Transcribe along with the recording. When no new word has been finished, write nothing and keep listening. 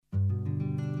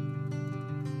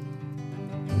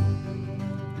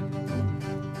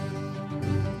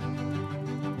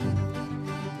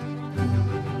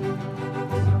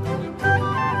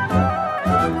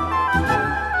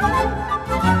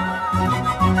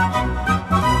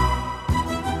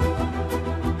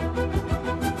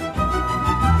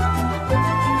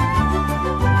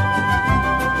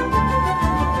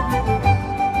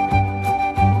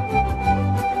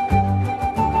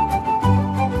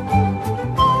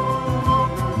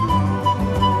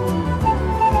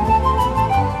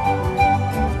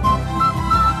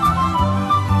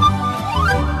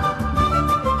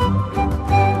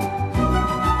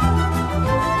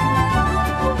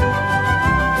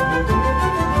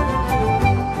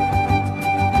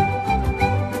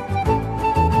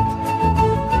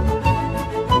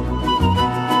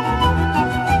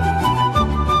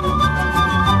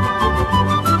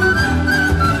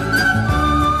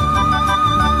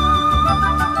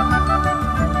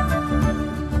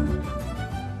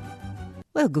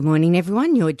Well, good morning,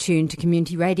 everyone. You're tuned to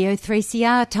Community Radio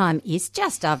 3CR. Time is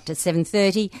just after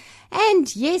 7:30.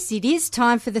 And yes, it is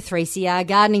time for the 3CR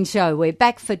Gardening Show. We're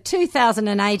back for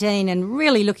 2018 and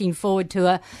really looking forward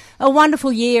to a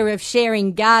wonderful year of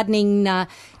sharing gardening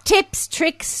tips,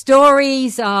 tricks,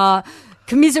 stories,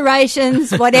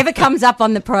 commiserations, whatever comes up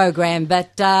on the program.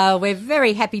 But we're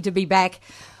very happy to be back.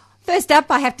 First up,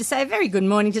 I have to say a very good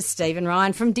morning to Stephen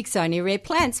Ryan from Dicksonia Rare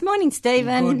Plants. Morning,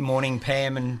 Stephen. Good morning,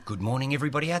 Pam, and good morning,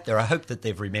 everybody out there. I hope that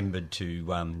they've remembered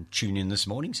to tune in this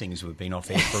morning, seeing as we've been off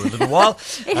air for a little while.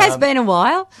 It has been a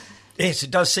while. Yes,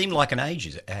 it does seem like an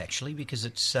age, actually, because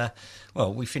it's,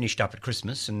 we finished up at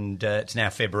Christmas and it's now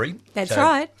February. That's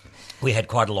right. We had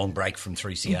quite a long break from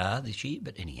 3CR this year,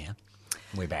 but anyhow,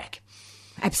 we're back.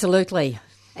 Absolutely.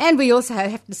 And we also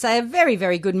have to say a very,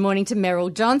 very good morning to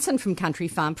Meryl Johnson from Country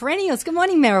Farm Perennials. Good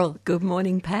morning, Meryl. Good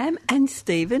morning, Pam and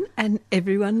Stephen and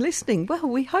everyone listening. Well,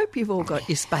 we hope you've all got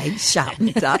your spades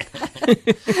sharpened up.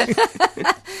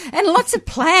 And lots of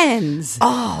plans.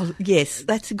 Oh, yes,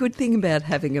 that's a good thing about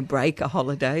having a break, a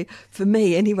holiday. For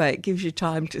me, anyway, it gives you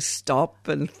time to stop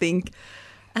and think.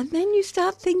 And then you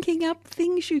start thinking up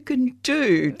things you can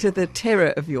do, to the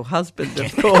terror of your husband,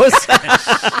 of course.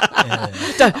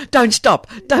 Don't stop.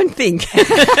 Don't think.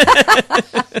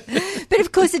 But,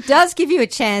 of course, it does give you a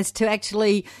chance to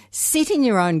actually sit in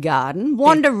your own garden,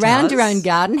 wander around your own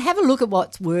garden, have a look at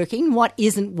what's working, what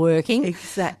isn't working.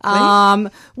 Exactly.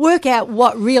 Work out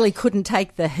what really couldn't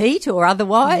take the heat or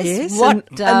otherwise. Yes, and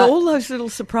all those little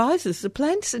surprises, the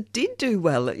plants that did do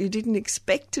well that you didn't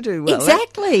expect to do well.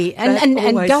 Exactly.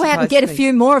 And go out and get a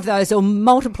few more of those or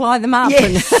multiply them up.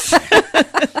 Yes.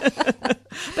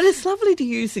 But it's lovely to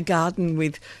use the garden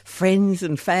with friends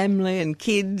and family and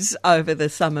kids over the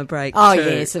summer break Oh, too.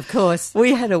 yes, of course.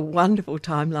 We had a wonderful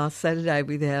time last Saturday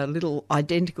with our little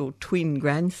identical twin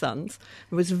grandsons.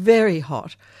 It was very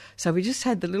hot. So we just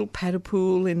had the little paddle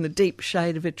pool in the deep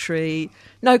shade of a tree,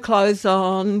 no clothes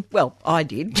on. Well, I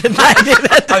did.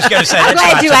 I was going to say, I'm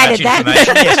glad you added that.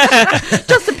 Yes.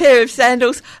 Just a pair of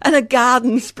sandals and a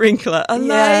garden sprinkler. And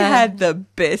they had the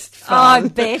best fun. I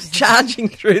bet. Charging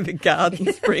through the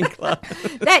garden sprinkler.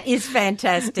 That is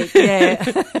fantastic, yeah.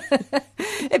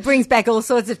 It brings back all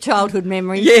sorts of childhood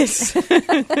memories. Yes.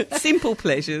 Simple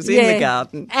pleasures in the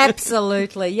garden.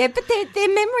 Absolutely, yeah. But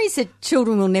they're memories that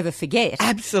children will never forget.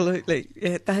 Absolutely.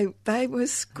 Yeah, they were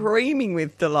screaming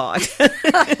with delight. And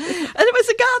it was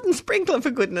a garden sprinkler,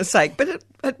 for goodness sake, but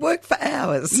it worked for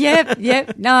hours.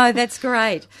 Yep. No, that's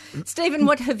great. Stephen,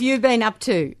 what have you been up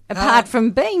to, apart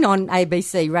from being on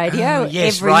ABC Radio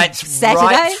every Saturday?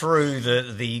 Right through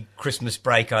the Christmas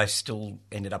break, I still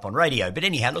ended up on radio. But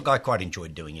anyhow, look, I quite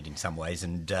enjoyed doing it in some ways.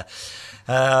 And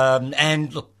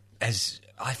look, as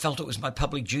I felt it was my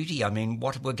public duty. I mean,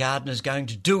 what were gardeners going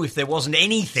to do if there wasn't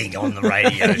anything on the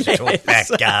radio to talk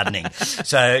about gardening?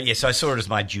 So, yes, I saw it as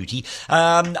my duty.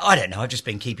 I don't know. I've just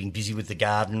been keeping busy with the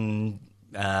garden,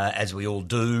 as we all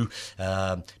do,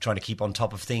 trying to keep on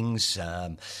top of things.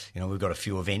 We've got a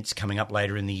few events coming up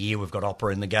later in the year. We've got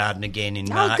Opera in the Garden again in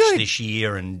March this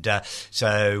year. And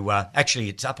actually,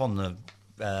 it's up on the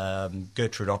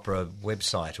Gertrude Opera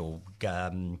website or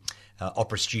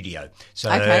Opera Studio. So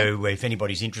if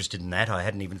anybody's interested in that, I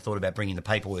hadn't even thought about bringing the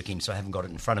paperwork in, so I haven't got it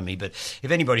in front of me. But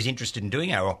if anybody's interested in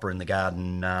doing our Opera in the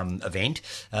Garden event,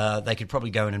 they could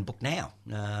probably go in and book now.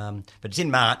 But it's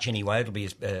in March anyway. It'll be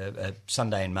a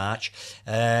Sunday in March.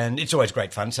 And it's always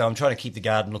great fun. So I'm trying to keep the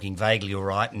garden looking vaguely all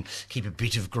right and keep a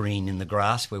bit of green in the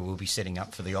grass where we'll be setting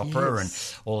up for the opera and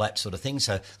all that sort of thing.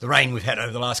 So the rain we've had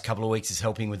over the last couple of weeks is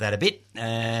helping with that a bit.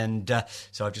 And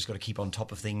so I've just got to keep on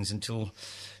top of things until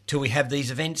we have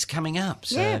these events coming up.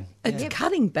 So, It's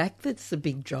cutting back that's the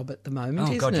big job at the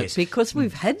moment, isn't it? Yes. Because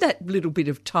we've had that little bit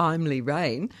of timely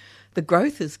rain, the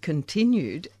growth has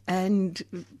continued and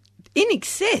in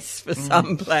excess for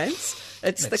some plants.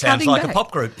 It's the cutting back. Sounds like a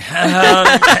pop group.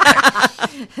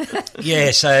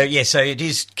 So it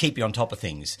is keep you on top of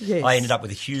things. Yes. I ended up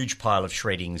with a huge pile of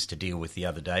shreddings to deal with the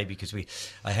other day because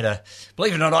I had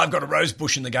believe it or not, I've got a rose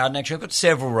bush in the garden. Actually, I've got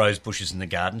several rose bushes in the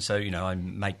garden, so,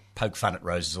 I poke fun at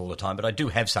roses all the time, but I do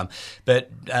have some. But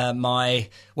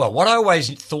what I always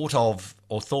thought of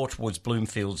or thought was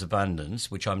Bloomfield's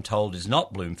Abundance, which I'm told is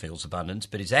not Bloomfield's Abundance,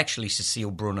 but is actually Cecile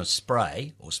Brunner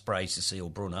spray, or spray Cecile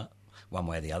Brunner. One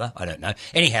way or the other, I don't know.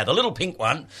 Anyhow, the little pink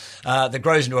one that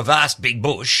grows into a vast big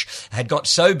bush had got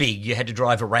so big you had to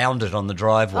drive around it on the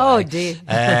driveway. Oh, dear.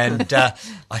 And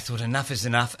I thought enough is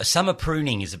enough. A summer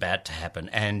pruning is about to happen.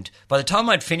 And by the time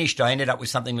I'd finished, I ended up with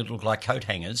something that looked like coat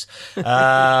hangers.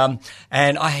 And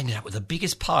I ended up with the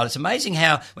biggest pile. It's amazing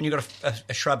how when you've got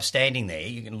a shrub standing there,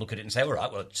 you can look at it and say, all right,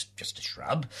 well, it's just a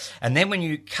shrub. And then when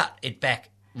you cut it back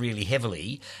really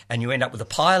heavily, and you end up with a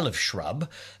pile of shrub.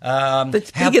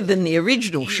 That's bigger than the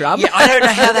original shrub. Yeah, I don't know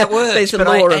how that works. There's a but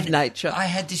law of nature. I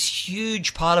had this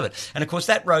huge pile of it. And, of course,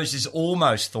 that rose is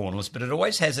almost thornless, but it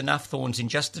always has enough thorns in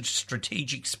just the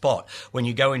strategic spot when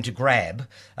you go in to grab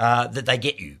that they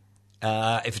get you.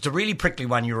 If it's a really prickly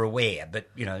one, you're aware, but,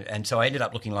 and so I ended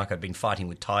up looking like I'd been fighting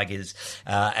with tigers,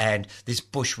 and this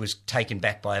bush was taken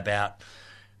back by about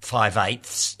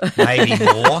 5/8, maybe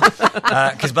more,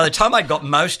 because by the time I'd got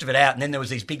most of it out, and then there was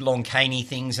these big long caney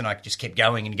things, and I just kept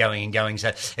going and going and going. So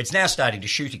it's now starting to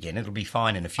shoot again. It'll be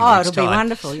fine in a few weeks' time. It'll be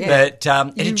wonderful, yeah. But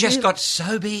it had just got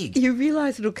so big. You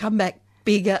realise it'll come back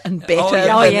bigger and better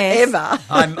than ever.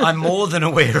 I'm more than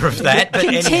aware of that. But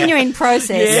continuing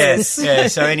process. Yes. Yeah.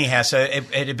 So anyhow,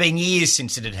 it had been years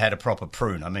since it had had a proper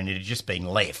prune. I mean, it had just been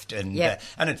left, and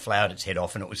it flowered its head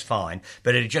off, and it was fine.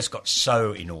 But it had just got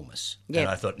so enormous, and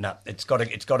I thought, no, it's got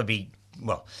to be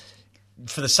well.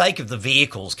 For the sake of the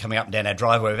vehicles coming up and down our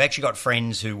driveway, we've actually got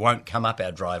friends who won't come up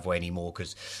our driveway anymore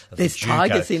because of there's the Juco.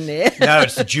 tigers in there. No,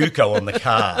 it's the Juco on the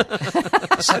car.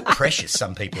 They're so precious,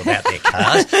 some people, about their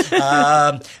cars.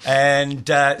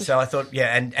 So I thought,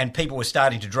 and people were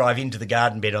starting to drive into the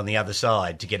garden bed on the other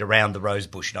side to get around the rose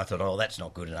bush, and I thought, that's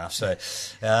not good enough. So,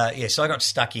 so I got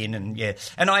stuck in,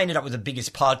 and I ended up with the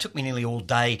biggest pile. It took me nearly all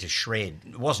day to shred.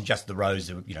 It wasn't just the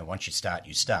rose. Once you start,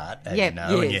 you start.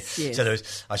 So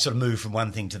I sort of moved from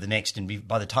one thing to the next, and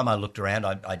by the time I looked around,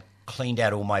 I cleaned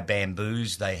out all my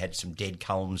bamboos. They had some dead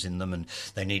culms in them, and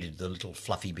they needed the little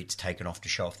fluffy bits taken off to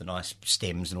show off the nice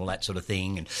stems and all that sort of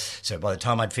thing. And so by the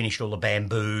time I'd finished all the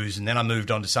bamboos, and then I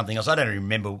moved on to something else. I don't even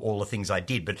remember all the things I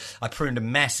did, but I pruned a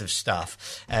massive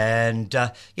stuff. And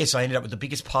so I ended up with the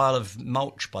biggest pile of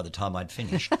mulch by the time I'd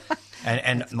finished.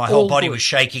 And my whole body was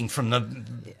shaking from the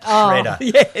shredder.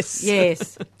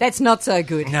 Yes. That's not so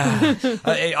good. No.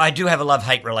 I do have a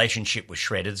love-hate relationship with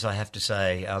shredders, I have to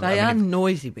say. They are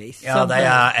noisy beasts. Oh, they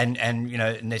are,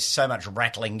 and there's so much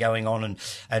rattling going on,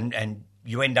 and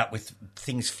you end up with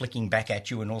things flicking back at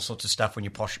you and all sorts of stuff when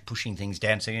you're pushing things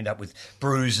down, so you end up with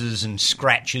bruises and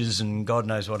scratches and God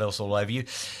knows what else all over you.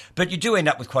 But you do end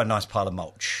up with quite a nice pile of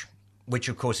mulch, which,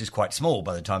 of course, is quite small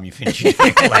by the time you finish it.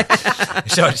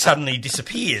 So it suddenly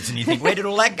disappears, and you think, where did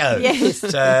all that go? Yes. So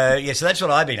that's what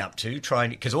I've been up to,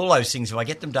 because all those things, if I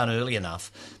get them done early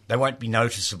enough, they won't be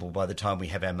noticeable by the time we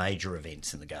have our major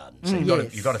events in the garden. So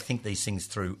you've got to think these things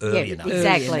through early enough.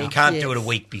 Exactly. You can't do it a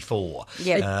week before.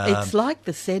 It's like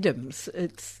the sedums.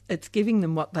 It's giving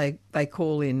them what they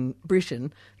call in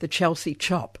Britain the Chelsea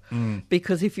chop,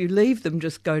 because if you leave them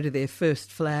just go to their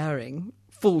first flowering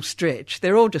full stretch,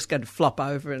 they're all just going to flop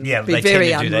over and be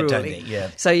very unruly. Don't they?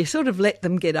 Yeah. So you sort of let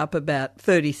them get up about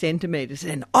 30 centimetres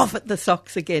and off at the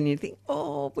socks again. You think,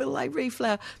 will they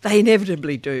reflower? They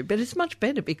inevitably do, but it's much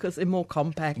better because they're more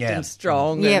compact and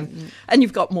strong, and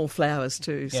you've got more flowers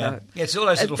too. Yeah. So It's all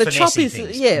those little the chop finessey is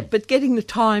things. but getting the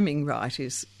timing right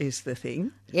is the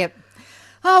thing. Yep.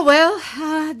 Oh,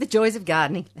 well, the joys of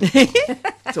gardening.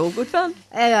 It's all good fun.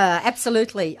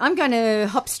 Absolutely. I'm going to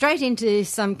hop straight into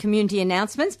some community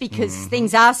announcements because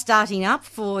things are starting up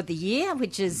for the year,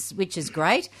 which is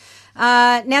great.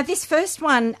 Now, this first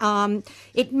one,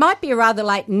 it might be a rather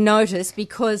late notice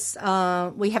because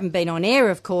we haven't been on air,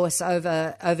 of course,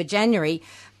 over January,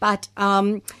 but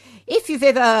if you've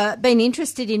ever been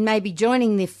interested in maybe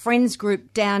joining the Friends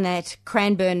group down at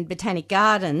Cranbourne Botanic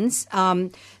Gardens,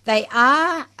 they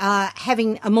are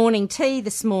having a morning tea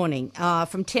this morning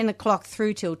from 10 o'clock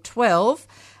through till 12,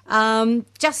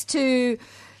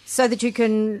 so that you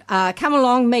can come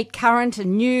along, meet current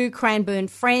and new Cranbourne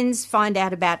friends, find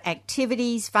out about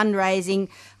activities, fundraising,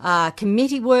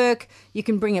 committee work. You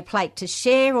can bring a plate to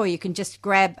share, or you can just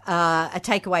grab a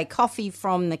takeaway coffee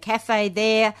from the cafe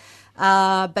there.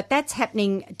 But that's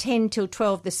happening 10 till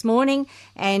 12 this morning,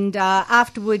 and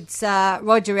afterwards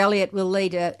Roger Elliott will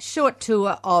lead a short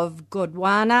tour of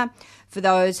Gondwana for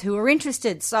those who are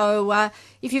interested. So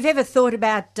if you've ever thought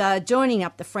about joining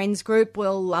up the Friends group,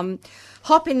 we'll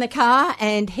hop in the car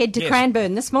and head to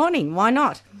Cranbourne this morning. Why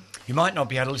not? You might not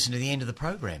be able to listen to the end of the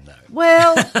program, though.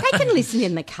 Well, they can listen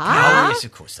in the car. Oh, yes,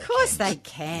 of course they can. Of course they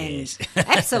can. Yes.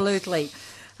 Absolutely.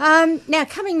 Now,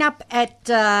 coming up at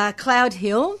Cloud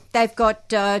Hill, they've got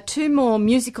 2 more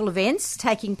musical events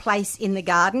taking place in the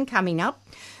garden coming up.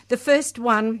 The first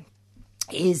one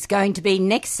is going to be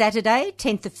next Saturday,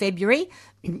 10th of February.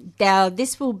 Now,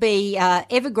 this will be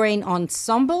Evergreen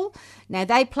Ensemble. Now,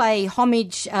 they play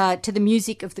homage to the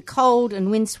music of the cold and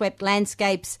windswept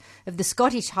landscapes of the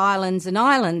Scottish Highlands and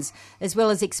Islands, as well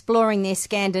as exploring their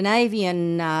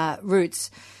Scandinavian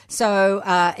roots.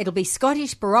 So it'll be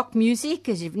Scottish Baroque music,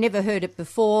 as you've never heard it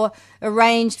before,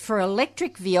 arranged for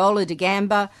electric viola da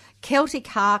gamba, Celtic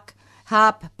harp,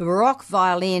 Baroque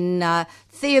violin,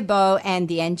 theorbo, and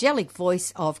the angelic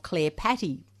voice of Claire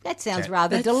Patty. That sounds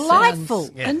rather delightful.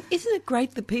 And isn't it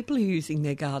great that people are using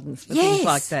their gardens for things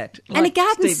like that? Like and a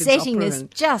garden Stephen's setting Opera is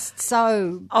just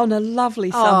so... On a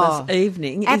lovely summer's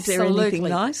evening, absolutely. Is there anything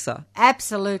nicer?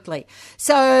 Absolutely.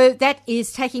 So that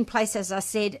is taking place, as I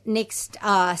said, next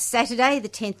Saturday, the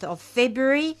 10th of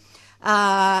February.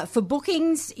 For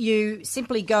bookings, you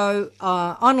simply go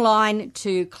online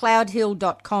to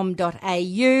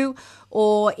cloudhill.com.au,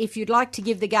 or if you'd like to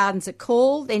give the gardens a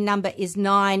call, their number is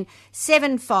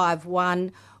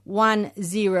 9751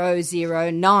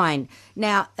 1009.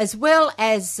 Now, as well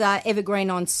as Evergreen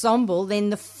Ensemble, then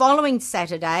the following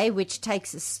Saturday, which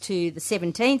takes us to the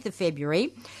 17th of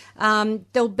February,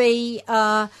 there'll be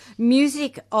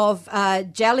music of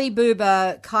Jali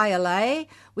Booba Kayale,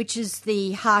 which is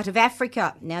the Heart of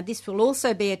Africa. Now, this will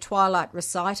also be a twilight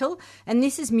recital, and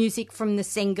this is music from the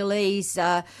Senegalese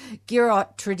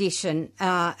Girot tradition,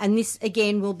 and this,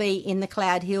 again, will be in the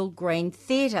Cloud Hill Green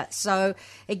Theatre. So,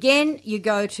 again, you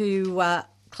go to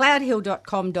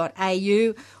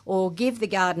cloudhill.com.au or give the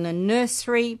garden a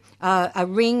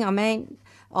ring,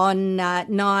 on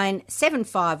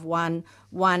 9751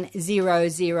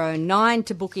 1009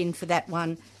 to book in for that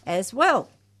one as well.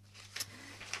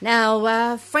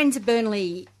 Now, Friends of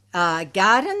Burnley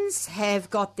Gardens have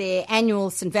got their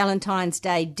annual St Valentine's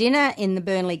Day dinner in the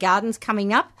Burnley Gardens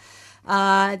coming up.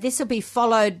 This will be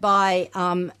followed by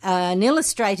an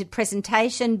illustrated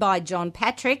presentation by John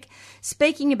Patrick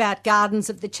speaking about gardens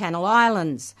of the Channel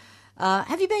Islands.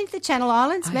 Have you been to the Channel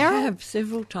Islands, Meryl? I have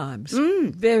several times.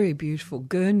 Very beautiful.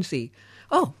 Guernsey.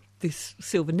 Oh, this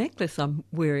silver necklace I'm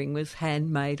wearing was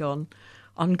handmade on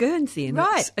Guernsey, and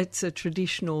it's a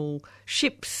traditional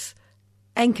ship's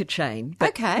anchor chain.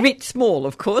 But a bit small,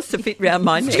 of course, to fit round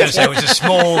my neck. I was going to say it was a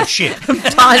small ship.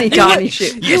 Tiny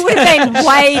ship. You would have been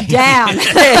way down.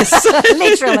 Yes,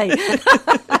 literally.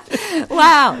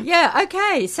 Wow. Yeah,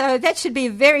 okay. So that should be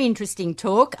a very interesting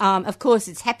talk. Of course,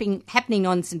 it's happening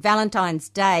on St Valentine's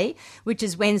Day, which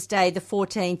is Wednesday, the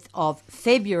 14th of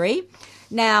February.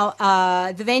 Now,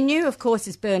 the venue, of course,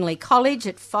 is Burnley College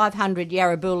at 500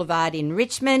 Yarra Boulevard in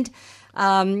Richmond.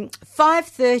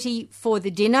 5:30 for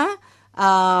the dinner,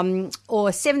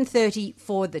 or 7:30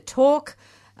 for the talk.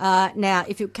 Now,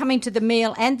 if you're coming to the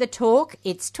meal and the talk,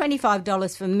 it's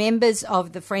 $25 for members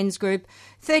of the Friends group,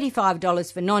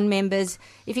 $35 for non-members.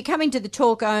 If you're coming to the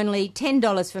talk only,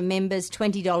 $10 for members,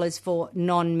 $20 for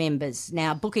non-members.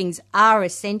 Now, bookings are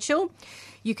essential.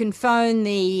 You can phone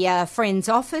the Friends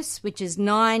office, which is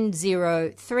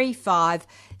 9035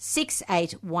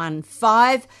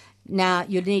 6815. Now,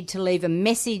 you'll need to leave a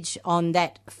message on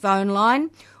that phone line,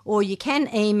 or you can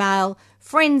email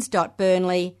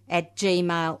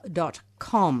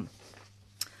friends.burnley@gmail.com.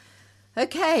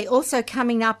 Okay, also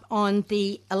coming up on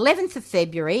the 11th of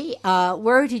February,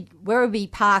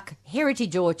 Werribee Park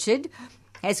Heritage Orchard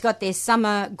has got their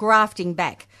summer grafting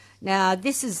back. Now,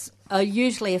 this is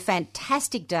usually a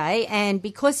fantastic day, and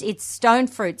because it's stone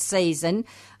fruit season,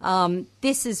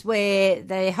 this is where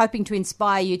they're hoping to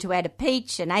inspire you to add a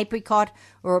peach, an apricot,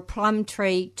 or a plum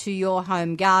tree to your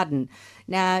home garden.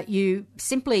 Now, you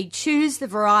simply choose the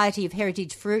variety of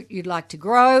heritage fruit you'd like to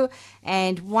grow,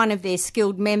 and one of their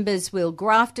skilled members will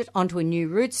graft it onto a new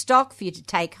rootstock for you to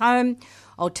take home.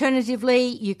 Alternatively,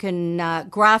 you can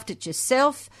graft it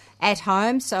yourself at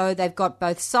home, so they've got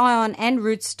both scion and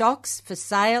rootstocks for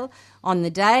sale on the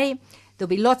day. There'll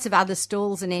be lots of other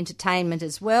stalls and entertainment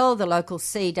as well. The local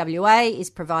CWA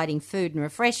is providing food and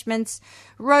refreshments.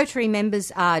 Rotary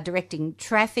members are directing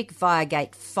traffic via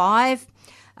Gate 5.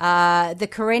 The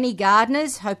Karenni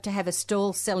gardeners hope to have a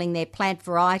stall selling their plant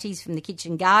varieties from the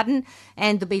kitchen garden,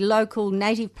 and there'll be local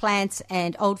native plants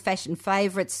and old-fashioned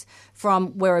favourites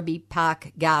from Werribee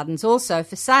Park Gardens also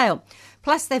for sale.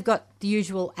 Plus, they've got the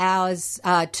usual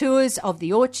tours of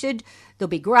the orchard. There'll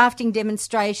be grafting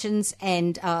demonstrations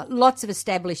and lots of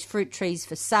established fruit trees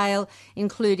for sale,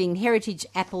 including heritage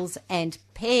apples and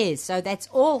pears. So that's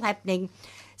all happening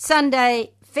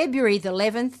Sunday, February the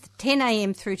 11th, 10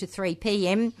 a.m. through to 3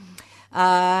 p.m.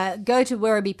 Go to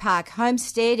Werribee Park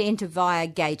Homestead, enter via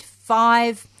Gate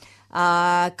 5.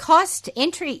 Cost,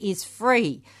 entry is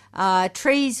free.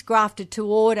 Trees grafted to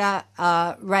order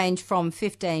range from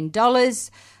 $15.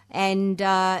 And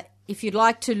if you'd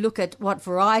like to look at what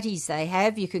varieties they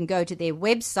have, you can go to their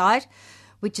website,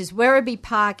 which is Werribee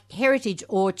Park Heritage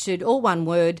Orchard, all one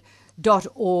word,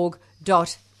 .org.au.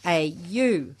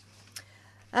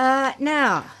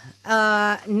 Now,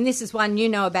 and this is one you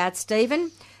know about,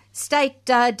 Stephen. State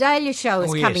Dahlia Show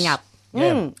is coming yes. up.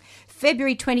 Yeah.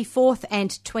 February 24th and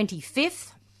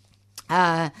 25th.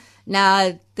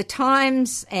 Now, the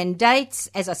times and dates,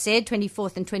 as I said,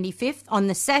 24th and 25th. On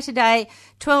the Saturday,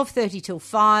 12:30 till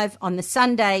 5. On the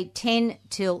Sunday, 10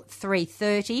 till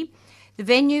 3:30. The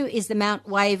venue is the Mount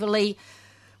Waverley.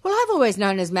 Well, I've always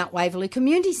known as Mount Waverley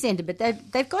Community Centre, but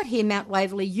they've got here Mount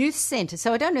Waverley Youth Centre.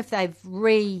 So I don't know if they've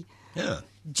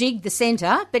jigged the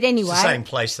centre, but anyway. It's the same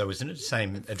place though, isn't it?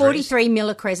 Same address. 43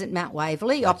 Miller Crescent, Mount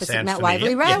Waverley, opposite Mount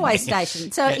Waverley Railway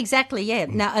Station. So exactly, yeah.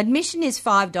 Now, admission is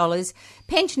 $5,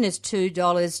 pension is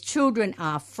 $2, children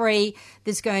are free.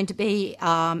 There's going to be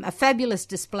a fabulous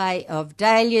display of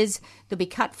dahlias. There'll be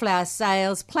cut flower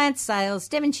sales, plant sales,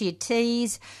 Devonshire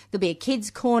teas. There'll be a kids'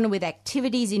 corner with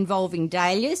activities involving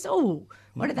dahlias. Oh,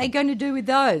 what are they going to do with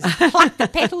those? Pluck the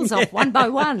petals off one by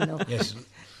one. Or... Yes.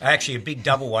 Actually, a big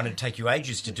double one would take you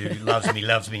ages to do. Loves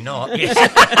me not.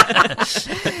 Yes.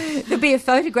 There'll be a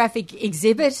photographic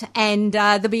exhibit and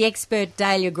there'll be expert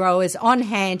dahlia growers on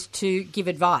hand to give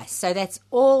advice. So that's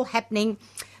all happening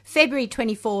February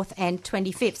 24th and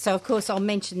 25th. So, of course, I'll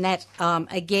mention that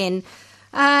again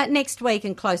next week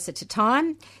and closer to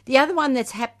time. The other one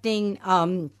that's happening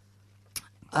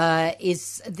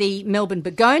is the Melbourne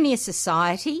Begonia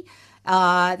Society.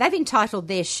 They've entitled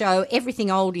their show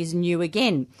Everything Old is New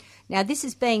Again. Now, this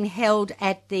is being held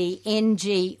at the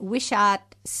NG Wishart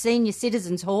Senior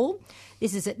Citizens Hall.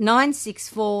 This is at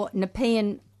 964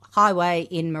 Nepean Highway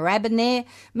in Moorabbin there.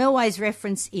 Melway's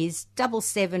reference is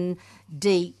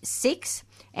 77D6.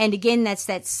 And again, that's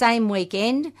that same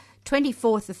weekend,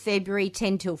 24th of February,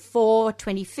 10 till 4,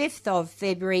 25th of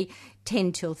February,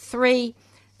 10 till 3.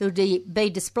 There'll be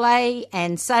display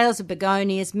and sales of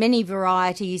begonias, many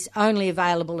varieties, only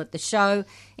available at the show.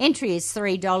 Entry is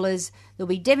 $3. There'll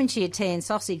be Devonshire tea and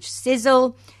sausage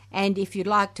sizzle. And if you'd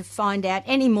like to find out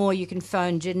any more, you can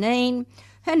phone Janine.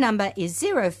 Her number is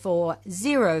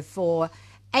 0404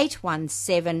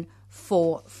 817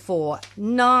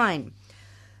 449.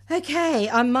 Okay,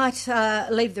 I might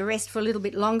leave the rest for a little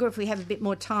bit longer if we have a bit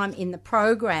more time in the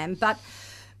program. But,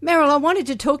 Meryl, I wanted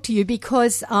to talk to you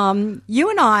because you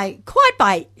and I, quite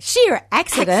by sheer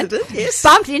accident, yes,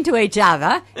 bumped into each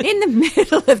other in the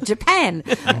middle of Japan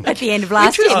at the end of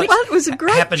last year. It was a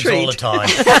great happens treat. all the time.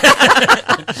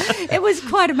 It was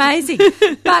quite amazing.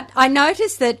 But I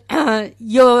noticed that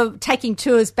you're taking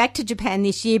tours back to Japan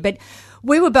this year, but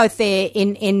we were both there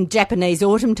in Japanese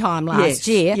autumn time last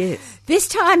year. Yes. This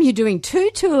time you're doing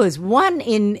two tours, one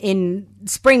in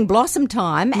spring blossom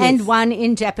time and one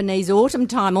in Japanese autumn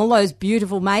time, all those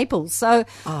beautiful maples. So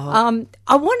I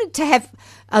wanted to have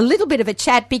a little bit of a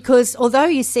chat because although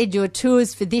you said your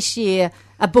tours for this year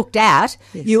are booked out,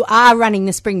 you are running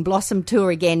the spring blossom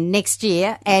tour again next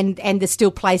year and there's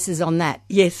still places on that.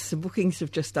 Yes, the bookings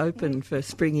have just opened for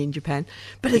spring in Japan.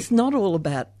 But it's not all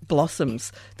about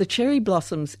blossoms. The cherry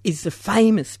blossoms is the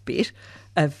famous bit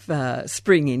of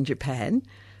spring in Japan,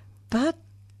 but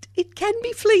it can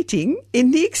be fleeting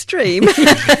in the extreme.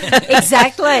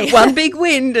 Exactly. One big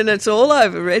wind and it's all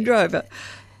over, Red Rover.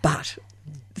 But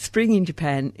spring in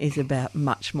Japan is about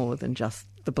much more than just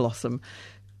the blossom.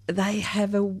 They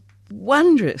have a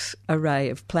wondrous array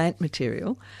of plant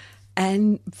material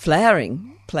and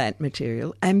flowering plant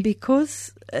material. And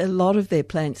because a lot of their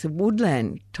plants are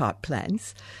woodland type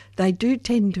plants, they do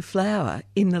tend to flower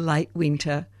in the late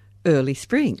winter, early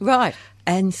spring. Right.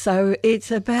 And so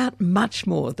it's about much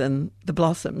more than the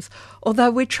blossoms, although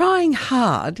we're trying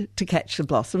hard to catch the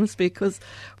blossoms because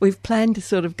we've planned to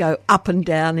sort of go up and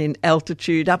down in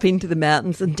altitude, up into the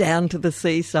mountains and down to the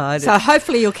seaside. So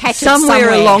hopefully you'll catch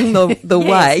somewhere it along the Yes.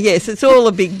 way. Yes, it's all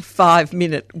a big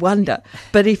 5-minute wonder.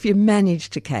 But if you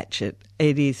manage to catch it,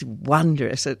 it is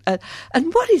wondrous. And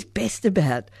what is best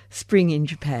about spring in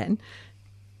Japan,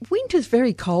 winter's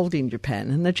very cold in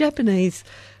Japan, and the Japanese,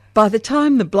 by the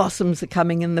time the blossoms are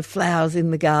coming and the flowers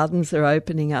in the gardens are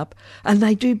opening up, and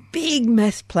they do big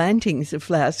mass plantings of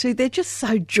flowers too, they're just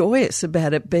so joyous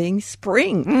about it being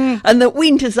spring and that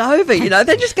winter's over, you know.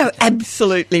 They just go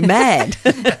absolutely mad.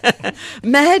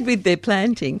 Mad with their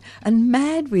planting and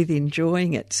mad with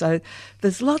enjoying it. So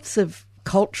there's lots of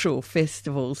cultural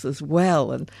festivals as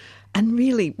well. And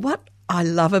really what I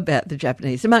love about the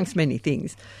Japanese, amongst many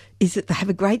things, is that they have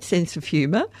a great sense of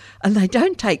humour and they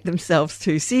don't take themselves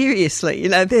too seriously. You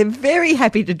know, they're very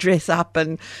happy to dress up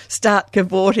and start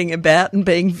cavorting about and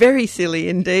being very silly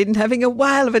indeed and having a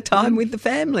whale of a time with the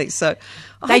family. So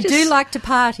They do like to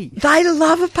party. They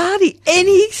love a party.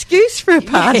 Any excuse for a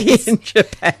party in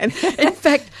Japan. In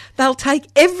fact, they'll take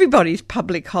everybody's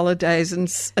public holidays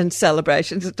and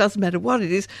celebrations, it doesn't matter what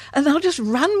it is, and they'll just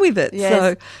run with it. Yes.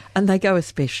 So, and they go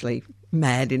especially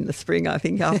mad in the spring, I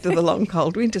think, after the long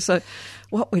cold winter. So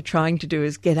what we're trying to do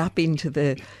is get up into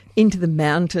the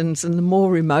mountains and the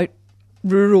more remote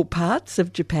rural parts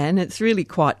of Japan. It's really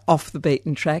quite off the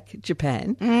beaten track,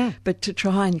 Japan, but to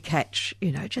try and catch,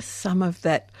 just some of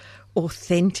that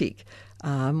authentic,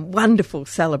 wonderful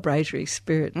celebratory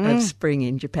spirit of spring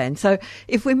in Japan. So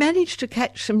if we manage to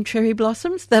catch some cherry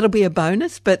blossoms, that'll be a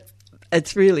bonus, but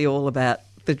it's really all about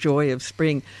the joy of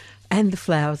spring and the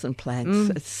flowers and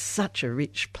plants. It's such a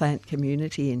rich plant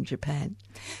community in Japan.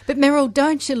 But Meryl,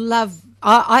 don't you love...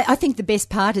 I think the best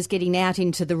part is getting out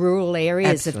into the rural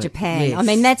areas of Japan. Yes. I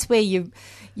mean, that's where you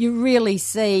really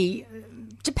see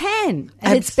Japan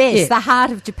at its best, yeah. the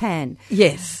heart of Japan.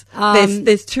 Yes.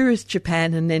 There's tourist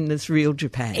Japan and then there's real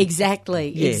Japan.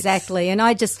 Exactly, Yes. exactly. And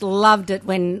I just loved it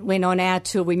when on our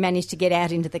tour we managed to get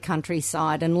out into the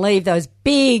countryside and leave those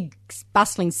big,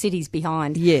 bustling cities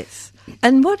behind. Yes.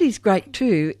 And what is great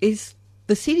too is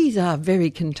the cities are very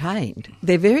contained.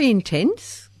 They're very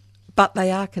intense, but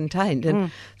they are contained.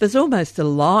 And there's almost a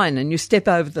line, and you step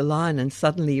over the line and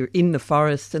suddenly you're in the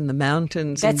forest and the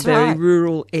mountains. That's and very right.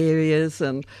 rural areas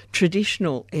and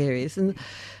traditional areas. And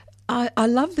I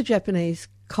love the Japanese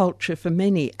culture for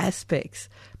many aspects,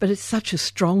 but it's such a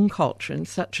strong culture and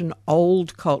such an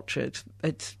old culture.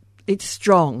 It's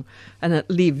strong and it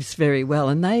lives very well,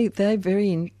 and they're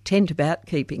very intent about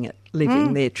keeping it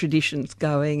living, their traditions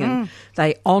going, and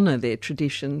they honour their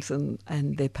traditions and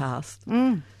their past.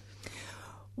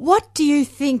 What do you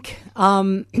think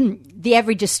the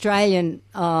average Australian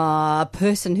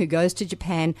person who goes to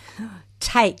Japan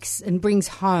takes and brings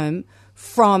home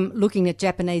from looking at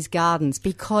Japanese gardens?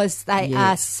 Because they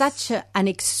are such an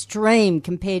extreme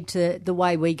compared to the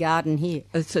way we garden here.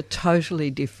 It's a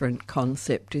totally different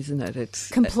concept, isn't it? It's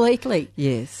Completely.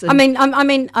 yes. I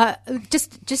mean,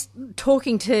 just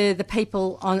talking to the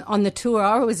people on the tour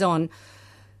I was on,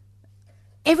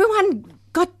 everyone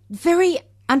got very,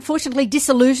 unfortunately,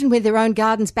 disillusioned with their own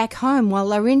gardens back home while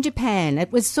they were in Japan.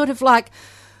 It was sort of like,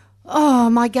 oh,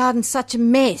 my garden's such a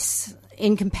mess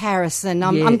in comparison.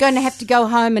 I'm going to have to go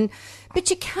home but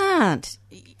you can't.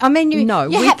 I mean,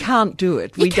 we can't do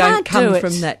it. We don't come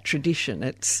from that tradition.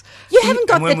 You haven't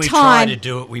got and when the we time. try to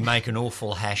do it, we make an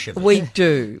awful hash of it. We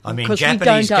do. I mean, because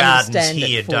Japanese we don't gardens understand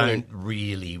here it fully. don't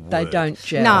really work. They don't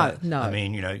gel. No. No. I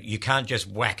mean, you can't just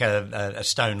whack a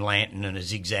stone lantern and a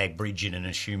zigzag bridge in and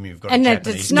assume you've got And a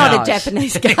it's Japanese not garden. a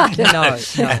Japanese garden.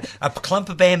 No. A clump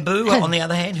of bamboo, on the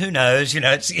other hand, who knows?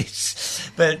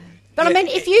 But I mean,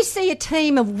 if you see a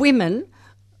team of women,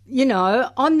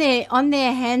 on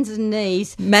their hands and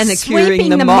knees, Manicuring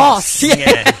sweeping the moss.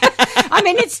 yeah, I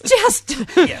mean, it's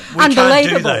just we unbelievable. can't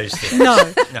do those things.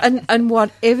 No. And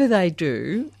whatever they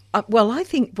do, I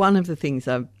think one of the things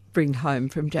I bring home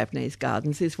from Japanese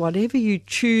gardens is whatever you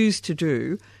choose to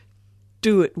do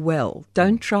it well.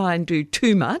 Don't try and do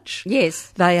too much.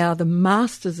 Yes. They are the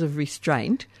masters of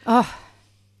restraint. Oh.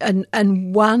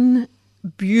 And one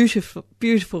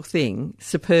beautiful thing,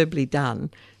 superbly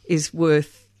done, is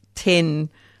worth 10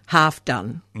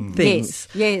 half-done things.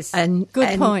 Yes.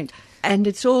 Good point. And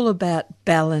it's all about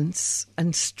balance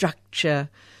and structure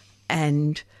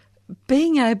and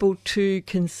being able to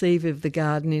conceive of the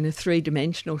garden in a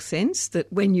three-dimensional sense,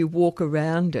 that when you walk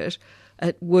around it,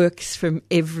 it works from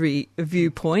every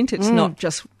viewpoint. It's not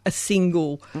just a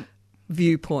single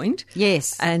viewpoint.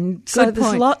 Yes. And so Good there's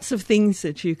point. lots of things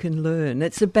that you can learn.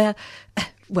 It's about,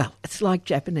 it's like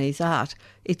Japanese art.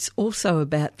 It's also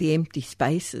about the empty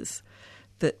spaces,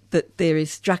 that there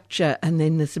is structure and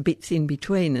then there's the bits in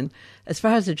between. And as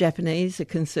far as the Japanese are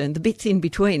concerned, the bits in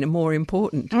between are more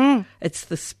important. It's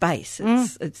the space.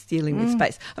 It's dealing with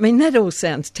space. I mean, that all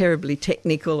sounds terribly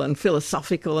technical and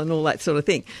philosophical and all that sort of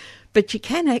thing. But you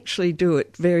can actually do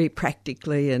it very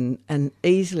practically and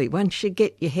easily once you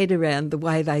get your head around the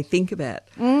way they think about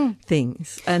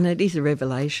things. And it is a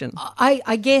revelation.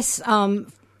 I guess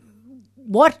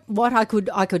what I could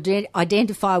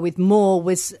identify with more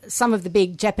was some of the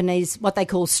big Japanese, what they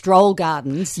call stroll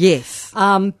gardens. Yes.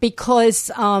 Because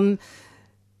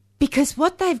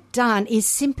what they've done is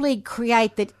simply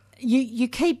create that you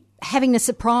keep having a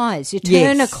surprise. You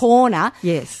turn Yes. a corner,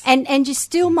 Yes. and you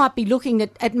still might be looking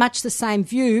at much the same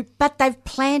view, but they've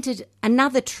planted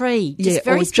another tree, just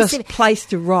very or specific. just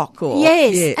placed a rock. Or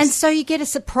Yes, and so you get a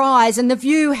surprise, and the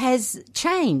view has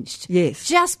changed. Yes.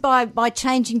 Just by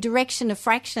changing direction a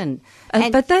fraction.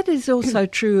 But that is also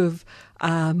true of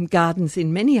gardens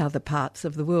in many other parts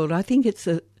of the world. I think it's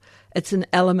an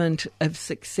element of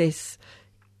success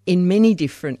in many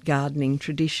different gardening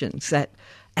traditions, that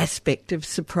aspect of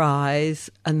surprise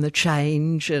and the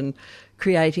change and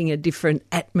creating a different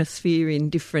atmosphere in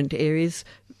different areas.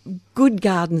 Good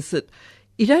gardens that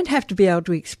you don't have to be able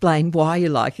to explain why you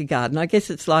like a garden. I guess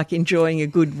it's like enjoying a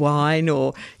good wine,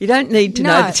 or you don't need to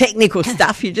know the technical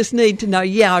stuff. You just need to know,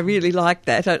 I really like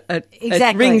that.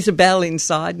 It rings a bell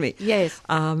inside me. Yes.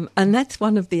 And that's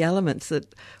one of the elements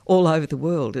that all over the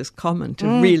world is common to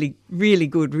really, really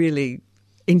good, really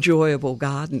enjoyable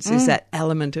gardens, is that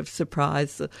element of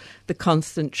surprise, the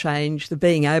constant change, the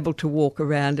being able to walk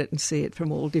around it and see it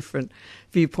from all different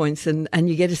viewpoints, and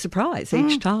you get a surprise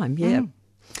each time,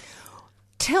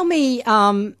 Tell me,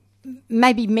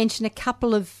 maybe mention a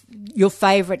couple of your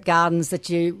favourite gardens that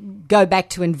you go back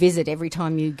to and visit every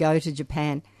time you go to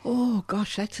Japan. Oh,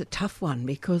 gosh, that's a tough one,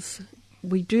 because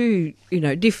we do,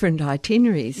 different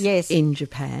itineraries in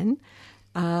Japan.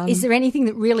 Is there anything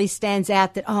that really stands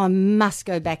out that, I must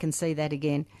go back and see that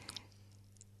again?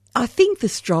 I think the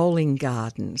strolling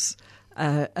gardens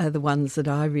are the ones that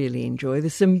I really enjoy.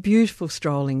 There's some beautiful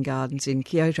strolling gardens in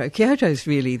Kyoto. Kyoto's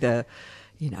really the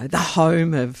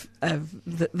home of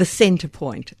the centre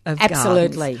point of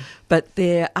Absolutely. gardens. But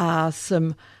there are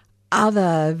some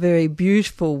other very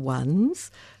beautiful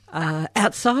ones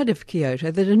outside of Kyoto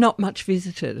that are not much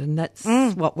visited, and that's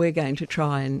what we're going to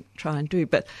try and do.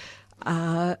 But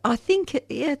I think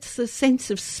it's a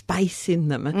sense of space in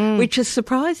them, which is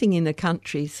surprising in a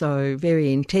country so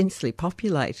very intensely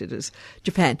populated as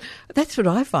Japan. That's what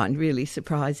I find really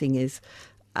surprising, is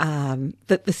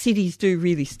that the cities do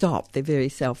really stop. They're very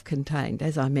self-contained,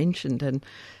 as I mentioned, and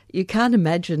you can't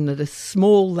imagine that a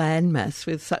small landmass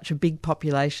with such a big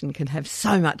population can have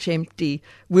so much empty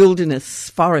wilderness,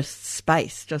 forest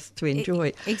space just to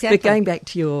enjoy. Exactly. But going back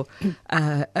to your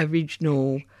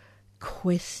original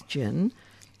question,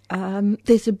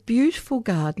 there's a beautiful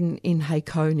garden in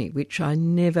Hakone which I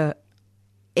never,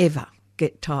 ever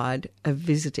get tired of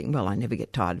visiting. Well, I never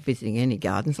get tired of visiting any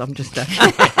gardens. I'm just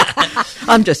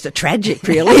a tragic,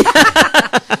 really.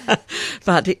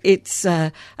 But it's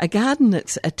a garden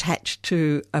that's attached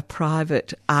to a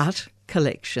private art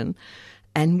collection,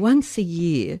 and once a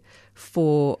year,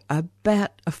 for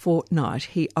about a fortnight,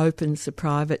 he opens the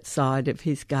private side of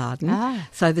his garden.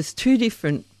 So there's two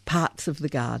different parts of the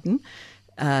garden.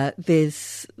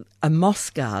 There's a moss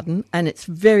garden, and it's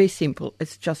very simple.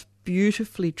 It's just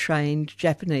beautifully trained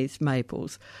Japanese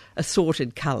maples,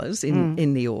 assorted colours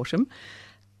in the autumn,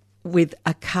 with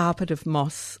a carpet of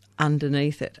moss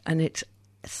underneath it. And it's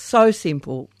so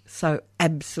simple, so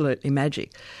absolutely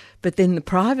magic. But then the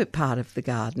private part of the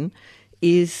garden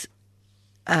is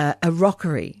a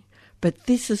rockery. But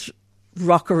this is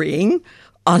rockerying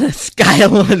on a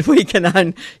scale that we can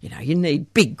own. You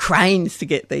need big cranes to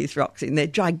get these rocks in. They're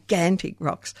gigantic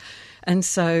rocks. And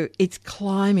so it's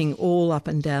climbing all up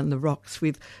and down the rocks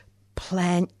with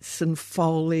plants and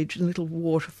foliage and little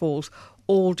waterfalls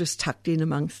all just tucked in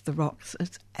amongst the rocks.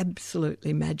 It's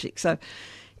absolutely magic. So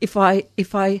if I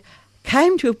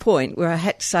came to a point where I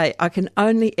had to say I can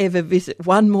only ever visit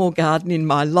one more garden in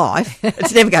my life,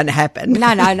 it's never going to happen.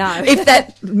 No. If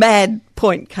that mad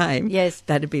point came, yes,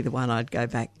 that'd be the one I'd go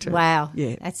back to. Wow.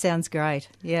 Yeah. That sounds great.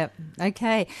 Yep.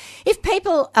 Okay. If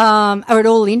people are at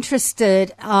all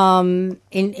interested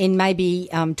in maybe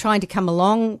trying to come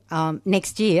along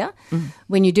next year,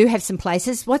 when you do have some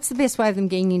places, what's the best way of them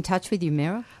getting in touch with you,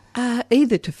 Meryl?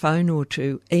 Either to phone or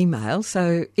to email.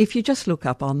 So if you just look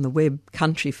up on the web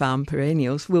Country Farm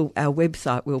Perennials, our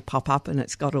website will pop up and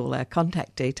it's got all our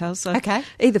contact details. So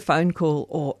either phone call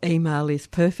or email is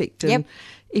perfect. And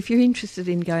if you're interested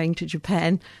in going to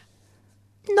Japan,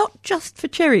 not just for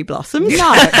cherry blossoms.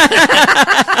 No.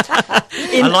 I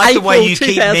like the way you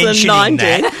keep mentioning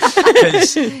 2019. that.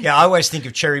 Because I always think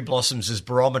of cherry blossoms as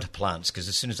barometer plants, because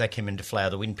as soon as they come into flower,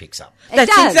 the wind picks up.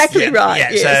 That's exactly right.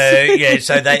 Yes.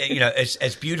 So they,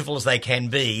 as beautiful as they can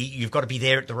be, you've got to be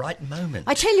there at the right moment.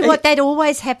 I tell you what, that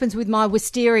always happens with my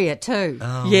wisteria too.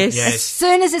 Oh, yes. As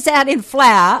soon as it's out in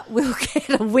flower, we'll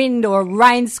get a wind or a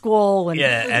rain squall. And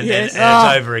it's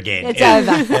over again. It's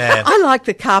over. Yeah. I like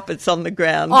the carpets on the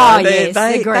ground. Oh, yes,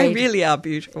 they agreed. really are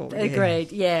beautiful.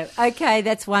 Agreed, yeah. Okay,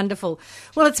 that's wonderful.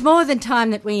 Well, it's more than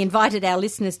time that we invited our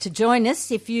listeners to join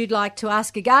us. If you'd like to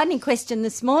ask a gardening question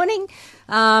this morning,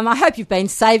 I hope you've been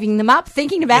saving them up,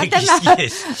 thinking about them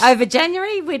over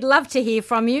January. We'd love to hear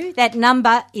from you. That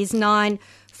number is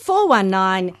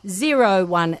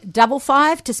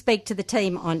 94190155 to speak to the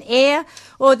team on air.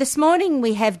 Or this morning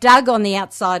we have Doug on the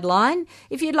outside line.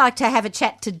 If you'd like to have a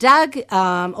chat to Doug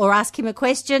or ask him a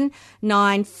question,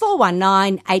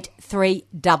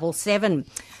 94198377.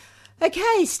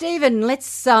 Okay, Stephen,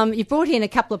 let's. You brought in a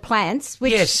couple of plants.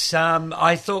 Yes,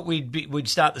 I thought we'd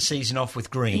start the season off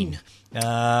with green.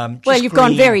 Well, you've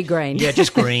gone very green. Yeah,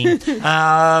 just green.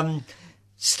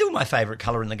 Still my favourite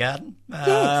colour in the garden.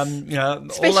 Yes. All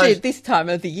Especially those- at this time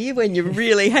of the year when you're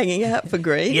really hanging out for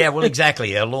green. Yeah, well,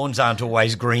 exactly. Our lawns aren't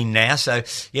always green now. So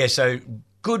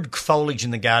good foliage in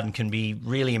the garden can be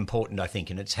really important, I think,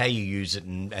 and it's how you use it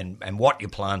and what you're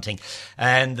planting.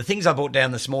 And the things I brought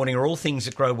down this morning are all things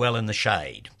that grow well in the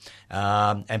shade.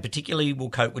 And particularly will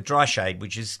cope with dry shade,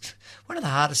 which is one of the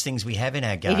hardest things we have in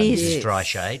our garden is dry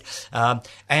shade.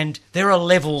 And there are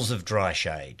levels of dry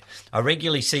shade. I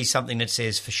regularly see something that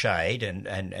says for shade and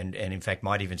in fact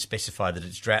might even specify that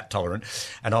it's drought tolerant,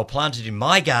 and I'll plant it in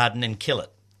my garden and kill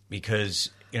it because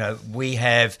we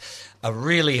have a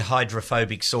really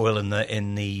hydrophobic soil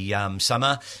in the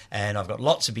summer, and I've got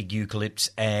lots of big eucalypts.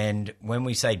 And when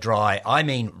we say dry, I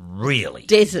mean really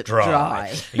desert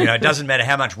dry. It doesn't matter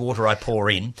how much water I pour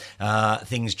in;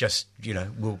 things just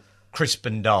will crisp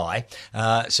and die.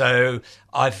 So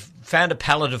I've found a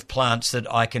palette of plants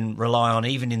that I can rely on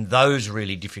even in those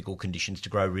really difficult conditions to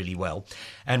grow really well.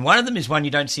 And one of them is one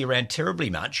you don't see around terribly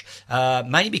much,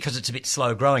 mainly because it's a bit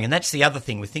slow growing. And that's the other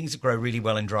thing with things that grow really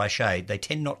well in dry shade. They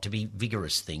tend not to be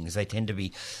vigorous things.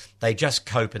 They just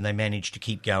cope and they manage to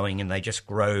keep going, and they just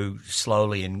grow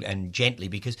slowly and gently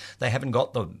because they haven't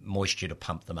got the moisture to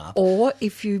pump them up. Or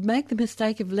if you make the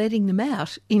mistake of letting them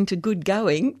out into good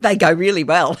going, they go really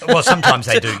well. Well, sometimes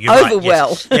they do. You're over right,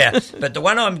 yes. well. Yeah, but the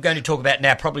one I'm going to talk about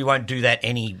now probably won't do that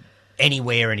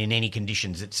anywhere and in any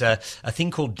conditions. It's a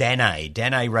thing called Danae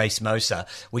racemosa,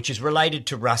 which is related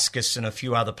to ruscus and a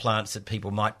few other plants that people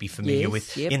might be familiar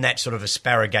with in that sort of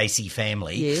Asparagaceae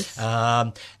family. Yes.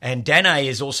 And Danae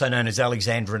is also known as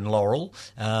Alexandrian laurel.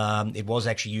 It was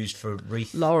actually used for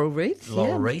laurel wreaths.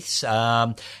 Wreaths.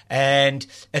 And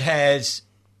it has,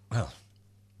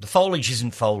 the foliage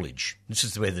isn't foliage. This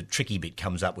is where the tricky bit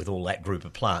comes up with all that group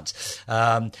of plants.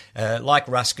 Like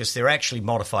ruscus, they're actually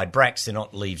modified bracts. They're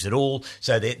not leaves at all.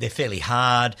 So they're fairly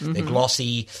hard. Mm-hmm. They're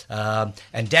glossy.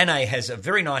 And Danae has a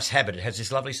very nice habit. It has this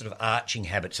lovely sort of arching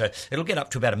habit. So it'll get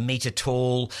up to about 1 metre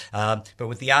tall. But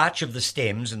with the arch of the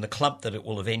stems and the clump that it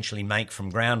will eventually make from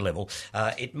ground level,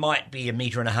 it might be 1.5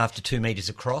 metres to 2 metres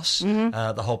across,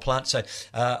 the whole plant. So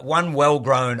one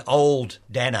well-grown old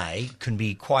Danae can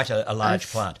be quite a large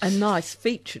plant. A nice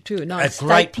feature too, a nice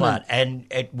great plant, and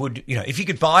it would, if you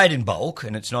could buy it in bulk,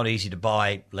 and it's not easy to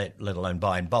buy, let alone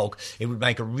buy in bulk, it would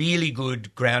make a really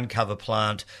good ground cover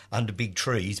plant under big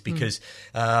trees because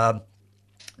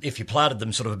if you planted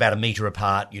them sort of about 1 metre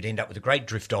apart, you'd end up with a great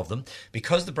drift of them.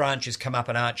 Because the branches come up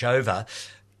and arch over,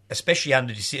 especially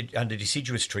under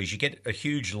deciduous trees, you get a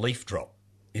huge leaf drop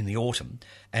in the autumn,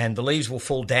 and the leaves will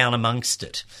fall down amongst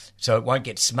it, so it won't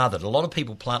get smothered. A lot of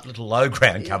people plant little low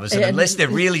ground covers, and unless they're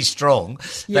really strong,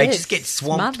 they just get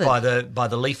swamped by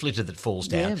the leaf litter that falls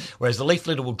down. Yeah. Whereas the leaf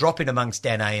litter will drop in amongst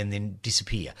Danae and then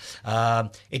disappear.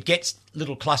 It gets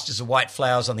little clusters of white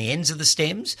flowers on the ends of the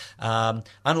stems.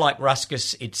 Unlike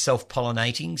ruscus, it's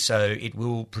self-pollinating, so it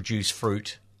will produce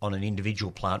fruit on an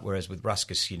individual plant, whereas with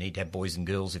ruscus you need to have boys and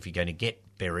girls if you're going to get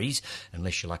berries,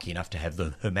 unless you're lucky enough to have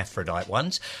the hermaphrodite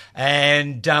ones.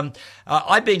 And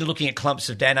I've been looking at clumps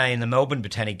of Danae in the Melbourne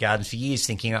Botanic Gardens for years,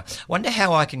 thinking, I wonder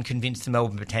how I can convince the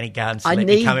Melbourne Botanic Gardens to let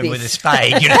me come in with a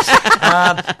spade,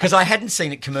 because I hadn't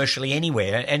seen it commercially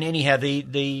anywhere. And anyhow,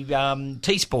 the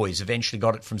Tees boys eventually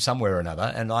got it from somewhere or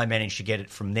another, and I managed to get it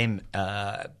from them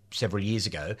several years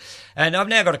ago. And I've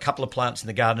now got a couple of plants in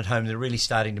the garden at home that are really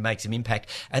starting to make some impact,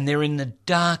 and they're in the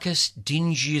darkest,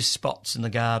 dingiest spots in the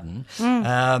garden.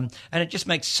 And it just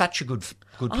makes such a good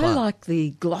plant. I like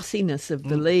the glossiness of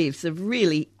the leaves, the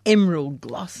really emerald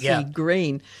glossy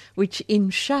green, which in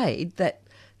shade, that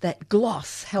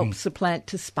gloss helps the plant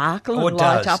to sparkle and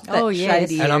light up that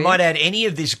shady area. And I might add, any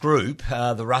of this group,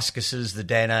 the ruscuses, the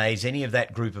Danaes, any of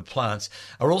that group of plants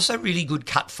are also really good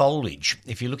cut foliage.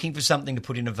 If you're looking for something to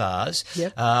put in a vase,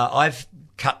 I've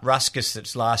cut ruscus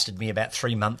that's lasted me about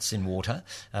 3 months in water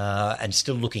and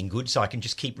still looking good, so I can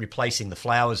just keep replacing the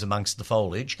flowers amongst the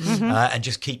foliage and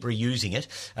just keep reusing it.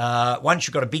 Once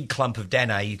you've got a big clump of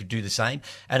Danae, you could do the same.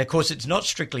 And, of course, it's not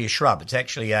strictly a shrub. It's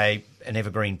actually an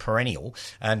evergreen perennial,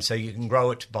 and so you can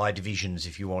grow it by divisions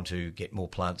if you want to get more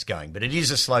plants going. But it is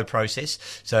a slow process,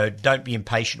 so don't be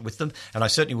impatient with them, and I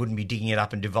certainly wouldn't be digging it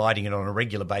up and dividing it on a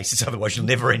regular basis, otherwise you'll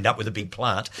never end up with a big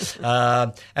plant.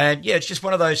 And, it's just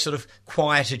one of those sort of quiet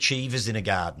quiet achievers in a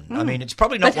garden. I mean, it's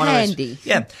probably not But one handy. of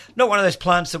those, not one of those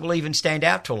plants that will even stand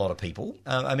out to a lot of people.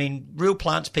 I mean, real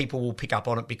plants, people will pick up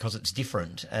on it because it's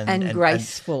different And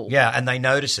graceful. And they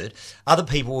notice it. Other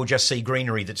people will just see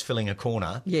greenery that's filling a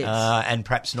corner, Yes. and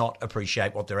perhaps not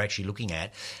appreciate what they're actually looking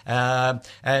at.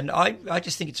 And I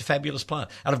just think it's a fabulous plant.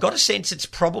 And I've got a sense it's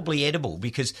probably edible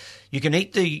because you can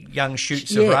eat the young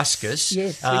shoots of ruscus.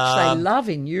 Yes, which they love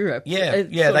in Europe.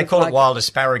 It's sort they of call like- it wild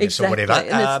asparagus or Exactly, whatever.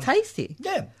 and it's tasty.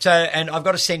 Yeah. So, and I've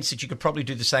got a sense that you could probably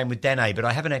do the same with Danae, but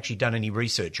I haven't actually done any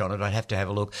research on it. I'd have to have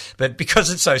a look. But because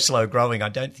it's so slow growing, I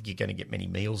don't think you're going to get many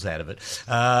meals out of it.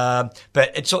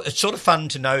 But it's sort of fun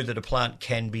to know that a plant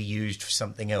can be used for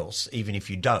something else, even if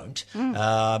you don't.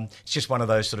 It's just one of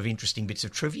those sort of interesting bits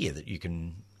of trivia that you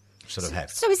can sort of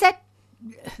have. So is that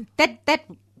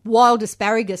wild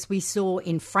asparagus we saw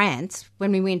in France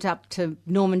when we went up to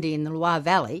Normandy in the Loire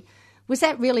Valley? Was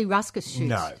that really ruscus shoots?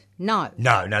 No. No.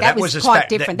 That was was quite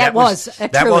different. That was a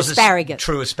true asparagus.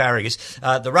 True asparagus.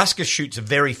 The ruscus shoots are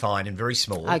very fine and very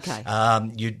small. Okay.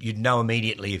 You'd know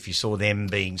immediately if you saw them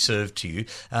being served to you.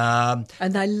 And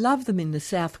they love them in the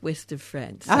southwest of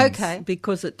France. Okay.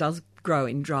 Because it does grow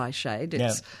in dry shade.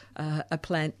 It's a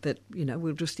plant that,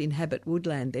 will just inhabit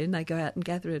woodland there, and they go out and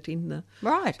gather it in the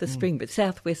spring. But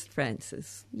southwest France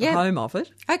is the home of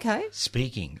it. Okay.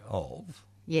 Speaking of...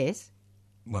 Yes.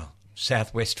 Well...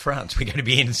 Southwest France. We're going to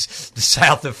be in the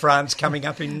south of France coming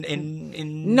up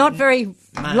in Not very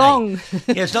May. long.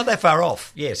 Yeah, it's not that far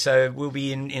off. Yeah, so we'll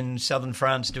be in southern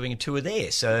France doing a tour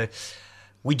there. So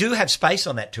we do have space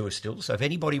on that tour still. So if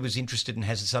anybody was interested and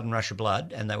has a sudden rush of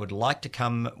blood and they would like to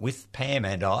come with Pam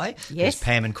and I, there's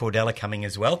Pam and Cordella coming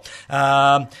as well.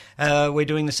 We're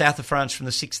doing the south of France from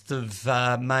the 6th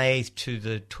of May to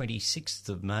the 26th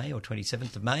of May or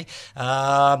 27th of May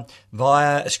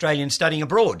via Australian Studying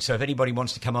Abroad. So if anybody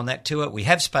wants to come on that tour, we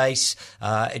have space.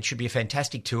 It should be a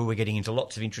fantastic tour. We're getting into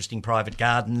lots of interesting private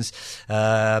gardens.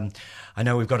 I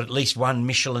know we've got at least one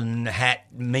Michelin hat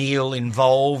meal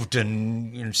involved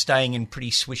and staying in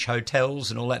pretty swish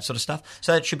hotels and all that sort of stuff.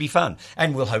 So it should be fun.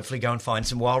 And we'll hopefully go and find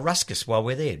some wild ruscus while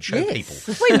we're there and show people.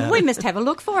 We must have a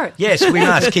look for it. Yes, we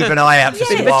must keep an eye out for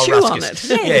some wild chew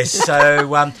ruscus. on it.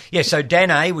 Yes, so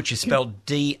Danae, which is spelled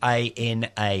Danae,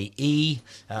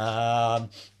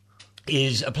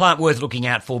 is a plant worth looking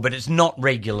out for, but it's not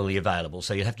regularly available,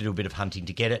 so you'll have to do a bit of hunting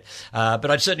to get it. But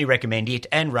I'd certainly recommend it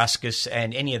and ruscus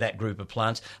and any of that group of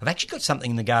plants. I've actually got something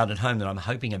in the garden at home that I'm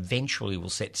hoping eventually will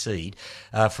set seed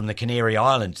from the Canary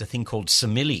Islands, a thing called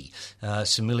Simile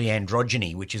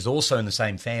androgyne, which is also in the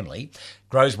same family,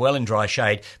 grows well in dry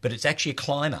shade, but it's actually a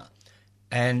climber.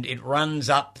 And it runs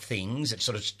up things. It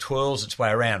sort of twirls its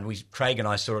way around. Craig and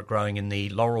I saw it growing in the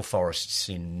laurel forests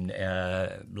in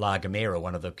La Gomera,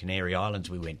 one of the Canary Islands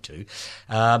we went to.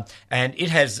 And it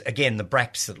has, again, the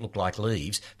bracts that look like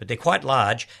leaves, but they're quite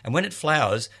large. And when it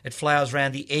flowers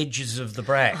around the edges of the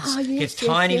bracts. Oh, yes, it gets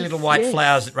tiny little white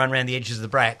flowers that run around the edges of the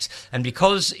bracts. And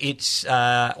because it's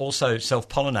also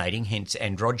self-pollinating, hence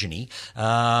androgyny,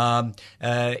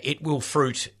 it will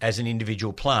fruit as an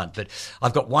individual plant. But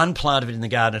I've got one plant of it in the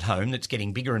garden at home that's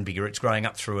getting bigger and bigger. It's growing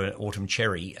up through an autumn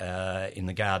cherry in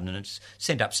the garden, and it's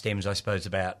sent up stems, I suppose,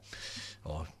 about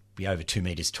be over 2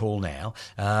 metres tall now,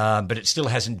 but it still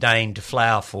hasn't deigned to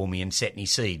flower for me and set any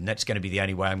seed, and that's going to be the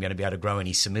only way I'm going to be able to grow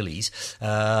any similes.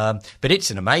 But it's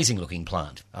an amazing looking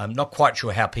plant. I'm not quite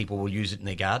sure how people will use it in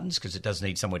their gardens because it does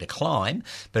need somewhere to climb,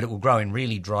 but it will grow in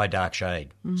really dry, dark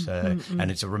shade. And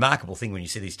it's a remarkable thing when you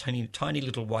see these tiny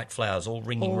little white flowers all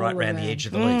ringing right around the edge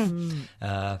of the leaf.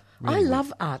 I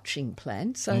love arching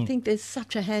plants. I think there's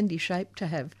such a handy shape to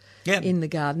have in the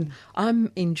garden.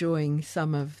 I'm enjoying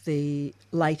some of the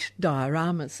late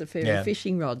dioramas, the fairy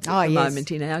fishing rods at the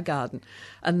moment in our garden.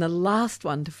 And the last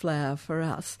one to flower for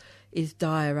us is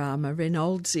Diorama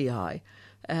Reynoldsi.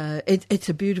 It's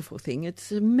a beautiful thing.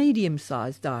 It's a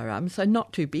medium-sized diorama, so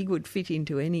not too big, would fit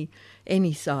into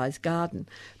any size garden.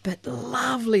 But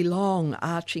lovely long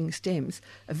arching stems,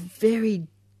 a very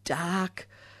dark,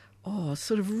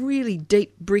 sort of really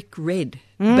deep brick red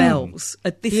bells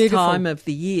at this time of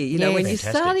the year. You know, when you're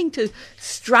starting to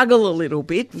struggle a little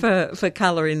bit for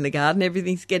colour in the garden,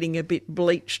 everything's getting a bit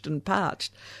bleached and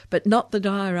parched. But not the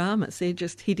dioramas. They're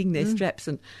just hitting their straps.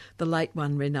 And the late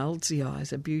one, Reynoldsi,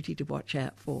 is a beauty to watch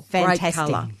out for. Fantastic. Great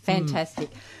colour. Fantastic.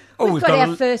 Oh, We've got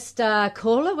our first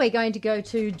caller. We're going to go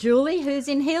to Julie, who's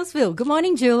in Healesville. Good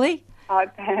morning, Julie. Hi,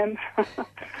 Pam.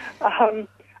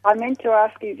 I meant to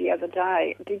ask you the other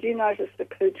day, did you notice the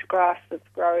couch grass that's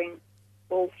growing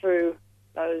all through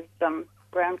those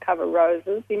ground cover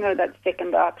roses? You know, that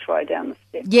second archway down the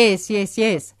steps?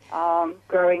 Yes.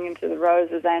 Growing into the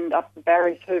roses and up the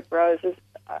Barry's hoop roses.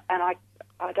 And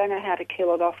I don't know how to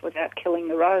kill it off without killing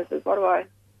the roses. What do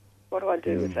I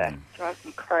do with that? It drives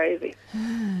me crazy.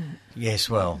 Yes,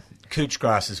 well, couch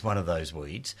grass is one of those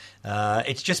weeds.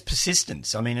 It's just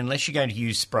persistence. I mean, unless you're going to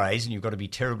use sprays, and you've got to be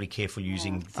terribly careful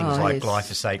using things like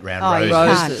glyphosate round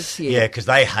roses. Roses, because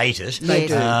they hate it. They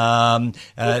do.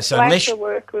 Would So Slasher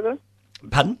work with it?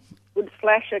 Pardon? Would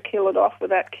Slasher kill it off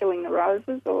without killing the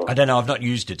roses? Or I don't know. I've not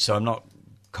used it, so I'm not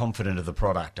confident of the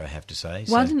product, I have to say.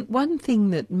 So. One thing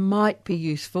that might be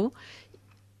useful,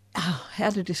 how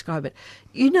to describe it?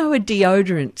 You know, a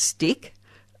deodorant stick.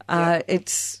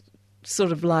 It's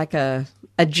sort of like a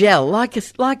gel, like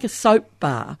a soap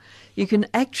bar. You can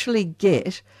actually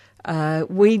get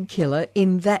weed killer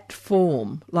in that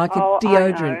form, like a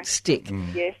deodorant stick.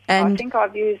 Yes, and I think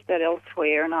I've used that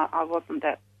elsewhere, and I wasn't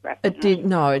that rapid.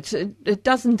 It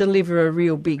doesn't deliver a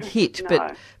real big hit,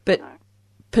 but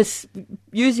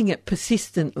using it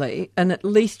persistently, and at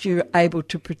least you're able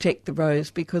to protect the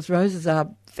rose, because roses are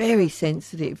very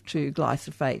sensitive to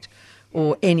glyphosate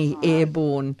or any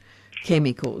airborne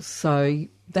chemicals. So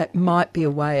that might be a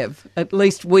way of at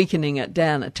least weakening it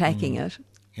down, attacking it.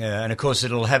 Yeah, and of course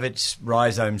it'll have its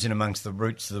rhizomes in amongst the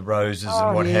roots of the roses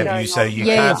and what have you, so you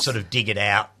Yes. can't sort of dig it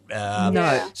out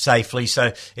No. safely.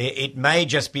 So it may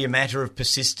just be a matter of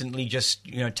persistently just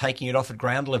taking it off at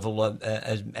ground level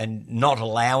and not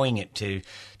allowing it to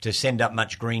send up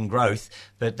much green growth.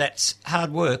 But that's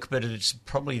hard work, but it's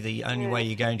probably the only way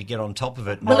you're going to get on top of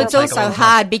it. Well, it's also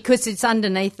hard because it's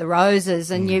underneath the roses,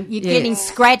 and you're getting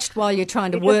scratched while you're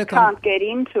trying to You work just can't on. get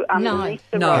into underneath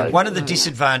the No. rose. One of the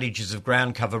disadvantages of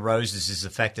ground cover roses is the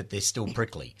fact that they're still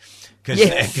prickly. Because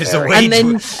Yes. the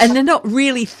weeds... And they're not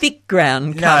really thick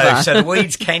ground cover. No, so the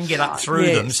weeds can get up through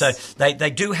them. Yes. So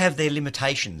they do have their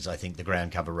limitations, I think, the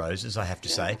ground cover roses, I have to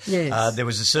say. Yes. There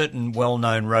was a certain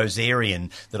well-known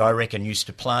rosarian that I reckon used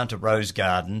to plant a rose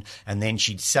garden, and then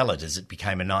she'd sell it as it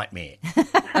became a nightmare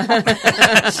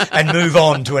and move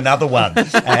on to another one.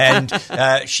 And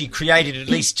she created at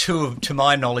least two, to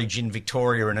my knowledge, in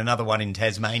Victoria and another one in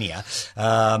Tasmania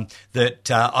that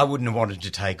I wouldn't have wanted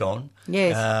to take on.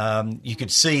 Yes. You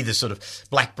could see the sort of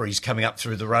blackberries coming up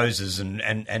through the roses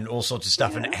and all sorts of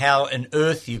stuff. And how on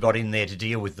earth you got in there to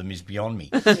deal with them is beyond me.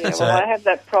 Yeah, well, I have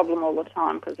that problem all the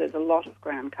time because there's a lot of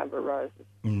ground cover roses.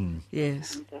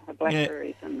 Yes. And the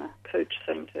blackberries and the cooch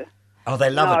seem to... Oh, they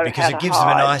love know it because how it to gives them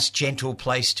a hide. nice, gentle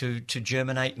place to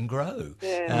germinate and grow.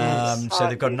 Yeah, So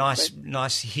they've got a beautifully.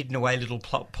 nice hidden away little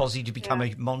posse to become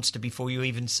a monster before you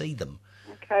even see them.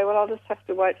 Okay, well, I'll just have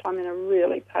to wait till I'm in a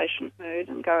really patient mood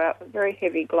and go out with very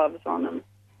heavy gloves on and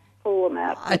pull them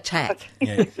out. Attack.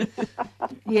 Yeah.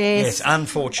 Yes. Yes,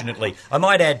 unfortunately. I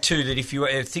might add too that if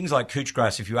things like couch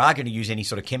grass, if you are going to use any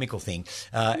sort of chemical thing,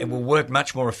 it will work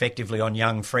much more effectively on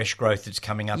young, fresh growth that's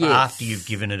coming up after you've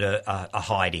given it a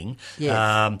hiding.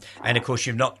 Yes. And of course,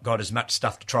 you've not got as much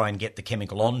stuff to try and get the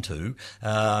chemical onto.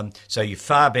 So you're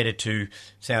far better to,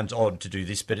 sounds odd to do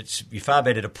this, but you're far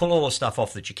better to pull all the stuff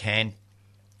off that you can.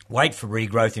 Wait for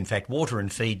regrowth, in fact, water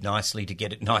and feed nicely to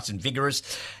get it nice and vigorous,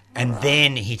 and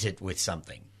then hit it with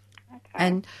something.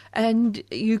 And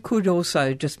you could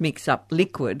also just mix up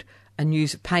liquid and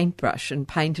use a paintbrush and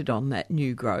paint it on that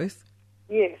new growth.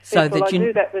 Yes, So well, that I you-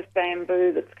 do that with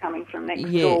bamboo that's coming from next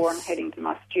Yes. door and heading to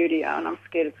my studio, and I'm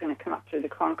scared it's going to come up through the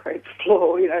concrete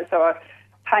floor, so I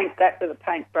paint that with a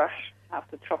paintbrush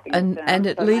after chopping it down. And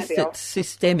at So least maybe I'll- it's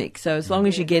systemic, so as long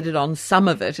as you get it on some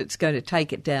of it, it's going to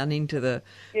take it down into the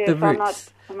Yes,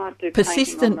 roots. I might do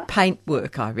Persistent painting paint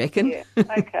work, I reckon. on the...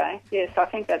 Yeah, okay. Yes, I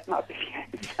think that might be the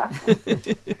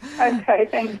answer. Okay,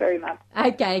 thanks very much.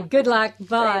 Okay, good luck.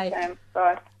 Bye. Thanks, Sam.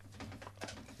 Bye.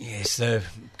 Yes, the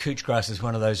couch grass is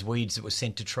one of those weeds that was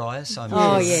sent to try us. I mean,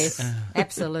 Oh, it's yes,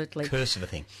 absolutely. a curse of a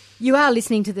thing. You are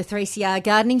listening to the 3CR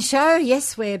Gardening Show.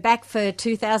 Yes, we're back for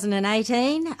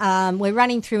 2018. We're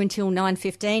running through until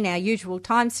 9:15, our usual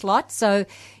time slot. So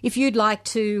if you'd like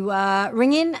to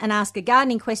ring in and ask a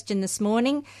gardening question this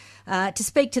morning, to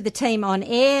speak to the team on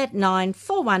air,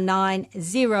 9419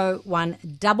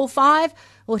 0155,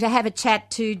 or to have a chat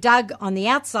to Doug on the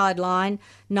outside line,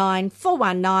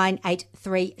 9419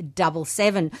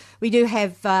 8377. We do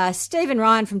have Stephen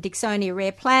Ryan from Dicksonia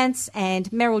Rare Plants and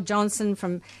Meryl Johnson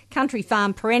from Country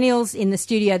Farm Perennials in the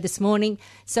studio this morning.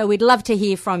 So we'd love to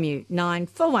hear from you,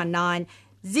 9419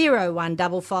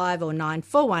 0155 or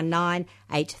 9419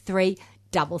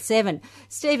 8377.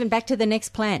 Stephen, back to the next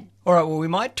plant. All right, well, we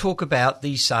might talk about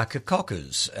the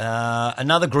Sarcococcus,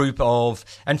 another group of,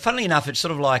 and funnily enough, it's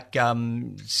sort of like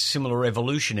similar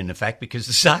evolution in effect, because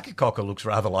the Sarcococca looks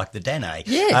rather like the Danae.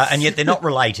 Yes. And yet they're not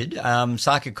related.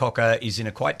 Sarcococca is in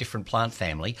a quite different plant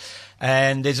family,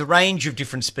 and there's a range of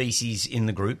different species in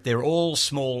the group. They're all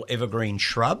small evergreen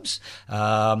shrubs.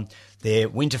 They're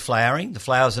winter flowering. The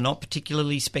flowers are not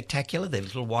particularly spectacular. They're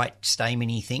little white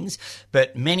stameny things,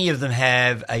 but many of them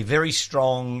have a very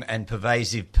strong and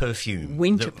pervasive perfume.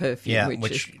 Winter perfume,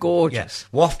 which is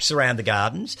gorgeous. Wafts around the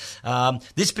gardens.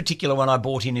 This particular one I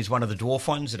bought in is one of the dwarf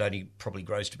ones. It only probably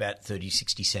grows to about 30,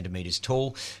 60 centimetres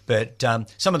tall. But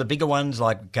some of the bigger ones,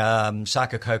 like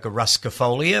Sarcococca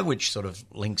ruscifolia, which sort of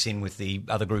links in with the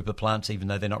other group of plants, even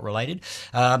though they're not related.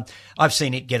 I've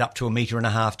seen it get up to 1.5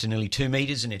 metres to nearly 2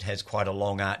 metres, and it has quite a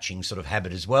long arching sort of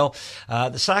habit as well.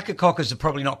 The Sarcococcas are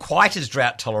probably not quite as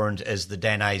drought tolerant as the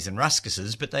Danaes and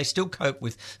Ruscuses, but they still cope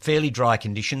with fairly dry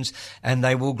conditions, and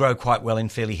they will grow quite well in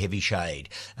fairly heavy shade.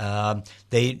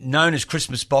 They're known as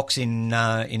Christmas box in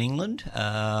England.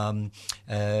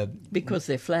 Because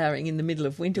they're flowering in the middle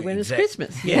of winter when it's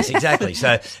Christmas. Yes, exactly.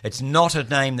 So it's not a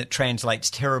name that translates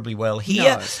terribly well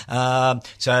here. No.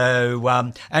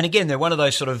 And again, they're one of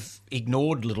those sort of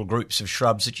ignored little groups of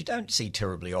shrubs that you don't see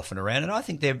terribly often around, and I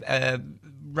think they're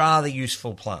rather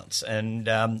useful plants, and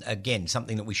again,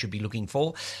 something that we should be looking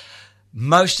for.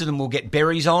 Most of them will get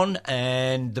berries on,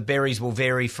 and the berries will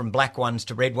vary from black ones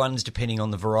to red ones depending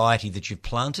on the variety that you've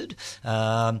planted.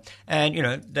 And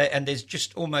there's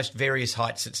just almost various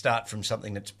heights that start from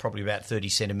something that's probably about 30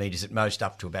 centimetres at most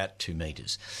up to about 2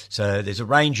 metres. So there's a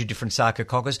range of different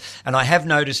Sarcococcas, and I have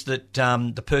noticed that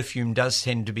the perfume does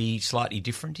tend to be slightly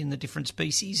different in the different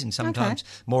species, and sometimes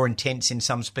more intense in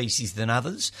some species than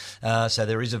others. So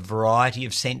there is a variety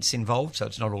of scents involved, so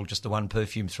it's not all just the one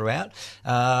perfume throughout.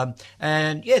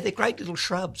 And, yeah, they're great little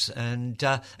shrubs. And,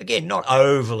 again, not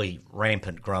overly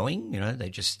rampant growing. They're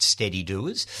just steady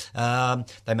doers.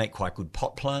 They make quite good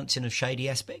pot plants in a shady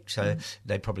aspect. So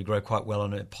they'd probably grow quite well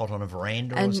on a pot on a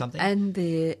veranda or something. And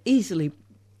they're easily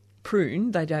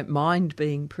pruned. They don't mind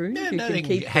being pruned. Yeah, you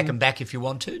can hack them back if you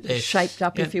want to. They're shaped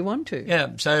up if you want to. Yeah,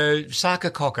 so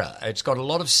Sarcococca, it's got a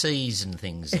lot of C's and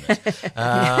things in it.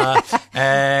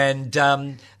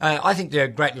 I think they're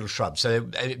great little shrubs, so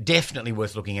they're definitely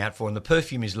worth looking out for. And the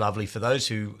perfume is lovely for those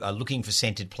who are looking for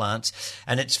scented plants.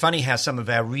 And it's funny how some of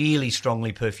our really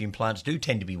strongly perfumed plants do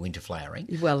tend to be winter flowering.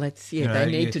 Well, they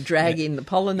need to drag in the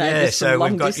pollinators from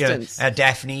long distance. Our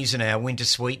Daphnes and our winter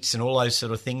sweets and all those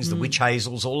sort of things, the witch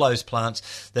hazels, all those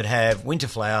plants that have winter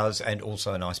flowers and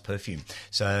also a nice perfume.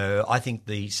 So I think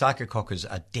the Sarcococcas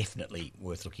are definitely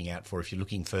worth looking out for if you're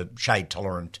looking for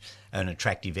shade-tolerant and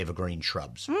attractive evergreen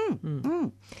shrubs.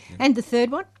 And the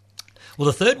third one? Well,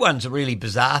 the third one's a really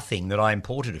bizarre thing that I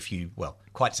imported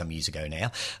quite some years ago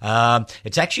now.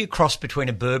 It's actually a cross between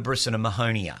a Berberis and a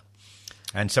Mahonia.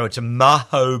 And so it's a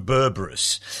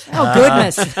Mahoberberis. Oh,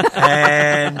 goodness.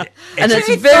 And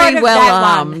it's very well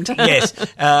armed. Yes.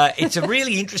 It's a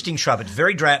really interesting shrub. It's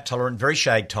very drought tolerant, very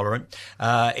shade tolerant.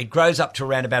 It grows up to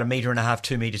around about 1.5 metres,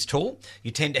 2 metres tall.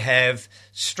 You tend to have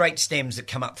straight stems that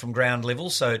come up from ground level,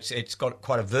 so it's got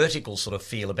quite a vertical sort of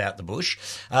feel about the bush.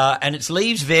 And its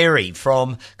leaves vary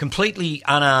from completely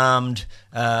unarmed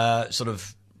sort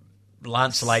of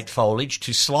lanceolate foliage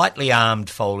to slightly armed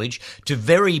foliage to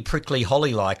very prickly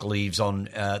holly-like leaves on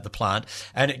the plant,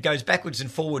 and it goes backwards and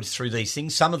forwards through these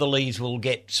things. Some of the leaves will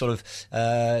get sort of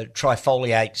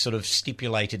trifoliate sort of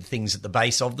stipulated things at the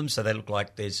base of them, so they look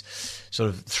like there's sort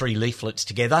of 3 leaflets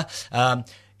together.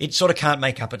 It sort of can't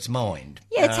make up its mind.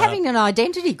 Yeah, it's having an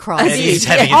identity crisis. It is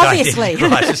having an obviously. identity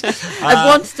crisis. It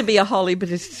wants to be a holly,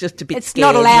 but it's just a bit scared.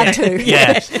 Not allowed to.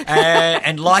 Yeah.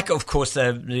 And like, of course,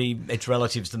 its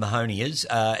relatives, the Mahonias,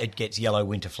 it gets yellow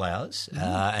winter flowers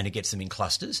and it gets them in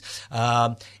clusters.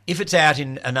 If it's out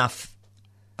in enough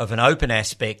of an open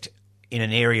aspect in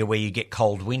an area where you get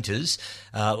cold winters,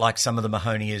 like some of the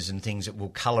Mahonias and things that will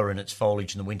colour in its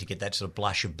foliage in the winter, get that sort of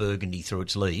blush of burgundy through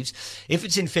its leaves. If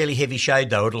it's in fairly heavy shade,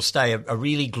 though, it'll stay a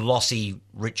really glossy,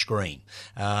 rich green.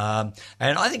 And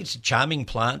I think it's a charming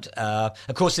plant.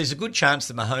 Of course, there's a good chance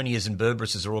that Mahonias and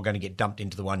Berberises are all going to get dumped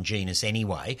into the one genus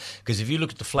anyway, because if you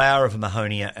look at the flower of a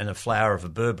Mahonia and the flower of a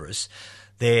Berberis,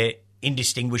 they're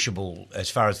indistinguishable as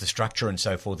far as the structure and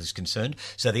so forth is concerned.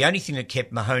 So the only thing that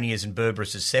kept Mahonias and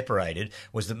Berberises separated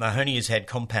was that Mahonias had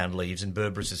compound leaves and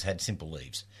Berberises had simple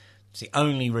leaves. It's the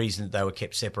only reason that they were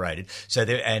kept separated. So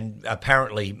and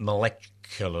apparently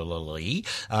molecularly,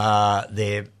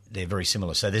 they're they're very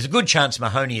similar. So there's a good chance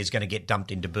Mahonia is going to get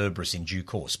dumped into Berberis in due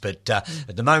course. But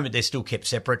at the moment, they're still kept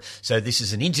separate. So this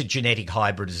is an intergenetic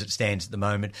hybrid as it stands at the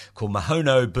moment called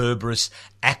Mahono-Berberis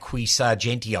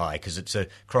aquisargentii, because it's a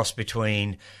cross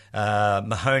between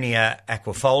Mahonia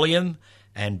aquifolium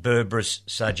and Berberis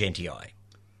sargentii.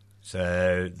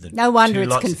 So no wonder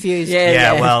it's confused.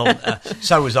 Yeah. Well,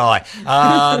 so was I.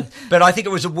 But I think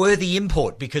it was a worthy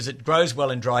import because it grows well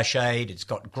in dry shade. It's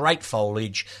got great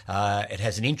foliage. It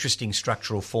has an interesting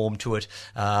structural form to it.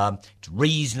 It's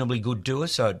reasonably good doer,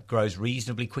 so it grows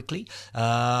reasonably quickly.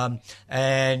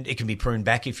 And it can be pruned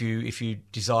back if you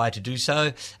desire to do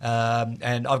so.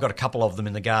 And I've got a couple of them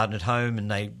in the garden at home, and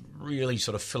they really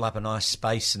sort of fill up a nice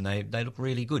space, and they look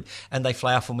really good. And they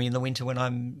flower for me in the winter when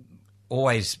I'm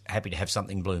always happy to have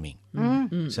something blooming.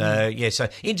 So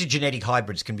intergenetic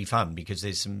hybrids can be fun because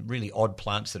there's some really odd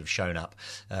plants that have shown up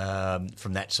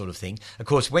from that sort of thing. Of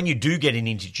course, when you do get an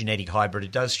intergenetic hybrid,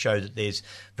 it does show that there's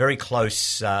very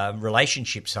close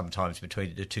relationships sometimes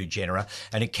between the two genera,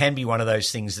 and it can be one of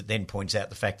those things that then points out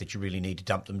the fact that you really need to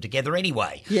dump them together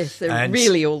anyway. Yes, they're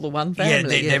really all the one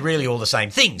family. They're really all the same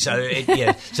thing. So,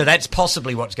 so that's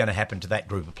possibly what's going to happen to that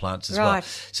group of plants as well.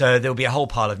 So there'll be a whole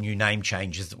pile of new name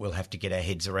changes that we'll have to get our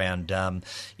heads around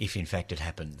if in fact it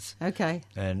happens. Okay.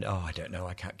 And I don't know,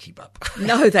 I can't keep up.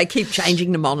 No, they keep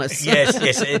changing them on us.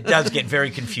 Yes, it does get very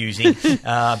confusing.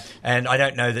 And I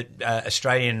don't know that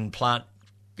Australian plant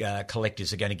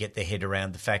collectors are going to get their head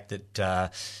around the fact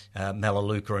that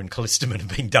Melaleuca and Callistemon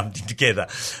have been dumped in together.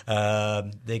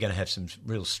 They're going to have some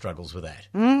real struggles with that.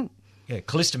 Yeah,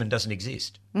 Callistemon doesn't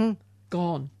exist.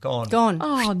 Gone.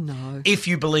 Oh, no. If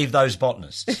you believe those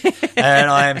botanists. And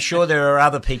I am sure there are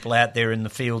other people out there in the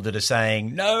field that are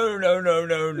saying,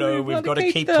 no, we've got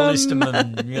to keep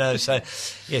Callistemon.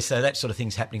 So that sort of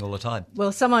thing's happening all the time.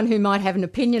 Well, someone who might have an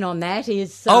opinion on that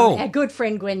is our good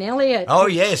friend Gwen Elliott. Oh,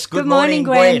 yes. Good morning,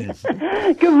 Gwen.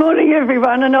 Good morning,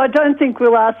 everyone. And I don't think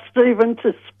we'll ask Stephen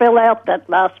to spell out that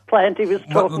last plant he was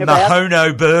talking about.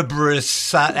 Mahono-Berberis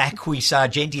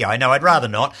aquisargentii. I know, I'd rather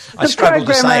not. I struggle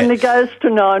to say it. The program only goes to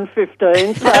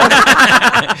 9:15.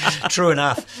 So. True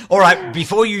enough. All right,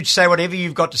 before you say whatever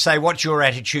you've got to say, what's your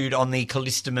attitude on the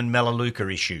Callistemon melaleuca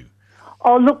issue?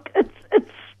 Oh, look,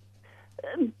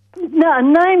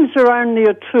 names are only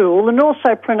a tool, and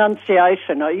also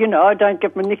pronunciation. I don't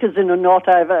get my knickers in a knot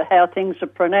over how things are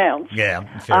pronounced. Yeah,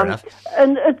 fair enough.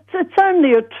 And it's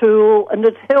only a tool, and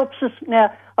it helps us.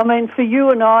 Now, I mean, for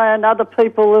you and I and other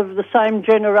people of the same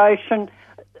generation,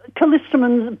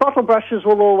 Callistemons, bottle brushes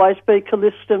will always be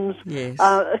Callistemons,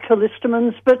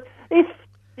 but if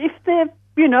they're,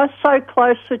 so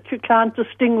close that you can't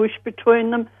distinguish between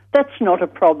them, that's not a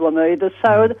problem either.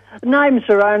 So names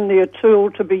are only a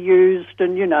tool to be used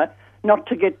and, not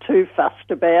to get too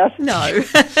fussed about. No.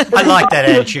 I like that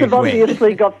attitude, They've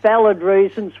obviously got valid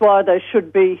reasons why they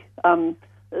should be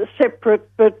separate,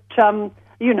 but,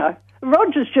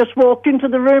 Roger's just walked into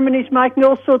the room and he's making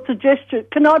all sorts of gestures.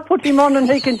 Can I put him on and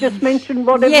he can just mention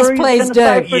whatever yes, he's please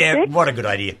going to say for Yeah, a sec? what a good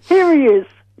idea. Here he is.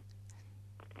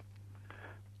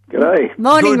 G'day.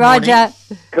 Morning, Good Roger.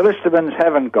 Callistemons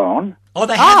haven't gone. Oh,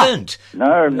 they haven't?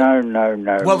 No.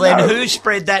 Well, then who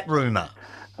spread that rumour?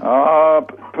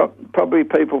 Probably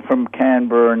people from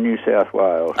Canberra and New South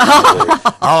Wales.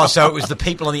 Oh, so it was the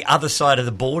people on the other side of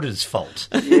the border's fault.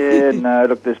 Yeah, no,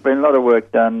 look, there's been a lot of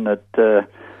work done at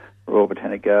Royal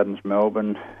Botanic Gardens,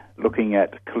 Melbourne, looking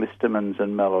at Callistemons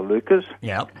and melaleucas.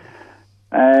 Yeah.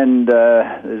 And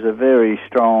there's a very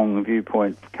strong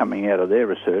viewpoint coming out of their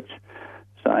research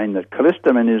saying that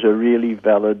Callistemon is a really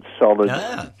valid, solid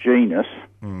genus,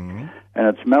 and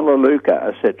it's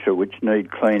Melaleuca, etc., which need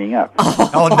cleaning up.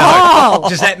 Oh, no.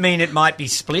 Does that mean it might be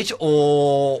split,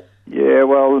 or...? Yeah,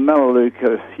 well, the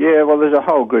Melaleuca... Yeah, well, there's a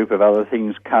whole group of other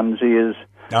things, Kunzias...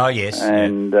 Oh, yes.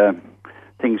 And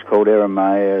things called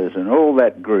Eremeias and all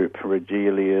that group,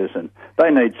 Regelias, and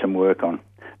they need some work on.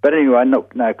 But anyway, no,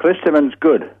 Callistemon's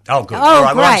good. Oh, good. Oh, all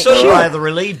right. Well, I'm great. sort of rather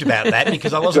relieved about that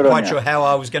because I wasn't quite sure how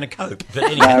I was going to cope. But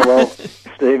anyway. No, well,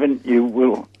 Stephen,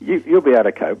 you'll be able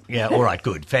to cope. Yeah, all right,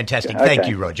 good. Fantastic. Okay. Thank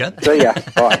you, Roger. See ya.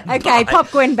 Bye. Okay, pop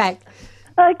Gwen back.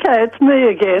 Okay, it's me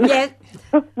again. Yeah.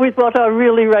 With what I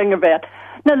really rang about.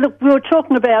 Now, look, we were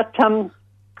talking about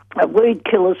weed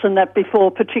killers and that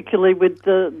before, particularly with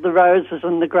the roses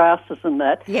and the grasses and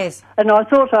that. Yes. And I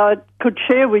thought I could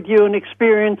share with you an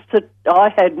experience that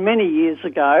I had many years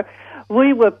ago.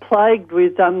 We were plagued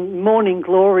with morning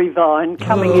glory vine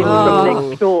coming in from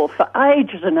next door for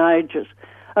ages and ages.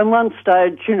 And one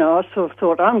stage, I sort of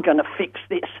thought, I'm going to fix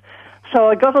this. So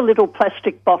I got a little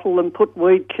plastic bottle and put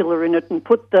weed killer in it and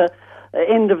put the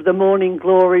end of the Morning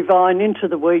Glory vine into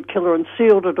the weed killer and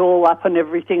sealed it all up and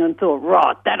everything and thought,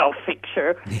 right, that'll fix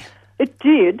her. Yeah. It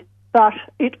did, but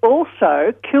it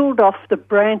also killed off the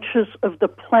branches of the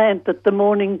plant that the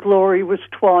Morning Glory was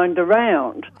twined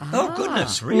around. Oh,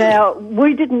 goodness, really? Now,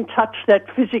 we didn't touch that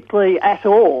physically at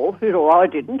all, or I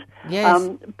didn't, yes.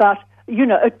 But,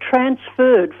 it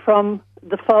transferred from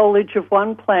the foliage of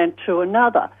one plant to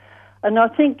another. And I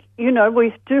think,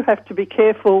 we do have to be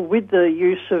careful with the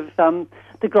use of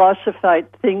the glyphosate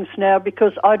things now,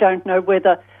 because I don't know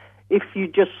whether if you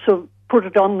just sort of put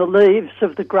it on the leaves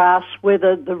of the grass,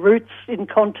 whether the roots in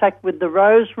contact with the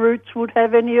rose roots would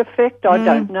have any effect. I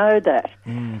don't know that.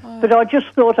 But I just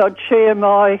thought I'd share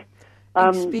my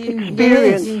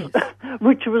experience,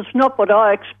 which was not what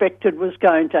I expected was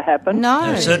going to happen.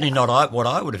 No. Certainly not what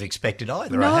I would have expected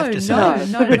either, I have to say.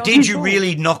 No. But did you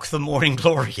really knock the Morning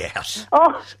Glory out?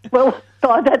 Oh, well,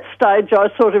 by that stage I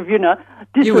sort of,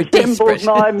 disassembled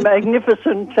my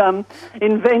magnificent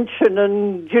invention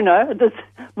and, just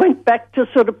went back to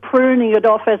sort of pruning it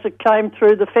off as it came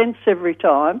through the fence every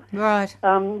time. Right.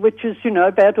 Which is,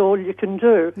 about all you can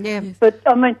do. Yeah. But,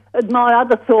 my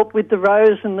other thought with the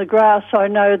rose and the grass, I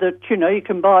know that, you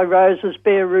can buy roses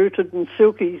bare-rooted, and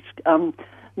Silky's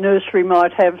nursery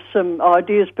might have some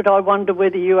ideas, but I wonder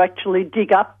whether you actually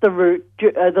dig up the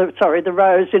the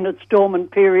rose in its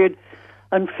dormant period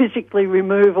and physically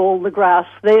remove all the grass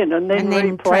then and then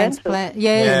replant it.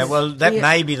 Yes. Yeah, well, that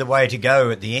may be the way to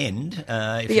go at the end.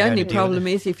 The only problem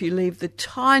is if you leave the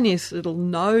tiniest little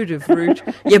node of root,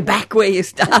 you're back where you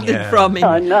started from in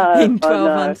 12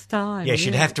 months' time. Yes,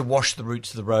 you'd have to wash the roots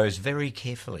of the rose very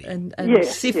carefully. And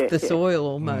sift the soil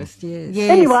almost, yes.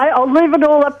 Anyway, I'll leave it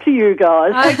all up to you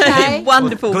guys. Okay.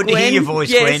 Wonderful, Good Gwen. to hear your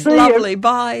voice, yes, Gwen. Lovely.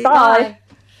 Bye. Bye.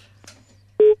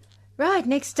 Right,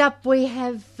 next up we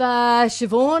have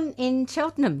Siobhan in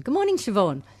Cheltenham. Good morning,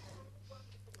 Siobhan.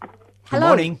 Hello. Good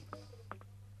morning.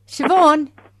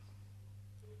 Siobhan.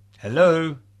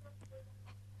 Hello.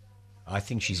 I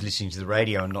think she's listening to the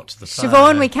radio and not to the phone.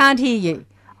 Siobhan, we can't hear you.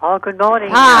 Oh, good morning.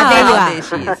 There you are. There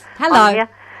she is. Hello.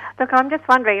 Look, I'm just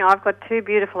wondering, I've got two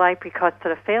beautiful apricots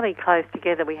that are fairly close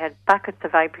together. We had buckets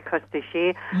of apricots this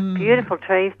year, beautiful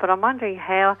trees, but I'm wondering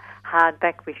how hard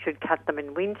back we should cut them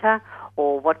in winter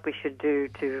or what we should do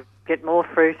to get more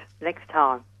fruit next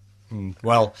time.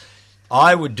 Well,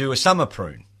 I would do a summer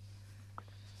prune.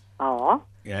 Oh.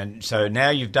 And so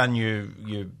now you've done your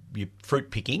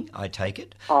fruit picking, I take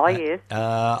it. Oh, yes.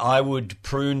 I would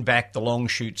prune back the long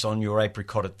shoots on your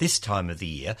apricot at this time of the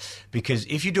year, because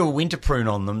if you do a winter prune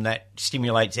on them, that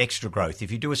stimulates extra growth.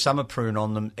 If you do a summer prune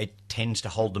on them, it tends to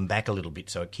hold them back a little bit,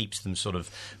 so it keeps them sort of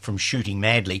from shooting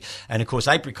madly. And, of course,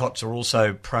 apricots are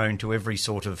also prone to every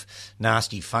sort of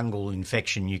nasty fungal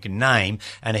infection you can name,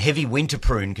 and a heavy winter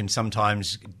prune can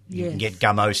sometimes you can get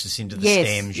gummosis into the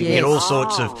stems. You can get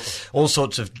all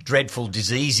sorts of dreadful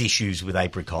disease issues with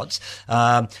apricots.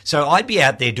 So I'd be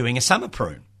out there doing a summer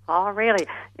prune. Oh, really?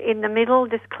 In the middle,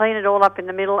 just clean it all up in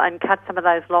the middle and cut some of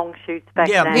those long shoots back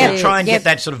down. Yeah, try and get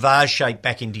that sort of vase shape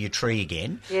back into your tree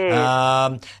again.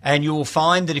 Yeah. And you'll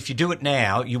find that if you do it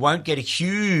now, you won't get a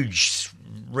huge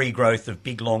regrowth of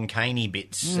big long caney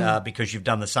bits because you've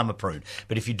done the summer prune.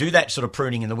 But if you do that sort of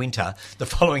pruning in the winter, the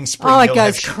following spring it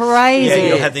goes crazy. Yeah,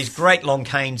 you'll have these great long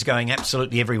canes going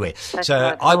absolutely everywhere.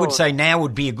 So I would say now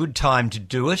would be a good time to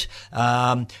do it.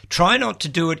 Try not to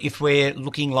do it if we're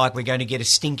looking like we're going to get a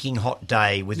stinking hot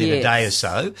day within a day or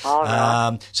so.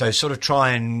 So sort of try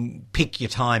and pick your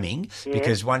timing,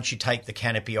 because once you take the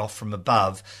canopy off from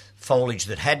above, foliage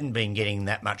that hadn't been getting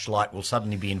that much light will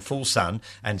suddenly be in full sun,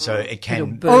 and so it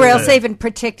can... Or else even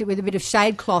protect it with a bit of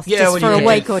shade cloth just for a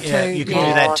week or two. Yeah, you can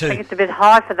do that too. I think it's a bit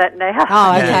high for that now.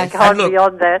 Oh, okay. Can't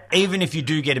beyond that. Even if you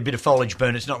do get a bit of foliage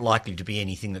burn, it's not likely to be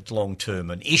anything that's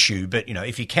long-term an issue, but,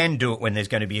 if you can do it when there's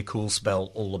going to be a cool spell,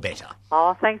 all the better.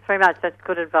 Oh, thanks very much. That's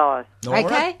good advice. All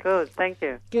right. Good, thank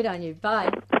you. Good on you.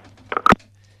 Bye.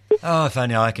 Oh, if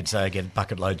only I could say I get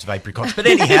bucket loads of apricots. But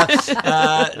anyhow,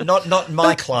 not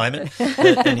my climate.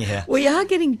 But anyhow. We are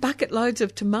getting bucket loads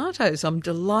of tomatoes, I'm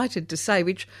delighted to say,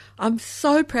 which I'm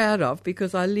so proud of,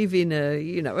 because I live in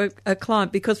a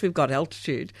climate, because we've got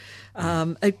altitude.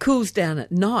 It cools down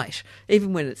at night,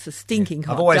 even when it's a stinking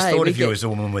hot day. I've always thought of you as a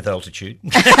woman with altitude.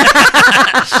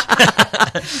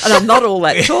 And I'm not all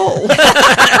that tall.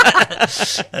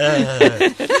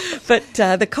 But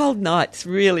the cold nights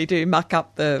really do muck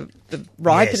up the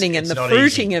ripening and the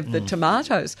fruiting of the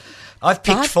tomatoes. I've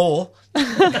picked 4.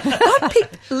 I've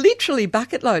picked literally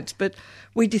bucket loads, but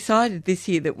we decided this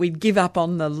year that we'd give up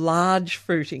on the large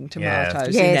fruiting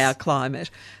tomatoes in our climate.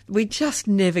 We just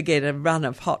never get a run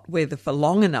of hot weather for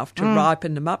long enough to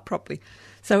ripen them up properly.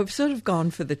 So we've sort of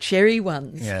gone for the cherry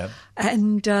ones. Yeah.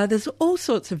 And there's all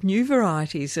sorts of new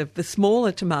varieties of the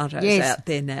smaller tomatoes out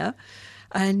there now.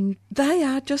 And they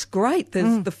are just great.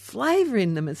 There's the flavour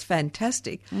in them is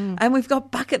fantastic. And we've got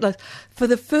bucket loads. For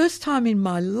the first time in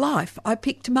my life, I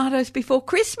picked tomatoes before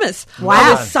Christmas. Wow.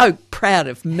 I was so proud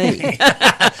of me.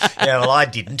 Yeah, well, I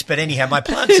didn't. But anyhow, my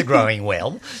plants are growing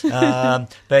well.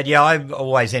 But yeah, I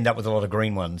always end up with a lot of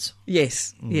green ones.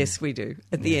 Yes, we do,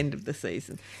 at the end of the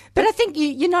season. But I think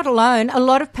you're not alone. A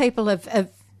lot of people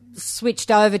have switched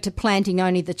over to planting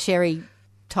only the cherry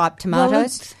type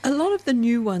tomatoes. Well, a lot of the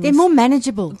new ones, they're more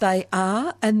manageable. They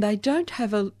are, and they don't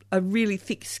have a really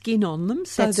thick skin on them,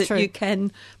 so That's that true. you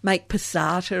can make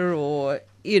passata or,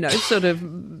 sort of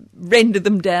render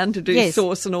them down to do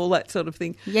sauce and all that sort of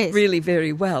thing really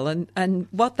very well. And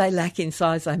what they lack in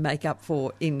size, they make up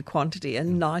for in quantity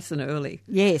and nice and early.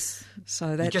 Yes.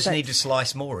 So You just need to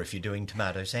slice more if you're doing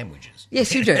tomato sandwiches.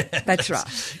 Yes, you do. That's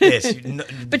right. Yes.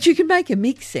 But you can make a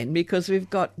mix then, because we've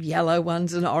got yellow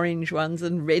ones and orange ones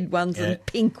and red ones and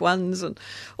pink ones and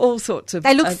all sorts of...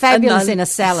 They look fabulous in a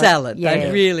salad. They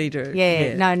really do.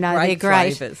 Yeah, no, they're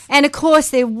great. Flavours. And, of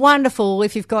course, they're wonderful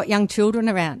if you've got young children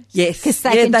around. Yes. Because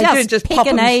they can just pick pop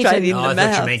and them eat. straight in Oh, the I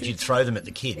mouth. thought you meant you'd throw them at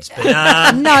the kids.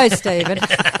 But, No, Stephen.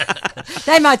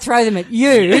 They might throw them at you.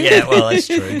 yeah, well, that's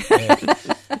true. Yeah.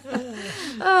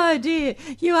 Oh, dear.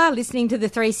 You are listening to the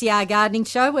 3CR Gardening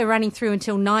Show. We're running through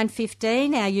until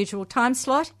 9:15, our usual time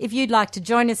slot. If you'd like to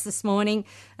join us this morning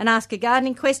and ask a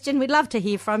gardening question, we'd love to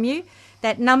hear from you.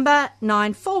 That number,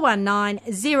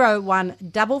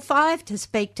 94190155, to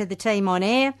speak to the team on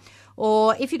air.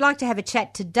 Or if you'd like to have a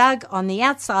chat to Doug on the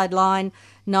outside line,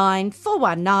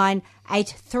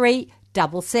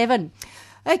 94198377.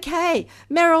 Okay,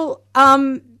 Meryl,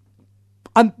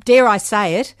 dare I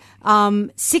say it,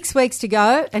 6 weeks to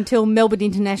go until Melbourne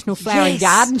International Flower and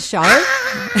Garden Show.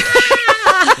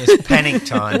 It's panic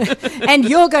time. And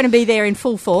you're going to be there in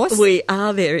full force. We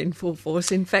are there in full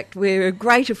force. In fact, we're a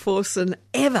greater force than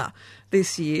ever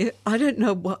this year. I don't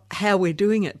know how we're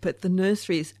doing it, but the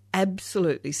nursery is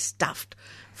absolutely stuffed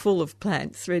full of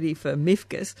plants ready for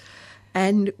Mifkas.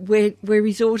 And we're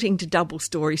resorting to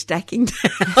double-storey stacking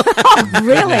now.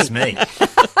 Really? That's me.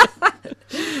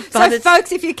 So,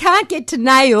 folks, if you can't get to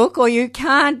Nayuk or you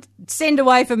can't send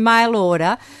away for mail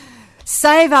order,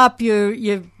 save up your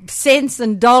cents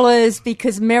and dollars,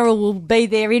 because Meryl will be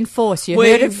there in force. You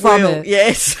heard it from her.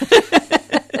 Yes.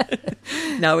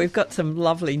 No, we've got some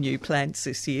lovely new plants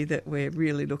this year that we're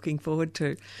really looking forward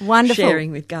to sharing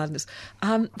with gardeners.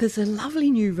 There's a lovely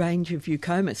new range of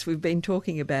eucomis. We've been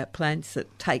talking about plants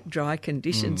that take dry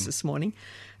conditions this morning,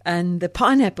 and the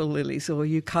pineapple lilies, or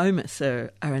eucomis,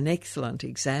 are an excellent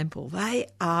example. They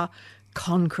are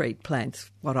concrete plants,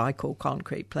 what I call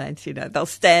concrete plants. They'll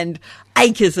stand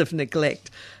acres of neglect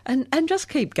and just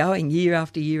keep going year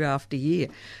after year after year.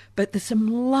 But there's some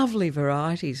lovely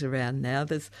varieties around now.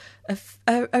 There's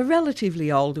a relatively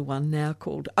older one now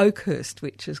called Oakhurst,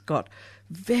 which has got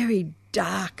very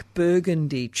dark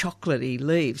burgundy, chocolatey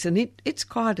leaves, and it's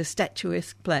quite a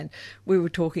statuesque plant. We were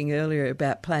talking earlier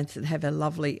about plants that have a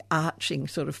lovely arching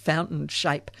sort of fountain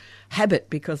shape habit,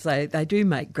 because they do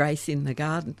make grace in the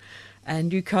garden.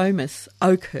 And Eucomis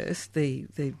Oakhurst,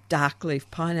 the dark leaf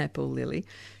pineapple lily,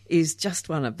 is just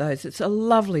one of those. It's a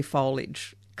lovely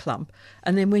foliage clump,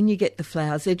 and then when you get the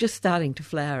flowers, they're just starting to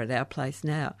flower at our place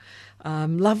now.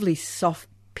 Lovely soft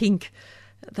pink.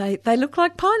 They look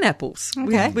like pineapples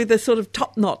with a sort of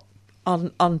top knot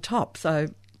on top. So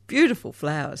beautiful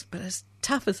flowers, but as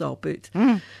tough as old boots.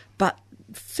 But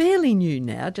fairly new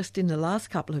now, just in the last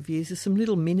couple of years, there's some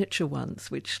little miniature ones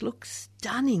which look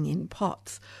stunning in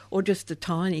pots or just a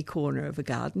tiny corner of a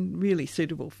garden, really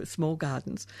suitable for small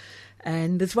gardens.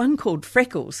 And there's one called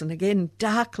Freckles, and again,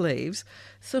 dark leaves,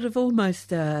 sort of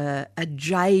almost a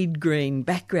jade green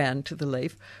background to the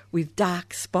leaf with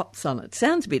dark spots on it.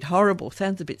 Sounds a bit horrible,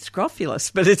 sounds a bit scrofulous,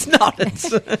 but it's not.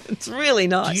 It's really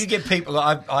nice. Do you get people...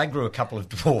 I grew a couple of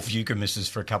dwarf eucomises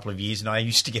for a couple of years, and I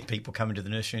used to get people coming to the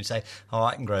nursery and say, oh,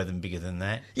 I can grow them bigger than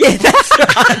that. Yeah, that's right.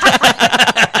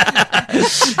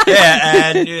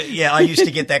 I used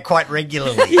to get that quite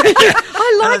regularly.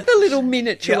 I like the little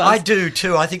miniature ones. I do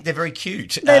too. I think they're very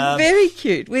cute. They're very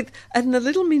cute. And the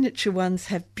little miniature ones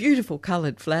have beautiful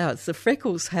coloured flowers. The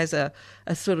Freckles has a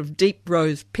sort of deep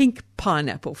rose pink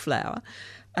pineapple flower.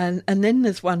 And then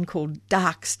there's one called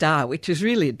Dark Star, which is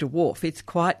really a dwarf. It's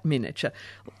quite miniature,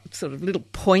 sort of little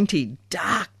pointy,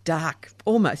 dark,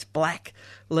 almost black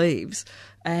leaves,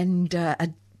 and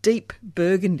a deep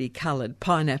burgundy coloured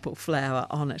pineapple flower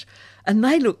on it. And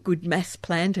they look good mass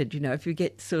planted, if you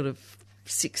get sort of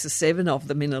 6 or 7 of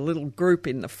them in a little group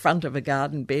in the front of a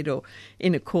garden bed or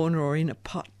in a corner or in a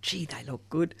pot. Gee, they look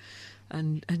good.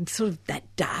 And sort of that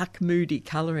dark, moody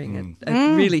colouring, it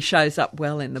really shows up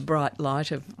well in the bright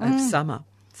light of summer.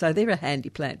 So they're a handy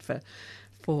plant for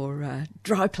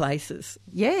dry places.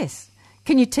 Yes.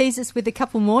 Can you tease us with a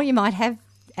couple more you might have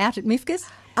out at MIFGS?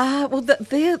 Well,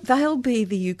 they'll be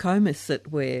the eucomis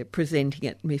that we're presenting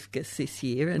at MIFGS this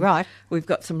year. And right. We've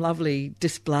got some lovely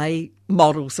display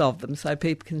models of them so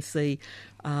people can see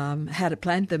how to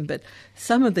plant them. But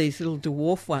some of these little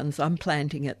dwarf ones I'm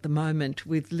planting at the moment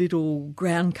with little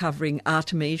ground-covering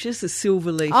artemisias, the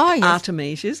silver-leafed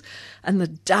artemisias, and the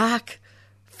dark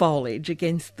foliage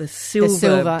against the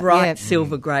silver bright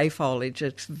silver grey foliage.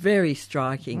 It's very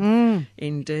striking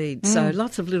indeed. So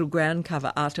lots of little ground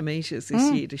cover artemisias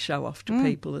this year to show off to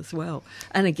people as well.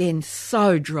 And again,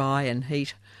 so dry and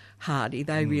heat hardy.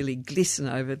 They really glisten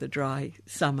over the dry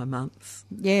summer months.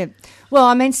 Yeah. Well,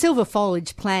 I mean, silver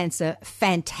foliage plants are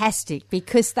fantastic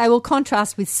because they will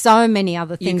contrast with so many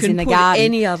other things in the garden. You can put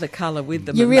any other colour with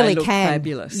them you and really they look can.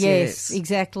 Fabulous. Yes,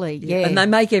 exactly. Yeah. And they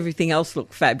make everything else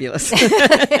look fabulous.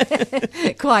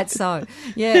 Quite so.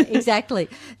 Yeah, exactly.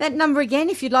 That number again,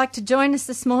 if you'd like to join us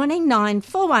this morning,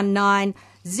 9419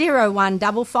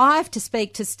 0155 to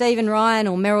speak to Stephen Ryan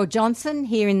or Meryl Johnson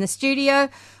here in the studio,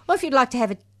 or if you'd like to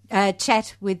have a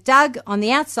chat with Doug on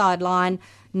the outside line,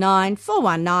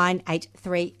 9419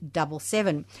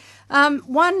 8377.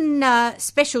 One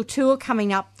special tour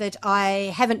coming up that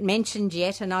I haven't mentioned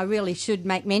yet, and I really should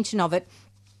make mention of it.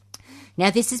 Now,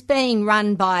 this is being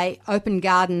run by Open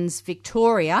Gardens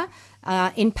Victoria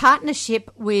in partnership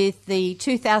with the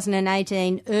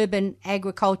 2018 Urban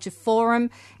Agriculture Forum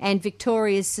and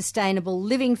Victoria's Sustainable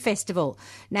Living Festival.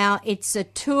 Now, it's a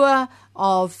tour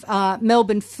of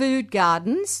Melbourne food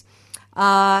gardens,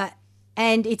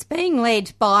 and it's being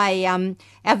led by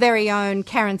our very own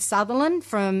Karen Sutherland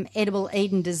from Edible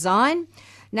Eden Design.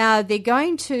 Now, they're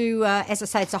going to, as I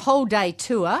say, it's a whole day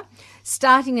tour,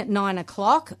 starting at 9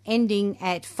 o'clock, ending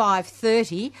at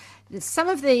 5:30. Some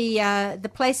of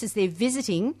the places they're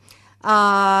visiting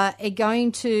are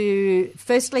going to,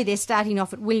 firstly, they're starting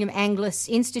off at William Angliss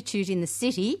Institute in the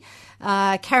city.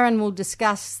 Karen will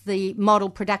discuss the model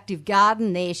productive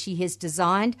garden there she has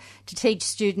designed to teach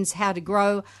students how to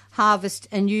grow, harvest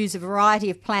and use a variety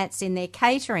of plants in their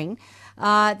catering.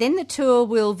 Then the tour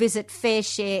will visit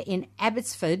FareShare in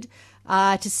Abbotsford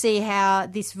to see how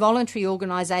this voluntary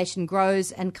organisation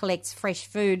grows and collects fresh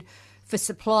food for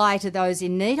supply to those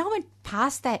in need. I went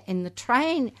past that in the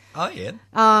train. Oh, yeah.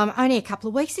 Only a couple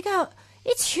of weeks ago.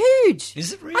 It's huge.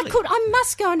 Is it really? I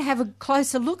must go and have a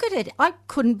closer look at it. I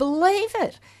couldn't believe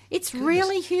it. It's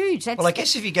really huge. Well, I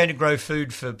guess if you're going to grow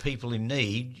food for people in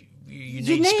need, you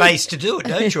need space to do it,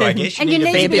 don't you, I guess? You need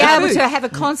to be able to have a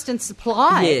constant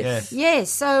supply. Yes. Yeah,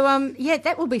 so,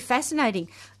 that will be fascinating.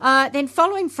 Then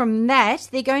following from that,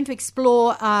 they're going to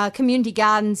explore community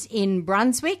gardens in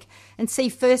Brunswick and see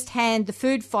firsthand the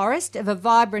food forest of a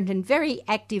vibrant and very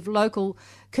active local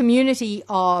community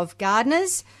of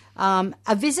gardeners.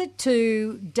 A visit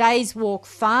to Days Walk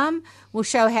Farm will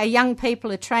show how young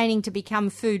people are training to become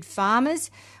food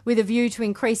farmers with a view to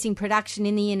increasing production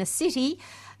in the inner city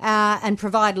and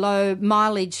provide low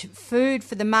mileage food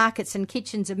for the markets and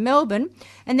kitchens of Melbourne.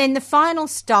 And then the final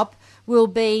stop will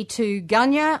be to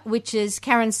Gunya, which is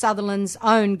Karen Sutherland's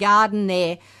own garden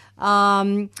there.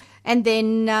 And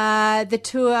then the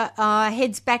tour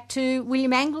heads back to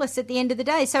William Angliss at the end of the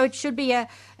day. So it should be an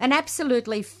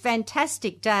absolutely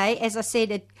fantastic day. As I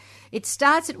said, it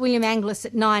starts at William Angliss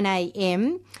at 9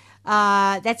 a.m.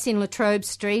 That's in Latrobe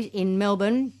Street in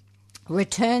Melbourne.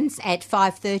 Returns at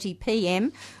 5:30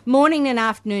 p.m. Morning and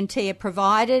afternoon tea are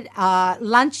provided.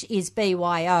 Lunch is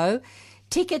BYO.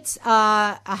 Tickets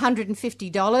are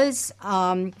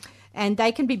 $150 and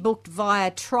they can be booked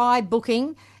via Try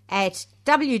Booking at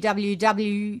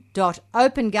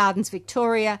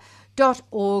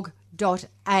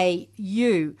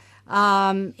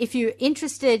www.opengardensvictoria.org.au. If you're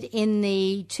interested in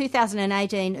the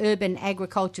 2018 Urban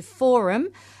Agriculture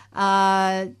Forum,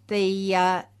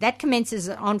 that commences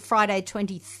on Friday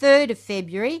 23rd of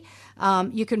February.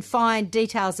 You can find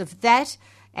details of that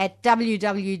at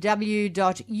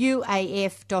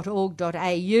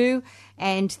www.uaf.org.au,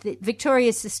 and the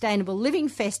Victoria's Sustainable Living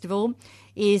Festival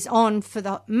is on for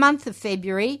the month of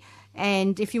February,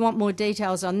 and if you want more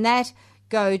details on that,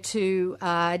 go to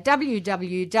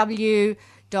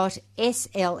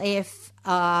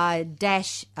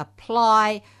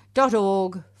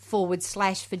www.slf-apply.org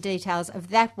 /for details of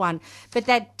that one. But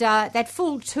that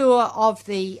full tour of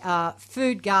the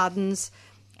food gardens,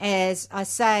 as I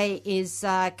say, is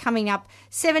coming up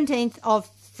 17th of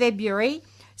February.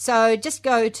 So just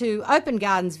go to Open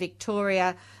Gardens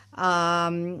Victoria.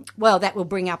 That will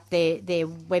bring up their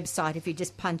website if you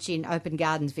just punch in Open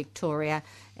Gardens Victoria,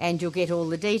 and you'll get all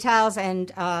the details and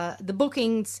the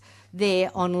bookings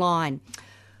there online.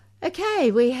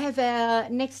 Okay, we have our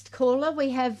next caller.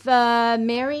 We have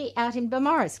Mary out in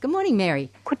Beaumaris. Good morning,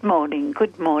 Mary. Good morning,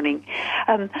 good morning.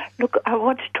 Look, I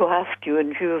wanted to ask you,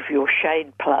 in view of your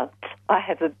shade plants, I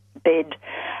have a bed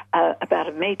about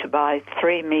 1 metre by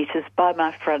 3 metres by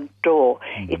my front door.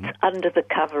 Mm-hmm. It's under the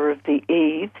cover of the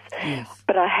eaves, yes.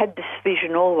 But I had this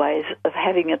vision always of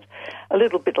having it a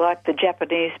little bit like the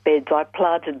Japanese beds. I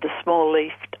planted the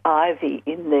small-leafed ivy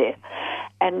in there,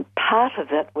 and part of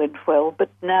that went well, but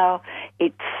now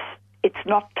it's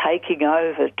not taking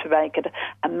over to make it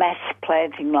a mass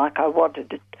planting like I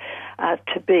wanted it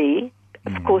to be.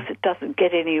 Of course, it doesn't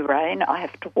get any rain. I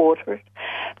have to water it.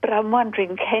 But I'm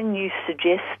wondering, can you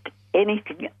suggest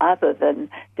anything other than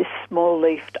this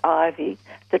small-leafed ivy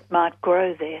that might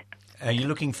grow there? Are you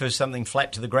looking for something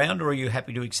flat to the ground, or are you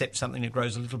happy to accept something that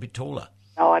grows a little bit taller?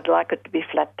 No, I'd like it to be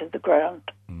flat to the ground.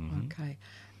 Mm-hmm. Okay.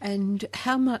 And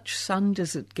how much sun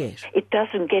does it get? It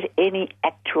doesn't get any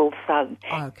actual sun.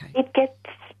 Oh, okay. It gets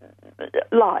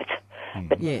light,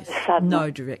 but yes, sun.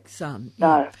 No direct sun.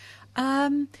 No.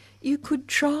 Yeah. You could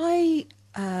try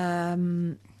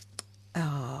some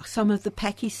of the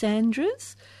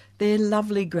Pachysandras. They're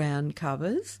lovely ground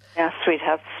covers. Now,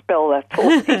 sweetheart, spell that for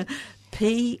me.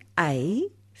 Pachy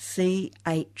Sandra.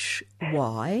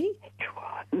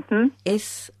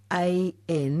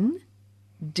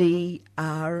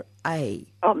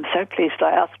 I'm so pleased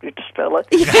I asked you to spell it.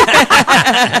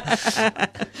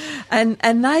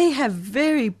 And they have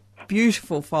very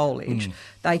beautiful foliage.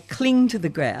 They cling to the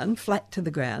ground, flat to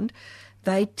the ground.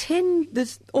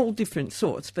 There's all different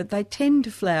sorts, but they tend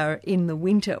to flower in the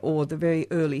winter or the very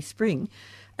early spring.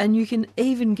 And you can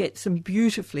even get some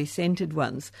beautifully scented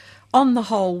ones. On the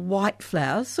whole, white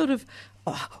flowers, sort of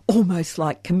almost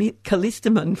like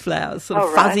callistemon flowers, sort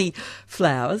of fuzzy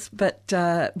flowers, but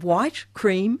white,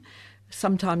 cream,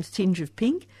 sometimes tinge of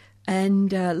pink,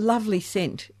 and lovely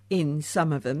scent in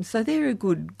some of them. So they're a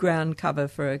good ground cover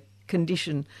for a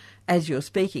condition, as you're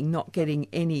speaking, not getting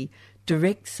any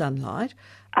direct sunlight.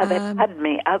 Pardon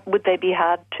me, would they be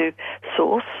hard to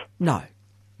source? No.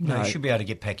 No, you should be able to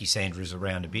get Pachysandras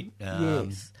around a bit.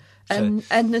 Yes. And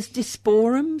there's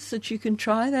Disporums that you can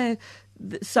try.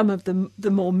 Some of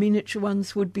the more miniature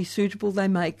ones would be suitable. They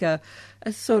make a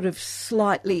sort of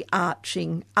slightly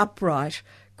arching, upright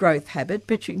growth habit,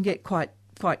 but you can get quite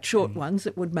short ones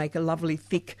that would make a lovely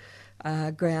thick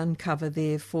ground cover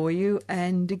there for you.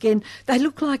 And again, they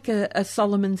look like a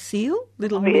Solomon seal,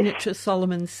 miniature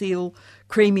Solomon seal,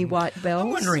 creamy white bells.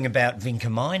 I'm wondering about Vinca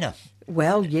minor.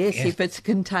 Well, yes, if it's a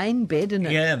contained bed and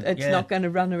it's not going to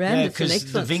run around, it's an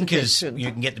excellent the Vincas, suggestion.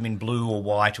 you can get them in blue or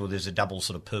white, or there's a double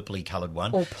sort of purpley coloured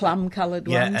one. Or plum-coloured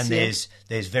ones. Yeah, and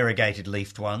there's variegated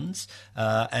leafed ones,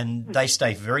 and they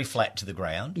stay very flat to the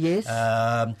ground. Yes.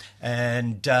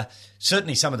 And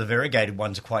certainly some of the variegated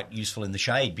ones are quite useful in the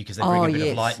shade because they bring a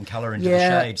bit of light and colour into the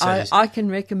shade. So I can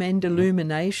recommend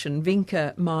Illumination,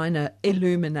 Vinca minor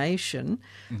Illumination.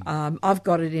 I've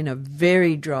got it in a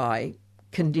very dry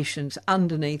conditions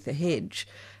underneath a hedge.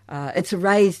 It's a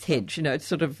raised hedge, it's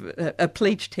sort of a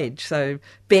pleached hedge, so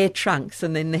bare trunks,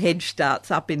 and then the hedge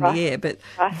starts up in the air, but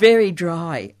very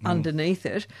dry underneath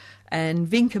it. And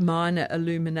Vinca minor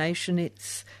Illumination,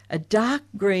 it's a dark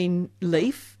green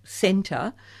leaf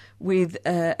centre with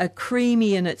a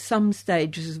creamy and at some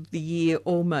stages of the year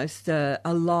almost a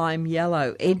lime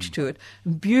yellow edge to it,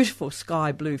 and beautiful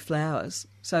sky blue flowers.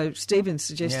 So Stephen's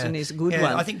suggestion is a good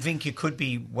one. I think Vinca could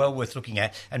be well worth looking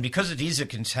at, and because it is a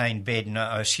contained bed, and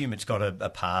I assume it's got a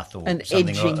path or an something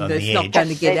edging on that's the not edge. going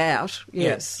to get out.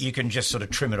 Yes, you can just sort of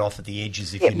trim it off at the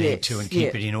edges if you need to, and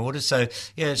keep it in order. So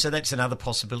so that's another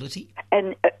possibility.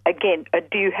 And again,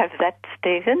 do you have that,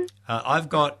 Stephen? I've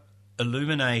got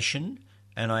Illumination,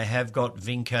 and I have got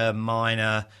Vinca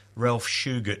minor Ralph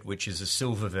Shugart, which is a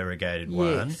silver variegated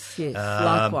one. Yes,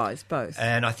 likewise, both.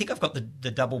 And I think I've got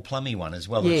the double plummy one as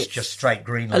well. It's just straight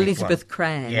green leaf Elizabeth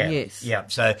Cran, yes. Yeah,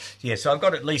 so I've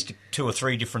got at least 2 or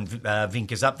 3 different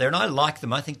Vincas up there, and I like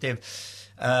them. I think they've...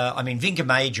 Vinca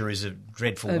major is a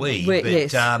dreadful weed, but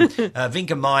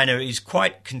Vinca minor is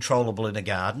quite controllable in a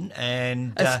garden,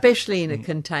 and especially in a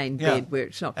contained bed where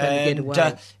it's not going to get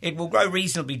away. It will grow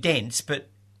reasonably dense, but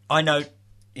I know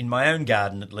in my own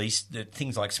garden at least that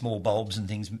things like small bulbs and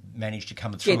things manage to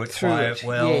come through it quite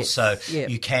well. Yes, so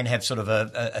you can have sort of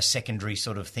a secondary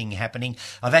sort of thing happening.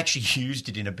 I've actually used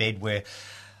it in a bed where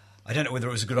I don't know whether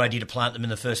it was a good idea to plant them in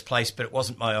the first place, but it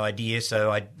wasn't my idea,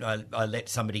 so I let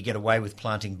somebody get away with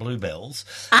planting bluebells.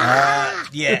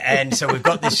 And so we've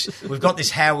got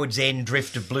this Howard's End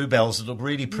drift of bluebells that look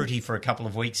really pretty for a couple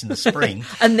of weeks in the spring.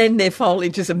 And then their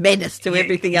foliage is a menace to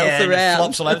everything else and around. It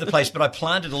flops all over the place, but I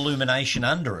planted illumination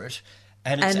under it.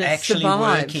 And it's actually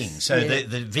working. So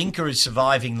the vinca is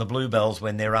surviving the bluebells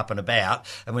when they're up and about,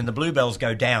 and when the bluebells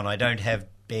go down, I don't have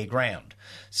bare ground.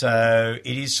 So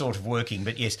it is sort of working.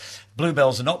 But yes,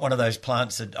 bluebells are not one of those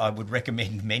plants that I would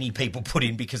recommend many people put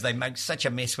in because they make such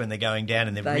a mess when they're going down,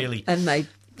 and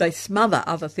they smother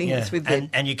other things with them.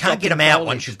 And you can't get them out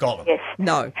once you've got them. Yes.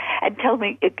 No. And tell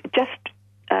me, just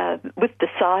with the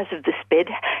size of this bed,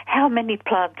 how many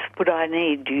plants would I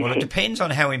need, do you think? Well, it depends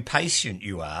on how impatient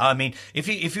you are. I mean,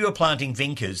 if you are planting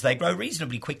vincas, they grow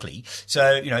reasonably quickly.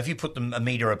 So, if you put them a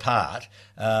metre apart,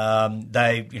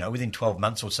 they, within 12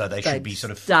 months or so, they should be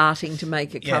sort of starting to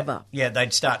make a cover. Yeah,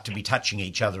 they'd start to be touching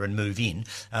each other and move in.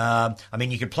 I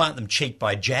mean, you could plant them cheek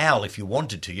by jowl if you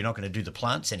wanted to. You're not going to do the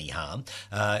plants any harm.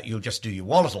 You'll just do your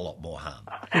wallet a lot more harm.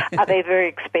 Are they very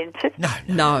expensive?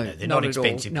 No, they're not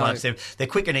expensive all. plants. They're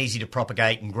quick and easy to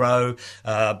propagate and grow.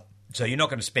 So you're not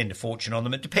going to spend a fortune on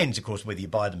them. It depends, of course, whether you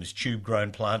buy them as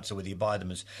tube-grown plants or whether you buy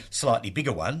them as slightly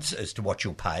bigger ones as to what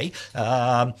you'll pay.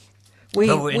 But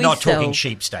we're not talking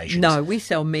sheep stations. No, we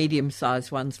sell medium-sized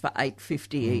ones for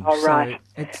 $8.50 each. Oh, right.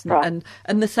 So it's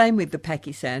and the same with the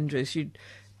pachysandras.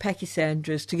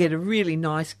 Pachysandras, to get a really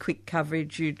nice quick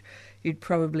coverage, you'd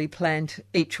probably plant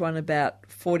each one about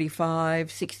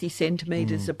 45, 60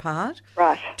 centimetres apart,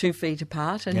 right, 2 feet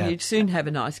apart, and you'd soon have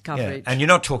a nice coverage. Yeah. And you're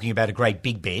not talking about a great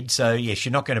big bed, so yes,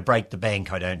 you're not going to break the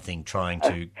bank, I don't think, trying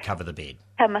to cover the bed.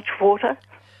 How much water?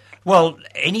 Well,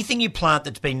 anything you plant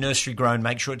that's been nursery grown,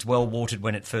 make sure it's well watered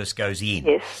when it first goes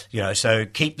in. Yes. So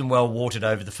keep them well watered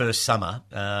over the first summer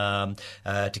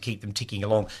to keep them ticking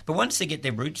along. But once they get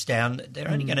their roots down,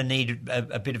 they're only going to need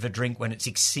a bit of a drink when it's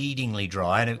exceedingly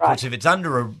dry. And of course, if it's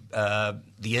under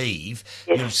the eave,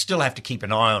 you'll still have to keep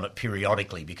an eye on it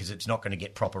periodically because it's not going to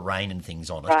get proper rain and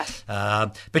things on it. Right.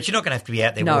 But you're not going to have to be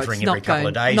out there watering every couple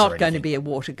of days. Not going to be a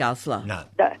water guzzler. No.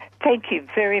 Thank you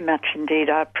very much indeed.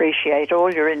 I appreciate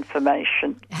all your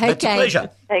information. Okay. It's a pleasure.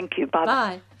 Thank you.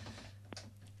 Bye.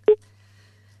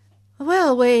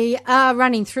 Well, we are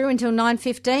running through until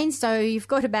 9:15, so you've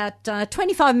got about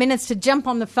 25 minutes to jump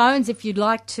on the phones if you'd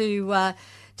like to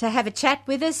have a chat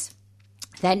with us.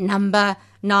 That number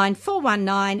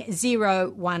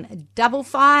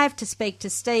 94190155 to speak to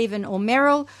Stephen or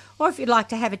Merrill, or if you'd like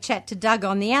to have a chat to Doug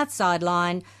on the outside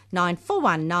line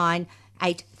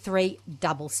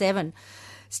 94198377.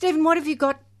 Stephen, what have you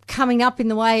got coming up in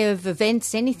the way of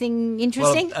events? Anything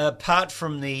interesting? Well, apart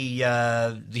from the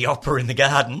opera in the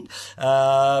garden,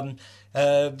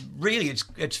 really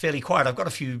it's fairly quiet. I've got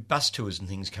a few bus tours and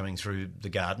things coming through the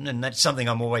garden, and that's something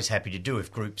I'm always happy to do.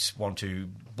 If groups want to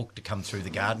book to come through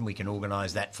the garden, we can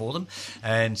organise that for them.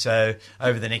 And so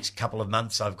over the next couple of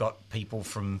months, I've got people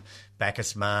from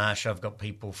Bacchus Marsh, I've got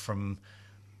people from...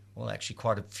 well, actually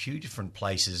quite a few different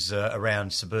places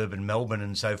around suburban Melbourne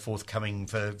and so forth coming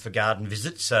for garden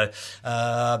visits. So,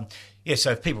 so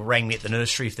if people rang me at the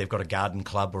nursery, if they've got a garden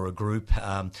club or a group,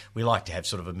 we like to have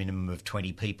sort of a minimum of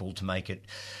 20 people to make it...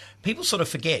 People sort of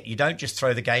forget you don't just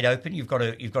throw the gate open. You've got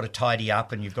to tidy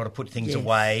up and you've got to put things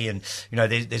away, and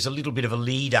there's a little bit of a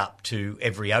lead up to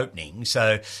every opening.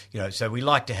 So so we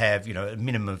like to have a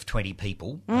minimum of 20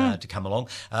 people to come along.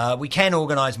 We can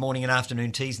organise morning and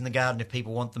afternoon teas in the garden if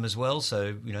people want them as well.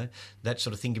 So that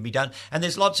sort of thing can be done. And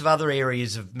there's lots of other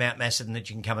areas of Mount Macedon that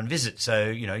you can come and visit. So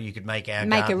you could make our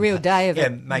garden, a real day of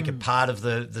it. Make it part of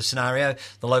the scenario.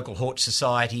 The local Hort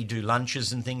Society do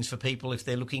lunches and things for people if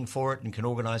they're looking for it, and can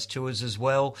organise tours as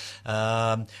well,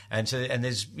 and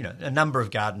there's a number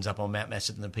of gardens up on Mount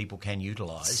Macedon that people can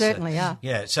utilise. Certainly are.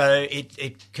 Yeah, so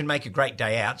it can make a great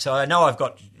day out. So I know I've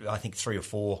got 3 or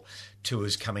 4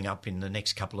 tours coming up in the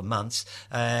next couple of months,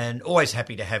 and always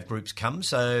happy to have groups come.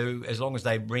 So as long as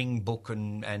they ring, book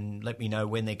and let me know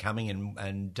when they're coming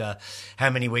and how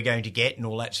many we're going to get and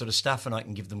all that sort of stuff, and I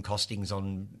can give them costings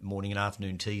on morning and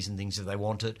afternoon teas and things if they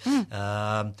want it.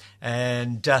 And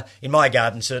in my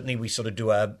garden, certainly we sort of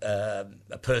do a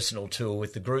personal tour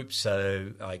with the group, so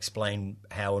I explain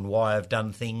how and why I've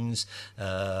done things.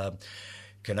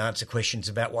 Can answer questions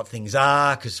about what things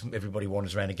are, because everybody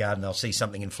wanders around a garden, they'll see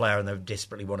something in flower and they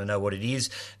desperately want to know what it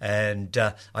is. And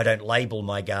I don't label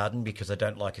my garden because I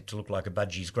don't like it to look like a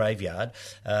budgie's graveyard.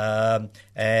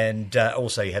 And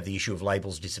also you have the issue of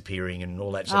labels disappearing and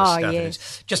all that sort of stuff. Yes. And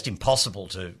it's just impossible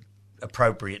to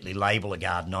appropriately label a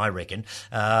garden, I reckon.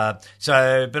 But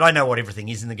I know what everything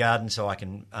is in the garden, so I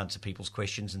can answer people's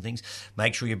questions and things.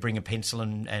 Make sure you bring a pencil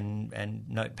and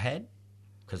notepad,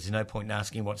 because there's no point in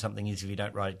asking what something is if you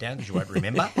don't write it down, because you won't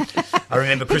remember. I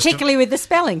remember particularly with the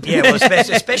spelling. Yeah, well,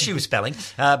 especially with spelling.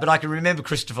 But I can remember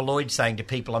Christopher Lloyd saying to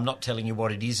people, I'm not telling you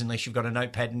what it is unless you've got a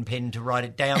notepad and pen to write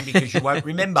it down, because you won't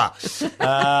remember.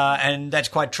 And that's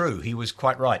quite true. He was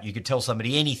quite right. You could tell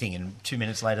somebody anything and 2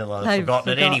 minutes later they've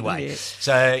forgotten it anyway. It.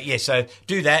 So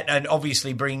do that, and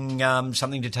obviously bring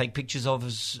something to take pictures of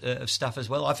stuff as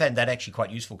well. I found that actually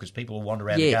quite useful, because people will wander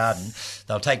around the garden,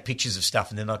 they'll take pictures of stuff,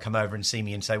 and then they'll come over and see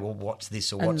me and say, well, what's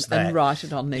this or what's that? And write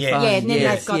it on their phone. Yeah, and then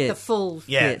they've got the full...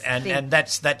 and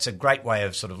that's a great way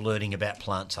of sort of learning about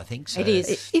plants, I think. So. It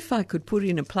is. If I could put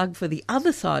in a plug for the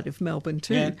other side of Melbourne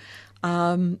too,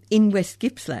 in West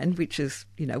Gippsland, which is,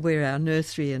 where our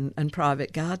nursery and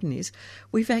private garden is,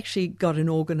 we've actually got an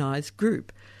organised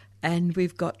group, and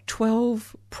we've got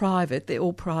 12 private, they're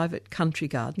all private country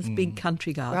gardens, big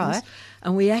country gardens, right.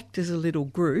 And we act as a little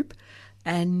group,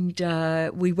 and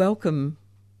we welcome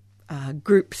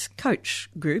coach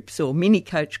groups or mini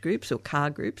coach groups or car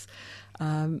groups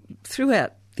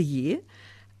throughout the year,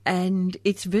 and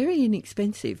it's very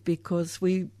inexpensive because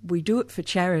we do it for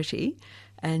charity,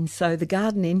 and so the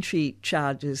garden entry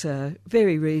charges are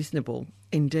very reasonable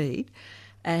indeed,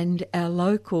 and our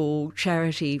local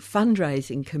charity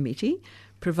fundraising committee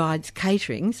provides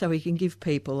catering, so we can give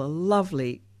people a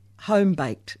lovely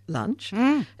home-baked lunch,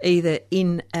 either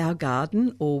in our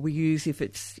garden, or we use, if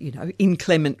it's,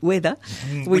 inclement weather,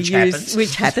 which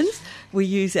happens, we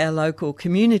use our local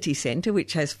community centre,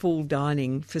 which has full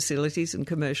dining facilities and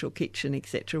commercial kitchen,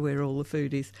 etc., where all the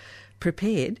food is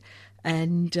prepared,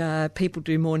 and people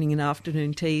do morning and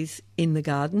afternoon teas in the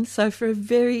garden. So for a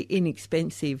very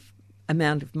inexpensive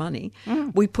amount of money,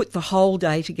 we put the whole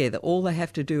day together. All they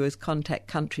have to do is contact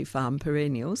Country Farm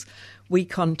Perennials.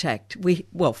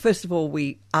 First of all,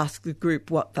 we ask the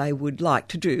group what they would like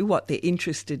to do, what they're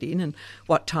interested in, and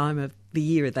what time of the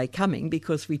year are they coming,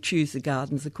 because we choose the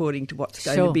gardens according to what's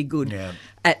going to be good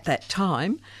at that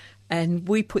time. And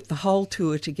we put the whole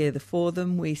tour together for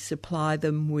them. We supply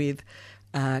them with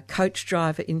coach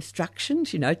driver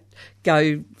instructions,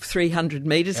 go 300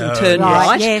 metres and turn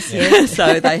right. Yes.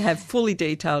 So they have fully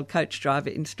detailed coach driver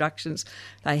instructions.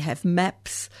 They have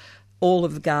maps. All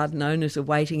of the garden owners are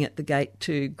waiting at the gate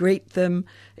to greet them.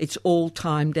 It's all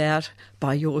timed out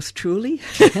by yours truly.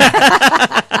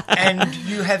 And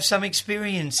you have some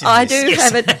experience in I this. do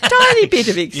have a tiny bit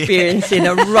of experience in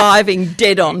arriving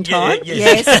dead on time.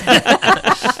 Yes.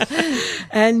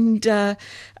 And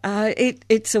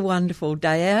it's a wonderful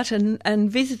day out,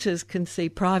 and visitors can see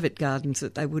private gardens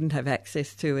that they wouldn't have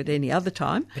access to at any other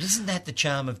time. But isn't that the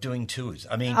charm of doing tours?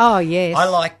 I mean, yes. I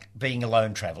like being a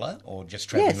lone traveller or just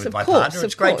travelling with my course, partner.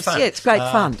 It's great fun. Yeah, it's great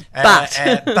fun.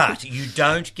 But you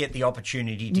don't get the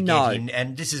opportunity to No. get in,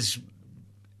 and this is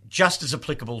just as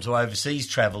applicable to overseas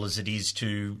travel as it is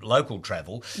to local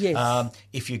travel. Yes.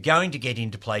 If you're going to get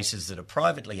into places that are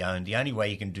privately owned, the only way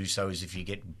you can do so is if you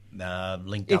get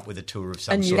linked up with a tour of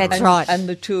some sort. That's right. And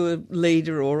the tour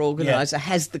leader or organiser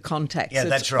has the contacts. Yeah,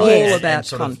 that's it's right. all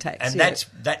about and contacts.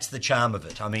 That's the charm of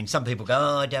it. I mean, some people go,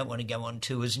 I don't want to go on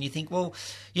tours. And you think, well,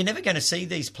 you're never going to see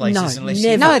these places unless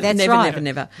never, you... No, that's right.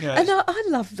 Never. Yeah. And I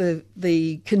love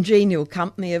the congenial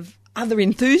company of other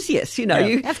enthusiasts. Of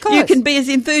You course. can be as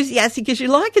enthusiastic as you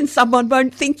like and someone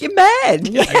won't think you're mad.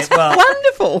 It's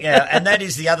wonderful. Yeah, and that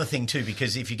is the other thing too,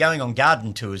 because if you're going on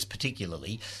garden tours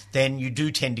particularly, then you do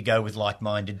tend to go with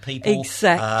like-minded people.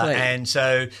 Exactly. And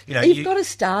so, You've got a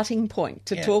starting point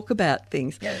to talk about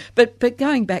things. Yeah. But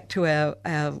going back to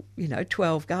our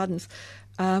 12 gardens,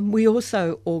 we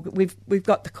also we've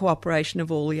got the cooperation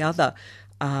of all the other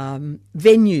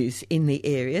venues in the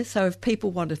area. So if people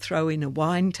want to throw in a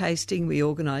wine tasting, we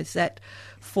organise that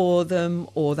for them,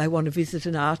 or they want to visit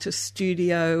an artist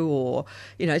studio, or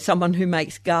someone who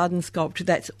makes garden sculpture.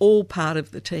 That's all part of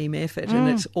the team effort, and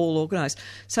it's all organised.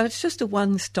 So it's just a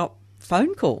one-stop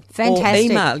phone call.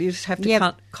 Fantastic. Or email. You just have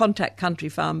to contact Country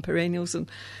Farm Perennials and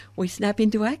we snap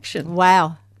into action.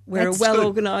 Wow. We're That's a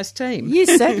well-organised team. You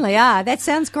certainly are. That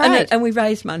sounds great. And we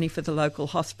raise money for the local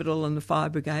hospital and the fire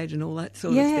brigade and all that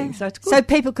sort of thing. So it's good. So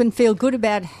people can feel good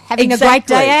about having a great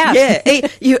day out. Yeah.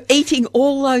 You're eating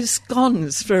all those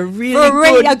scones for a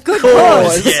really good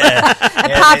cause. Yeah.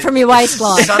 Apart from your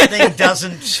waistline. Something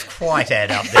doesn't quite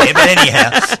add up there, but anyhow.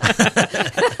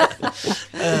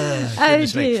 Oh,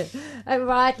 dear. All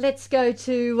right, let's go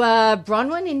to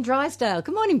Bronwyn in Drysdale.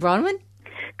 Good morning, Bronwyn.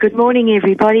 Good morning,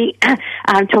 everybody.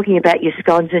 I'm talking about your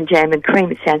scones and jam and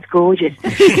cream. It sounds gorgeous.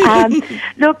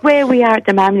 Look, where we are at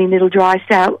the moment in Little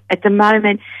Drysdale, at the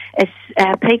moment, it's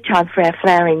our peak time for our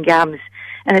flowering gums.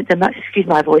 And excuse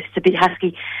my voice, it's a bit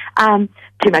husky,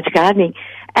 too much gardening.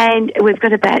 And we've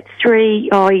got about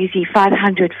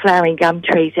 500 flowering gum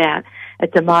trees out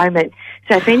at the moment.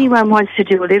 So if anyone wants to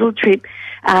do a little trip,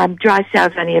 dry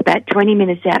sale's only about 20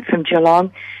 minutes out from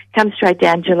Geelong. Come straight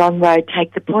down Geelong Road,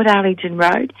 take the Port Arlington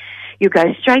Road. You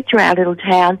go straight through our little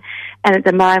town, and at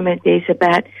the moment there's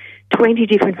about 20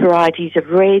 different varieties of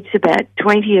reds, about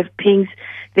 20 of pinks.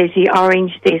 There's the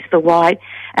orange, there's the white,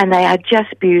 and they are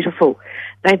just beautiful.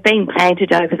 They've been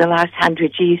planted over the last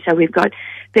 100 years, so we've got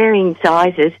varying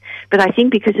sizes. But I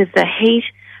think because of the heat,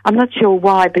 I'm not sure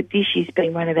why, but this year's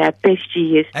been one of our best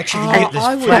years. Actually,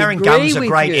 the flowering gums are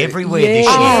great everywhere this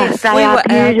year. Yes, they are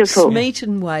beautiful. We were at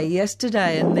Smeaton Way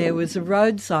yesterday, and there was a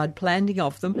roadside planting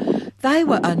of them. They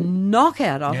were a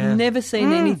knockout. I've never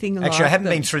seen anything like them. Actually, I haven't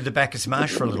been through the Bacchus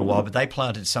Marsh for a little while, but they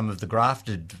planted some of the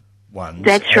grafted ones.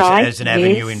 That's right. As an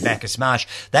avenue in Bacchus Marsh.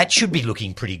 That should be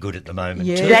looking pretty good at the moment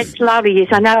too. That's lovely, yes.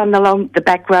 I know along the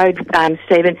back road,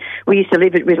 Stephen, we used to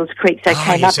live at Riddles Creek, so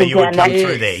came up so and you down would come that.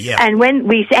 through there, yeah. And when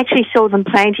we actually saw them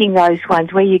planting those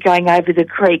ones, where you're going over the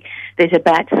creek, there's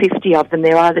about 50 of them.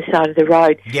 They're either side of the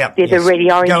road. Yep, They're the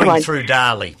reddy orange going ones. through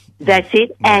Darley. That's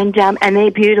it. Yeah. And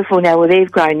they're beautiful now. Well,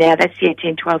 they've grown now. That's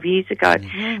 10, 12 years ago.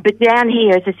 Mm-hmm. But down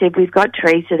here, as I said, we've got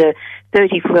trees that are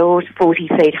 30 floors, 40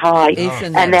 feet high.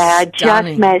 And they are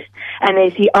just massed. And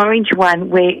there's the orange one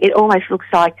where it almost looks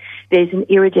like there's an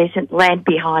iridescent lamp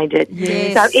behind it.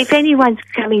 Yes. So if anyone's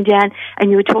coming down, and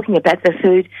you were talking about the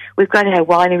food, we've got our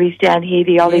wineries down here,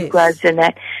 the olive groves and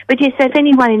that. But yes, so if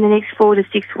anyone in the next 4 to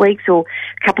 6 weeks or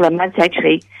a couple of months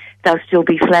actually, they'll still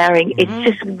be flowering. It's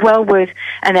just well worth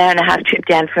an hour and a half trip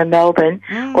down from Melbourne,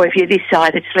 or if you're this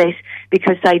side, it's less,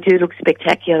 because they do look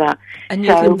spectacular. And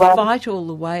you can fight all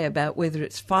the way about whether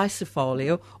it's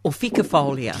Physifolia or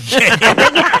Ficafolia.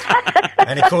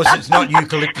 And of course, it's not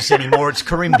eucalyptus anymore; it's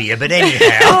Corymbia. But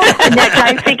anyhow, now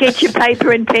don't forget your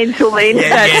paper and pencil in.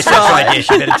 Yes, that's right. Yes,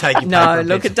 you better take your paper. No,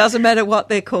 look, it doesn't matter what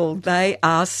they're called; they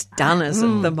are stunners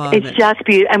at the moment. It's just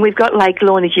beautiful, and we've got Lake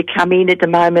Lorne as you come in at the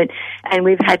moment, and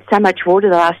we've had so much water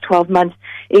the last 12 months.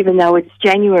 Even though it's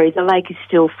January, the lake is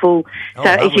still full. So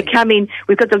as you come in,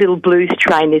 we've got the little Blues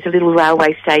train. There's a little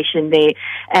railway station there,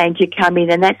 and you come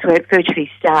in, and that's where it virtually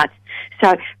starts.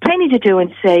 So plenty to do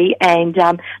and see, and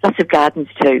lots of gardens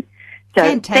too. So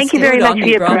Fantastic. Thank you very much for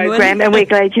your program, and we're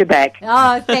glad you're back.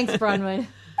 Oh, thanks, Bronwyn.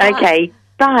 Okay,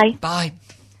 bye. Bye.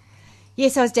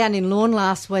 Yes, I was down in Lorne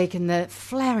last week, and the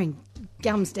flowering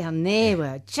gums down there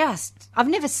were I've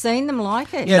never seen them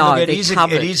like it. Yeah, No, look, they're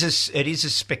covered. it is a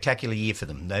spectacular year for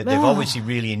them. They've obviously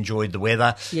really enjoyed the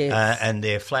weather, and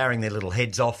they're flowering their little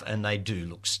heads off, and they do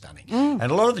look stunning. And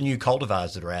a lot of the new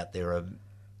cultivars that are out there are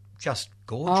just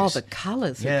gorgeous. Oh, the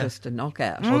colours are just a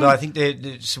knockout. Although I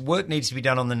think some work needs to be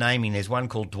done on the naming. There's one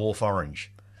called Dwarf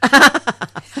Orange.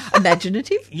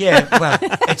 Imaginative? Yeah, well,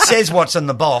 it says what's on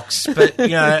the box, but,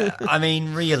 I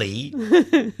mean, really,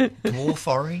 Dwarf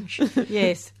Orange?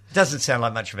 Yes. Doesn't sound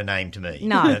like much of a name to me.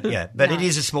 No. But it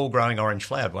is a small growing orange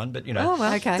flowered one, but, Oh,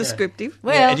 well, Okay. descriptive.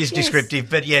 Well, it is descriptive,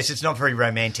 but yes, it's not very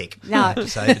romantic. No.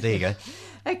 So there you go.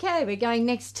 Okay, we're going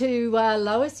next to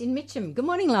Lois in Mitcham. Good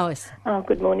morning, Lois. Oh,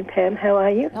 good morning, Pam. How are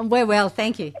you? We're well,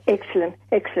 thank you. Excellent,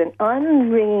 excellent.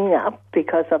 I'm ringing up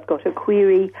because I've got a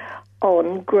query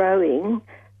on growing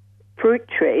fruit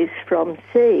trees from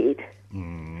seed.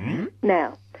 Mm-hmm.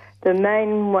 Now, the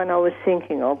main one I was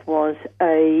thinking of was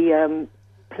a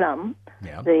plum,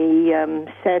 the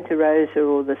Santa Rosa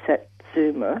or the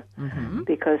Satsuma,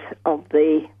 because of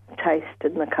the taste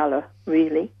and the colour,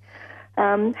 really.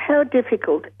 How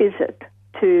difficult is it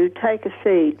to take a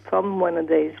seed from one of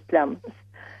these plums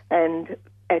and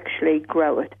actually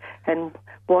grow it? And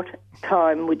what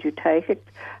time would you take it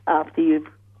after you've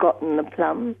gotten the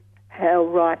plum? How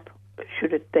ripe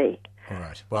should it be? All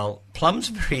right. Well, plums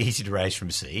are very easy to raise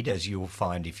from seed, as you'll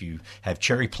find if you have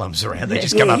cherry plums around. They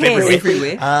just come up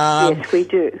everywhere. Yes, we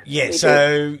do.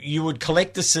 Yeah, you would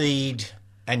collect the seed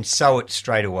and sow it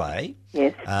straight away.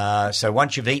 Yes. So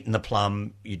once you've eaten the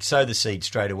plum, you'd sow the seed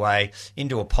straight away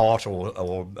into a pot or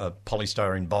a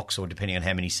polystyrene box, or depending on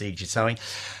how many seeds you're sowing.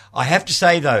 I have to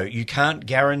say, though, you can't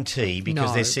guarantee,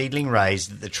 because they're seedling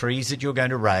raised, that the trees that you're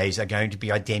going to raise are going to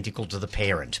be identical to the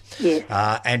parent. Yes.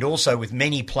 And also, with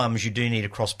many plums, you do need a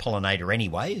cross-pollinator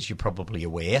anyway, as you're probably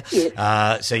aware.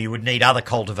 Yes. So you would need other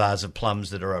cultivars of plums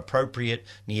that are appropriate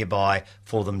nearby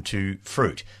for them to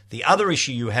fruit. The other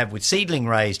issue you have with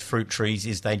seedling-raised fruit trees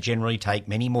is they generally take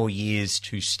many more years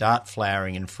to start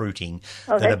flowering and fruiting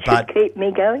Oh, than a that bud. should keep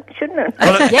me going, shouldn't it?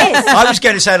 Well, Yes. I was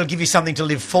going to say it'll give you something to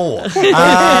live for.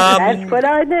 That's what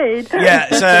I need.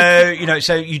 Yeah,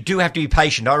 so you do have to be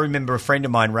patient. I remember a friend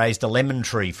of mine raised a lemon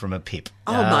tree from a pip.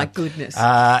 Oh, my goodness.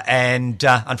 And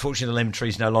unfortunately, the lemon tree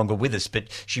is no longer with us. But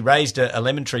she raised a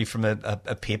lemon tree from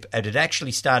a pip, and it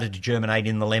actually started to germinate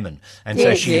in the lemon. And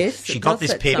so she got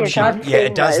this pip. Yes, I've seen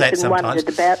It does those that and sometimes. wondered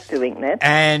about doing that.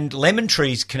 And lemon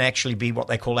trees can actually be what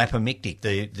they call apomictic.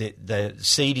 The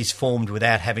seed is formed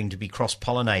without having to be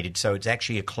cross-pollinated, so it's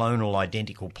actually a clonal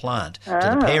identical plant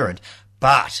to the parent.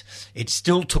 But it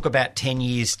still took about 10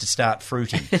 years to start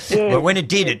fruiting. But when it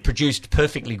did, it produced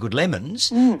perfully good lemons,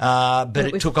 but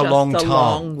it took a long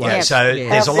time. There's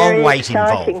a long wait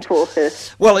involved. For her.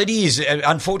 Well, it is.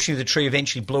 Unfortunately, the tree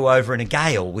eventually blew over in a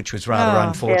gale, which was rather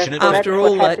unfortunate. Yes, After that's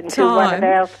all what that happened to one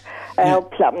time. of our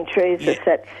plum trees, the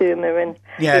Satsuma, and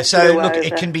it So blew look, over.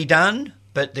 it can be done,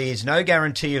 but there's no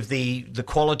guarantee of the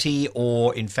quality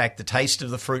or, in fact, the taste of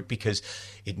the fruit, because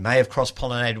it may have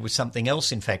cross-pollinated with something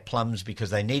else. In fact, plums, because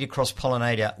they need a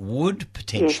cross-pollinator, would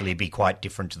potentially be quite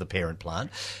different to the parent plant.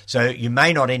 So you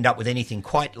may not end up with anything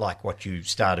quite like what you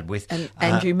started with.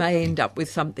 And you may end up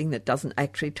with something that doesn't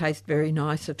actually taste very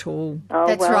nice at all. Oh,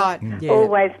 That's well, right. Yeah.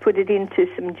 Always put it into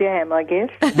some jam, I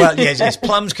guess. Well, yes,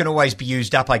 plums can always be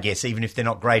used up, I guess, even if they're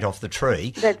not great off the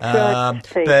tree. That's right,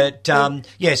 Steve. But,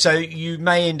 so you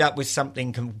may end up with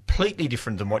something completely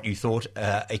different than what you thought,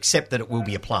 except that it will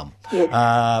be a plum.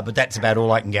 Yes. But that's about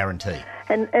all I can guarantee.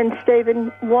 And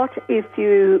Stephen, what if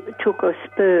you took a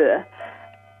spur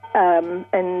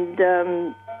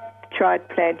and tried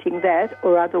planting that,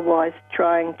 or otherwise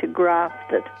trying to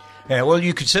graft it? Yeah, well,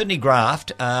 you could certainly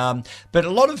graft, but a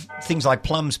lot of things like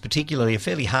plums particularly are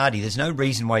fairly hardy. There's no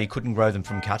reason why you couldn't grow them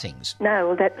from cuttings. No,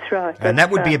 well, that's right. And that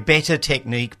would be a right. better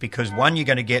technique because, one, you're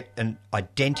going to get an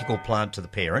identical plant to the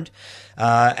parent,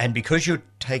 and because you're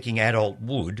taking adult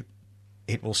wood,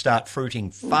 it will start fruiting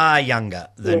far younger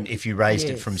than if you raised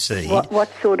it from seed.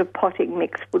 What sort of potting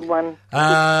mix would one?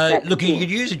 Look, you could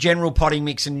use a general potting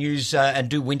mix and use and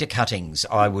do winter cuttings.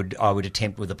 I would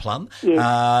attempt with a plum.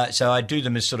 Yes. So I do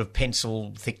them as sort of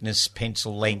pencil thickness,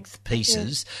 pencil length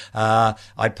pieces.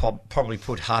 I'd probably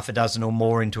put half a dozen or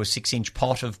more into a 6-inch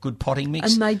pot of good potting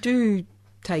mix. And they do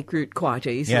take root quite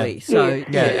easily. Yeah. So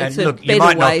and look, you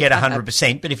might not get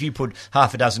 100%, but if you put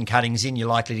half a dozen cuttings in, you're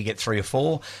likely to get 3 or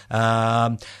 4.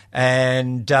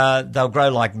 And they'll grow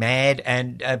like mad.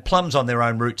 And plums on their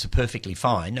own roots are perfectly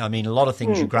fine. I mean, a lot of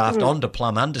things you graft onto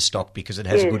plum understock because it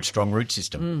has a good, strong root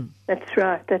system. That's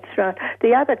right, that's right.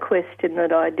 The other question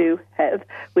that I do have,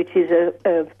 which is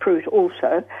a fruit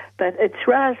also, but it's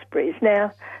raspberries.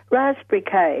 Now, raspberry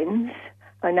canes,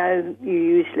 I know you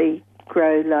usually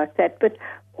grow like that, but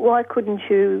why couldn't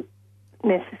you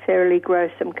necessarily grow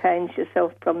some canes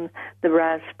yourself from the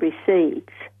raspberry seeds?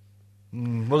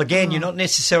 Well, again, you're not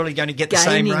necessarily going to get the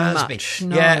same Gaining raspberry. much,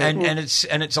 no. Yeah, and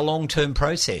it's a long-term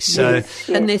process. So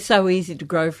And they're so easy to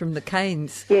grow from the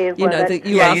canes. Yeah, you well, know, that's-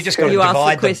 you Yeah, ask, you just gotta you ask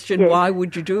divide the them. question, why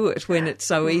would you do it when it's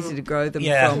so easy to grow them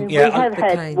from We have the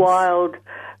had canes? wild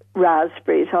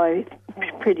raspberries. I'm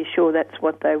pretty sure that's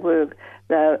what they were.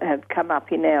 They have come up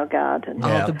in our garden.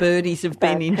 Oh, the birdies have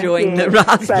been But, enjoying yeah, the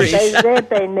raspberries. But they've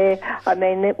been there. I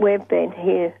mean, we've been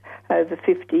here over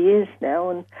 50 years now,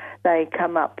 and they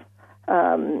come up.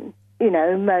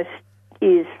 Most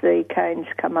years the canes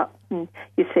come up, and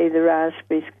you see the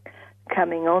raspberries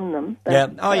coming on them.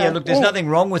 But, Look, there's nothing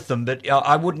wrong with them, but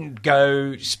I wouldn't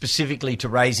go specifically to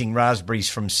raising raspberries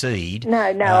from seed. No,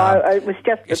 it was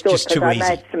just the it's thought just that too I easy.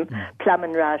 made some plum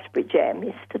and raspberry jam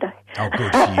yesterday. Oh,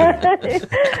 good for you.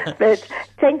 But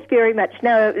thanks very much.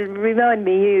 Now, remind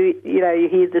me, you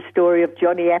hear the story of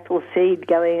Johnny Appleseed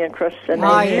going across the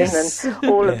nation and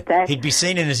all of that. He'd be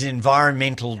seen as an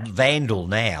environmental vandal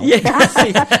now. Yes.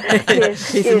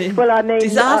 Well, I mean,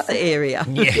 disaster area.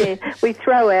 Yeah, we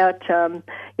throw out,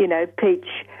 peach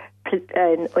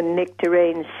and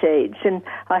nectarine seeds, and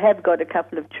I have got a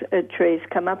couple of trees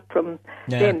come up from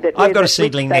them. But I've got a which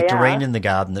seedling they nectarine are. in the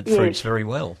garden that fruits very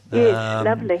well. Yes,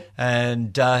 lovely.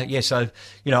 And, so,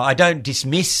 I don't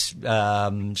dismiss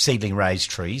seedling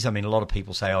raised trees. I mean, a lot of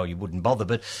people say, oh, you wouldn't bother,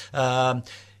 but,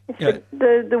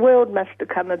 the world must have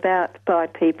come about by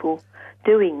people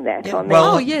doing that. Yeah, I mean,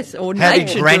 well, or how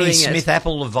nature did Granny doing Smith it.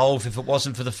 apple evolve if it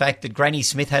wasn't for the fact that Granny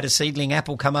Smith had a seedling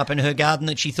apple come up in her garden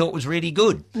that she thought was really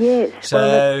good? Yes. So,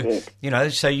 well, that's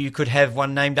it. so you could have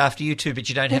one named after you too, but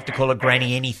you don't have to call it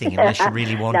Granny anything unless you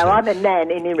really want to. No, I'm a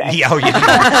nan anyway. Yeah,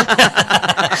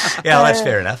 yeah, that's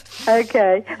fair enough.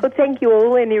 Okay. Well, thank you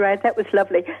all. Anyway, that was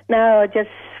lovely. Now I just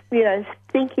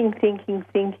thinking.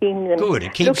 And Good.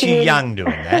 It keeps you young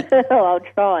doing that. I'll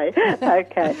try.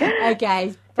 Okay.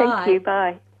 Okay, Thank you.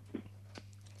 Bye.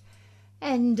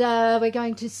 And we're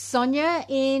going to Sonia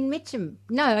in Mitcham.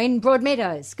 No, in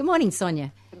Broadmeadows. Good morning,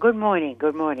 Sonia. Good morning.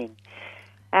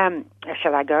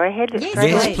 Shall I go ahead?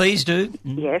 Yes, please do.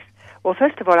 Yes. Well,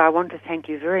 first of all, I want to thank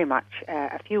you very much.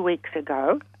 A few weeks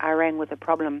ago, I rang with a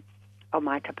problem of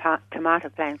my tomato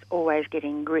plants always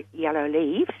getting yellow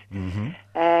leaves, and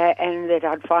that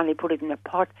I'd finally put it in a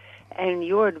pot, and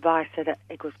your advice that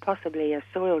it was possibly a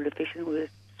soil deficient was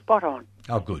spot on.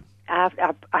 Oh, good. I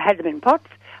had them in pots.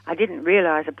 I didn't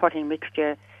realise the potting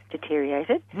mixture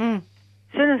deteriorated. As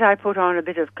soon as I put on a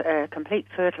bit of complete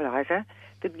fertiliser,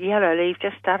 the yellow leaves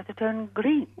just started to turn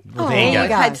green. Well, there you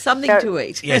go. Had something to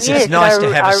eat. Yes, it's nice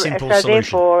to have a simple so solution.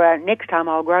 Therefore, next time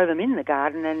I'll grow them in the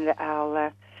garden and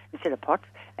I'll instead of pots.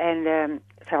 And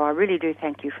so I really do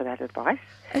thank you for that advice.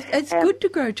 It's good to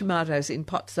grow tomatoes in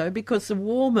pots, though, because the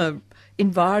warmer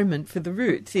environment for the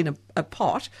roots in a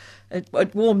pot,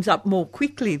 it warms up more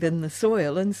quickly than the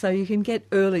soil, and so you can get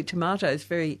early tomatoes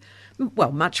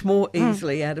much more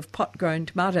easily out of pot-grown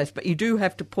tomatoes. But you do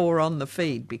have to pour on the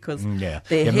feed because they're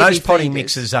heavy most potting feeders.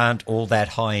 mixes aren't all that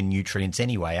high in nutrients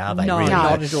anyway, are they? No, really?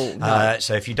 not at all. No.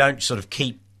 So if you don't sort of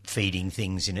keep feeding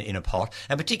things in a pot,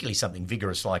 and particularly something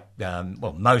vigorous like,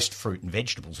 most fruit and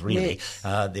vegetables, really.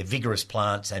 Yes. They're vigorous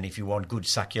plants, and if you want good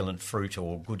succulent fruit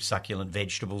or good succulent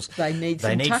vegetables, they need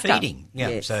feeding. Yeah,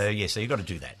 yes. So you've got to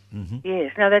do that. Mm-hmm.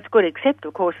 Yes, no, that's good, except,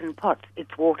 of course, in pots,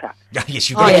 it's water. Yes,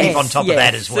 you've got to keep on top of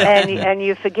that as well. And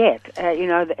you forget,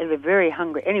 they're very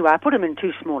hungry. Anyway, I put them in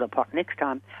too small a pot. Next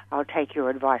time, I'll take your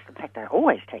advice. In fact, I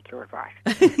always take your advice.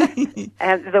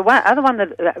 And the other one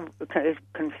that is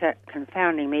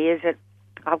confounding me is that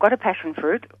I've got a passion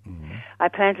fruit. I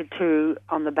planted 2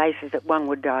 on the basis that one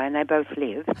would die, and they both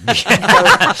live.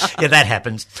 Yeah, that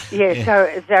happens. Yeah,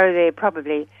 so they're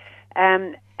probably...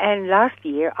 and last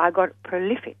year I got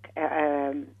prolific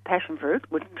passion fruit,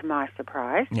 which to my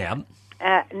surprise. Yeah.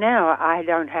 Now I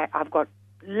don't have... I've got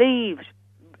leaves,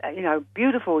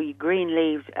 beautiful green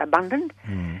leaves abundant,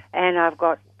 and I've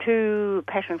got 2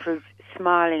 passion fruits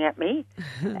smiling at me,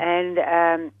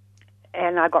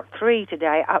 and I got 3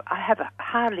 today. I have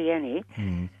hardly any,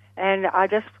 and I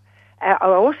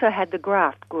also had the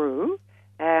graft grew,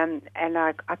 and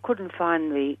I couldn't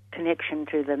find the connection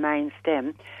to the main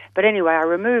stem. But anyway, I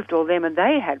removed all them, and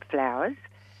they had flowers.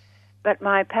 But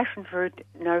my passion fruit,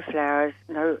 no flowers,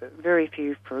 very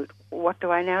few fruit. What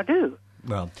do I now do?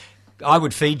 Well, I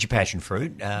would feed your passion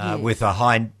fruit with a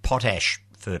high potash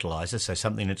fertiliser, so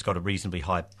something that's got a reasonably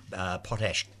high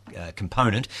potash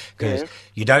component, because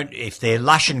you don't, if they're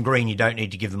lush and green, you don't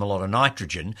need to give them a lot of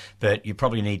nitrogen, but you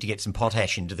probably need to get some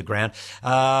potash into the ground.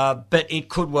 But it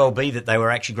could well be that they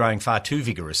were actually growing far too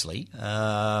vigorously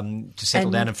to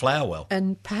settle down and flower well.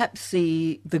 And perhaps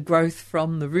the growth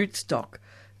from the rootstock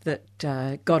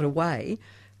that got away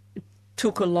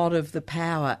took a lot of the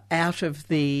power out of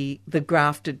the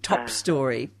grafted top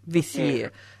story this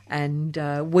year and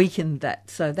weakened that.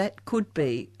 So that could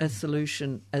be a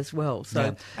solution as well.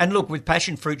 So And look, with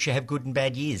passion fruits, you have good and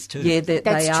bad years too. Yeah, they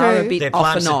That's are true. a bit They're off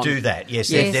plants and on. that do that. Yes,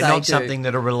 Yes, they're they not do. something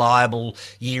that are reliable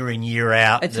year in, year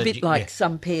out. It's a bit like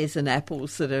some pears and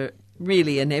apples that are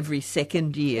really an every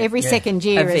second year. Every second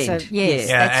year event. is a yes.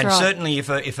 Yeah, that's and right. certainly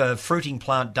if a fruiting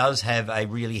plant does have a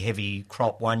really heavy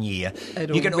crop one year,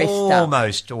 It'll you can rest up.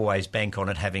 almost always bank on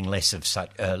it having lesser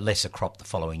crop the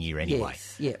following year anyway.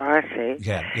 Yes, yeah. I see.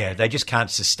 Yeah, they just can't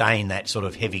sustain that sort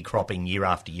of heavy cropping year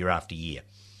after year after year.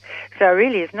 So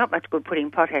really, it's not much good putting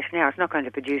potash now. It's not going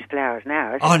to produce flowers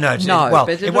now, is it? Oh, no. No,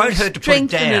 but it won't hurt to put it down.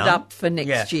 strengthen it up for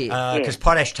next year. Because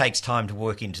potash takes time to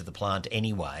work into the plant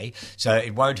anyway, so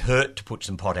it won't hurt to put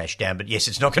some potash down. But yes,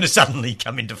 it's not going to suddenly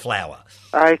come into flower.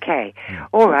 Okay.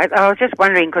 All right. I was just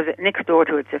wondering, because next door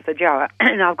to it's a feijoa,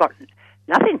 and I've got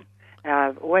nothing.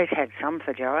 I've always had some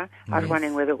feijoa. I was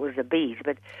wondering whether it was the bees,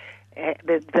 but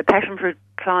the passion fruit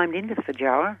climbed into the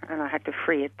feijoa, and I had to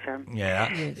free it.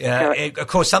 Of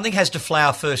course, something has to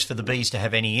flower first for the bees to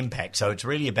have any impact. So it's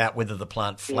really about whether the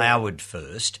plant flowered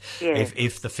first. Yeah.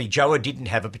 If the feijoa didn't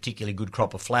have a particularly good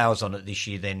crop of flowers on it this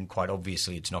year, then quite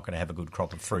obviously it's not going to have a good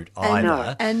crop of fruit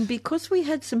either. And because we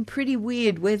had some pretty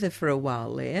weird weather for a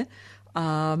while there,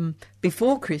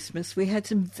 before Christmas we had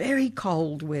some very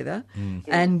cold weather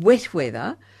and wet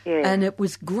weather, and it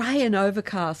was grey and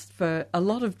overcast for a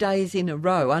lot of days in a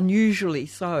row, unusually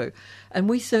so. And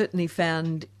we certainly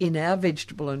found in our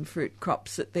vegetable and fruit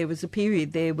crops that there was a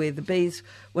period there where the bees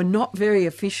were not very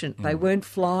efficient. They weren't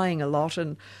flying a lot,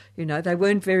 and they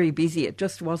weren't very busy. It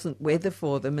just wasn't weather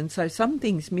for them, and so some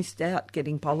things missed out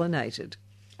getting pollinated.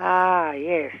 Ah,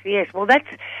 yes. Well, that's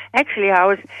actually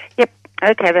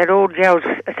okay, that all gels.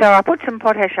 So I put some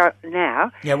potash out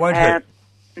now. Yeah, it won't hurt.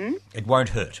 It won't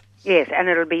hurt. Yes, and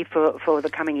it'll be for the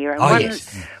coming year. And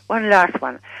one last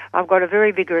one. I've got a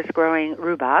very vigorous growing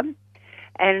rhubarb,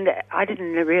 and I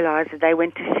didn't realise that they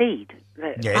went to seed.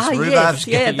 Yes, rhubarbs,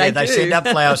 they send up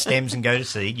flower stems and go to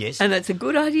seed, yes. And it's a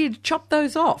good idea to chop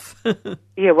those off.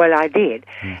 Yeah, well, I did.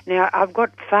 Now, I've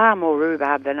got far more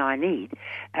rhubarb than I need,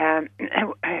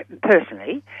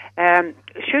 personally.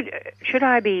 Should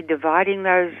I be dividing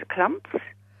those clumps?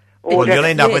 Well, you'll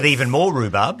end up with even more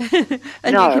rhubarb.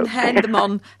 And you can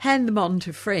hand them on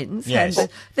to friends. Yes.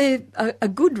 They're a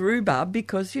good rhubarb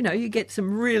because, you get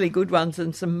some really good ones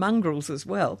and some mongrels as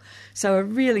well. So a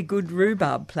really good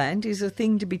rhubarb plant is a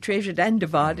thing to be treasured and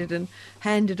divided and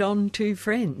handed on to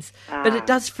friends. But it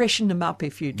does freshen them up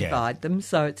if you divide them,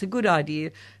 so it's a good idea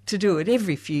to do it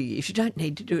every few years. You don't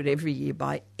need to do it every year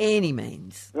by any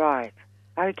means. Right.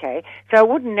 Okay, so it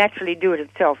wouldn't naturally do it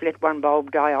itself, let one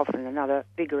bulb die off and another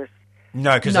vigorous...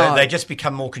 No, because they just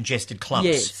become more congested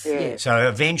clumps. Yes. So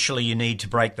eventually you need to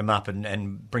break them up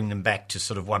and bring them back to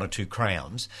sort of 1 or 2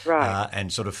 crowns. Right.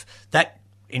 And sort of that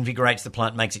invigorates the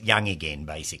plant, makes it young again,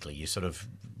 basically. You sort of,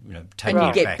 take and it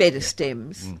you get back. better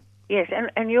stems. Yes,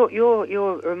 and your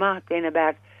remark then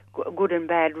about good and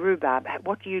bad rhubarb,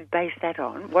 what do you base that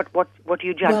on? What do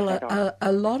you judge that on?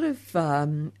 A lot of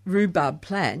rhubarb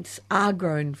plants are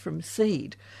grown from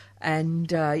seed.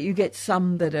 And you get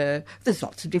some that there's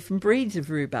lots of different breeds of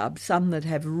rhubarb, some that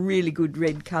have really good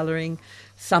red colouring,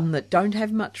 some that don't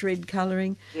have much red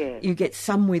colouring. Yeah. You get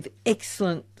some with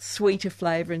excellent sweeter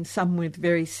flavour and some with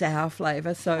very sour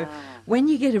flavour. So when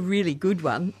you get a really good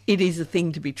one, it is a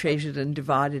thing to be treasured and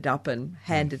divided up and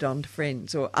handed on to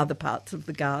friends or other parts of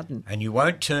the garden. And you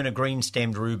won't turn a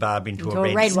green-stemmed rhubarb into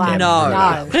a red one. stemmed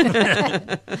No.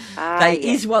 rhubarb. They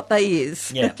is what they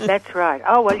is. Yeah. That's right.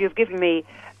 Oh, well, you've given me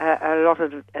a lot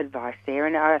of advice there,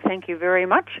 and I thank you very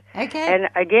much. Okay. And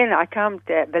again, I can't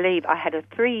believe I had a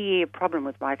 3-year problem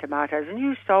with my tomatoes, and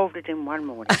you solved it in one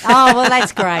morning. Oh, well,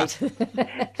 that's great.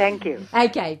 Thank you.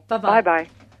 Okay, bye-bye. Bye-bye.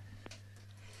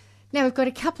 Now, we've got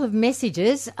a couple of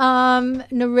messages.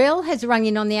 Narelle has rung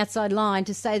in on the outside line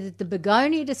to say that the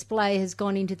begonia display has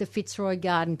gone into the Fitzroy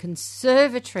Garden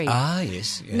Conservatory. Ah,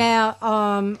 yes. Yeah.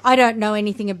 Now, I don't know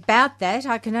anything about that.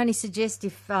 I can only suggest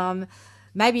if...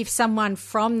 maybe if someone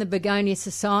from the Begonia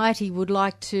Society would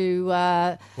like to...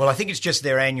 Well, I think it's just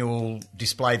their annual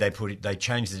display they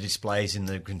change the displays in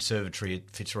the conservatory at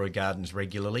Fitzroy Gardens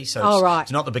regularly. So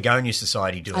it's not the Begonia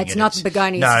Society doing it. It's not the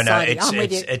Begonia Society. No,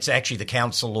 it's actually the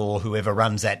council or whoever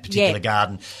runs that particular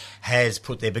garden has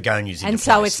put their begonias into place. And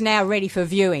so it's now ready for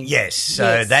viewing. Yes,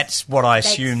 so that's what I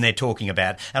assume they're talking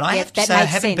about. And I have to say, I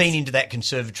haven't been into that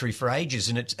conservatory for ages,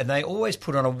 and they always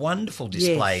put on a wonderful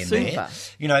display in there.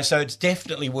 So it's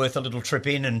definitely worth a little trip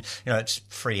in, and it's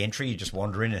free entry. You just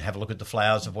wander in and have a look at the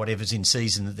flowers of whatever's in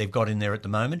season that they've got in there at the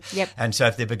moment. Yep. And so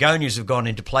if their begonias have gone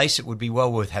into place, it would be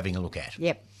well worth having a look at.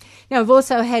 Yep. Now, we've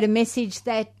also had a message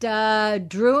that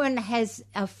Druin has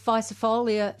a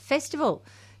Physofolia festival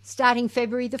starting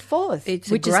February the 4th,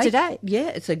 which is today. Yeah,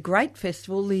 it's a great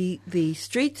festival. The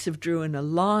streets of Druin are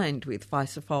lined with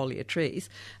Physofolia trees,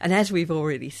 and as we've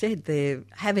already said, they're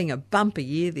having a bumper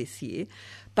year this year,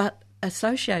 but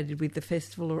associated with the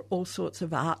festival are all sorts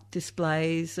of art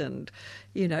displays and,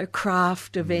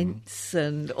 craft events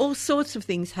and all sorts of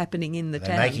things happening in the town.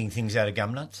 They're making things out of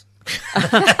gum nuts?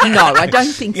 No, I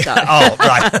don't think so. Oh,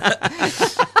 right.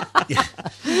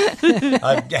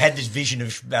 I had this vision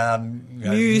of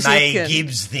music May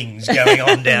Gibbs things going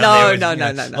on down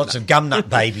there. No. Lots of gumnut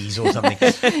babies or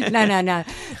something. No.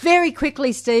 Very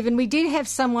quickly, Stephen, we did have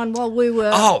someone while we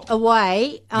were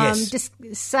away just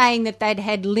saying that they'd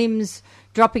had limbs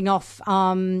dropping off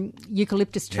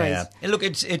eucalyptus trees. Yeah. And look,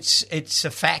 it's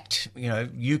a fact.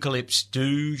 Eucalypts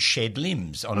do shed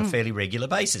limbs on a fairly regular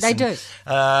basis. They do.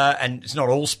 And it's not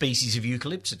all species of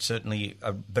eucalypts. It's certainly,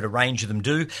 but a range of them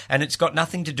do. And it's got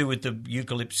nothing to do with the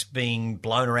eucalypts being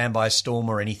blown around by a storm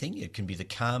or anything. It can be the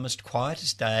calmest,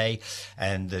 quietest day,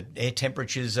 and the air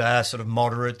temperatures are sort of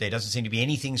moderate. There doesn't seem to be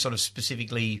anything sort of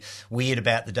specifically weird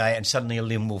about the day, and suddenly a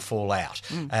limb will fall out.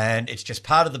 And it's just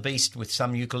part of the beast with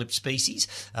some eucalypt species.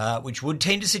 Which would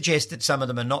tend to suggest that some of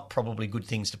them are not probably good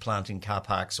things to plant in car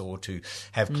parks or to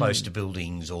have close to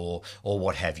buildings or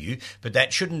what have you. But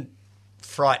that shouldn't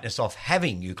frighten us off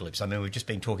having eucalypts. I mean, we've just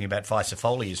been talking about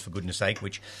Physopholias, for goodness sake,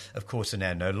 which, of course, are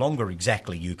now no longer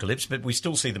exactly eucalypts, but we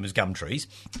still see them as gum trees.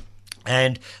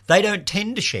 And they don't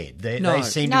tend to shed. They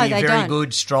seem to be a very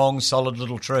good, strong, solid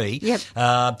little tree. Yep.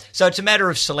 So it's a matter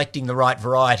of selecting the right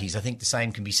varieties. I think the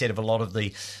same can be said of a lot of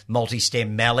the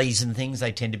multi-stem mallees and things.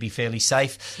 They tend to be fairly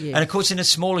safe. Yeah. And, of course, in a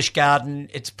smallish garden,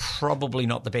 it's probably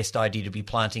not the best idea to be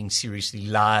planting seriously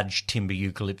large timber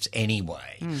eucalypts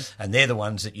anyway. And they're the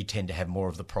ones that you tend to have more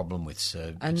of the problem with.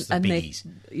 So it's the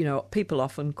biggies. People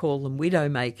often call them widow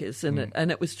makers, and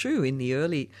it was true in the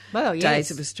early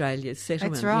days of Australia's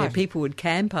settlement. That's right. People would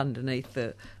camp underneath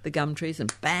the gum trees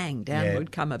and bang, down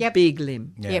would come a big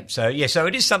limb. Yeah. So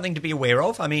it is something to be aware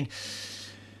of. I mean,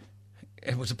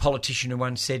 it was a politician who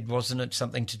once said, wasn't it,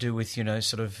 something to do with,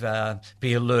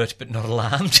 be alert but not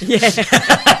alarmed.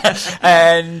 Yeah.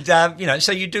 And,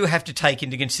 so you do have to take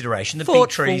into consideration the big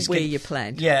trees. Where you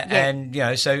plant. Yeah,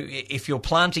 and, so if you're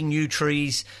planting new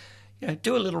trees,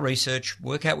 do a little research,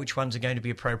 work out which ones are going to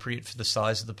be appropriate for the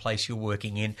size of the place you're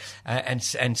working in, and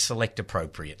select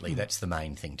appropriately. That's the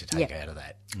main thing to take out of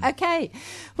that. Okay.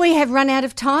 We have run out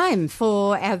of time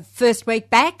for our first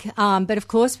week back, but of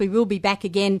course we will be back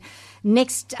again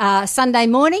next Sunday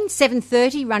morning,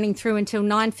 7:30, running through until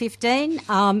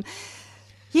 9:15.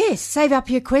 Yes, save up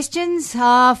your questions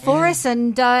for us,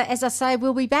 and as I say,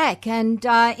 we'll be back. And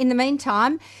in the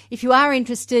meantime, if you are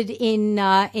interested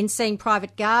in seeing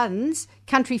private gardens,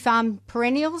 Country Farm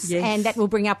Perennials, and that will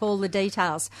bring up all the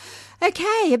details.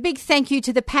 Okay, a big thank you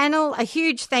to the panel, a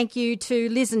huge thank you to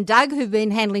Liz and Doug who've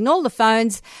been handling all the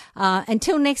phones.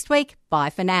 Until next week, bye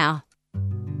for now.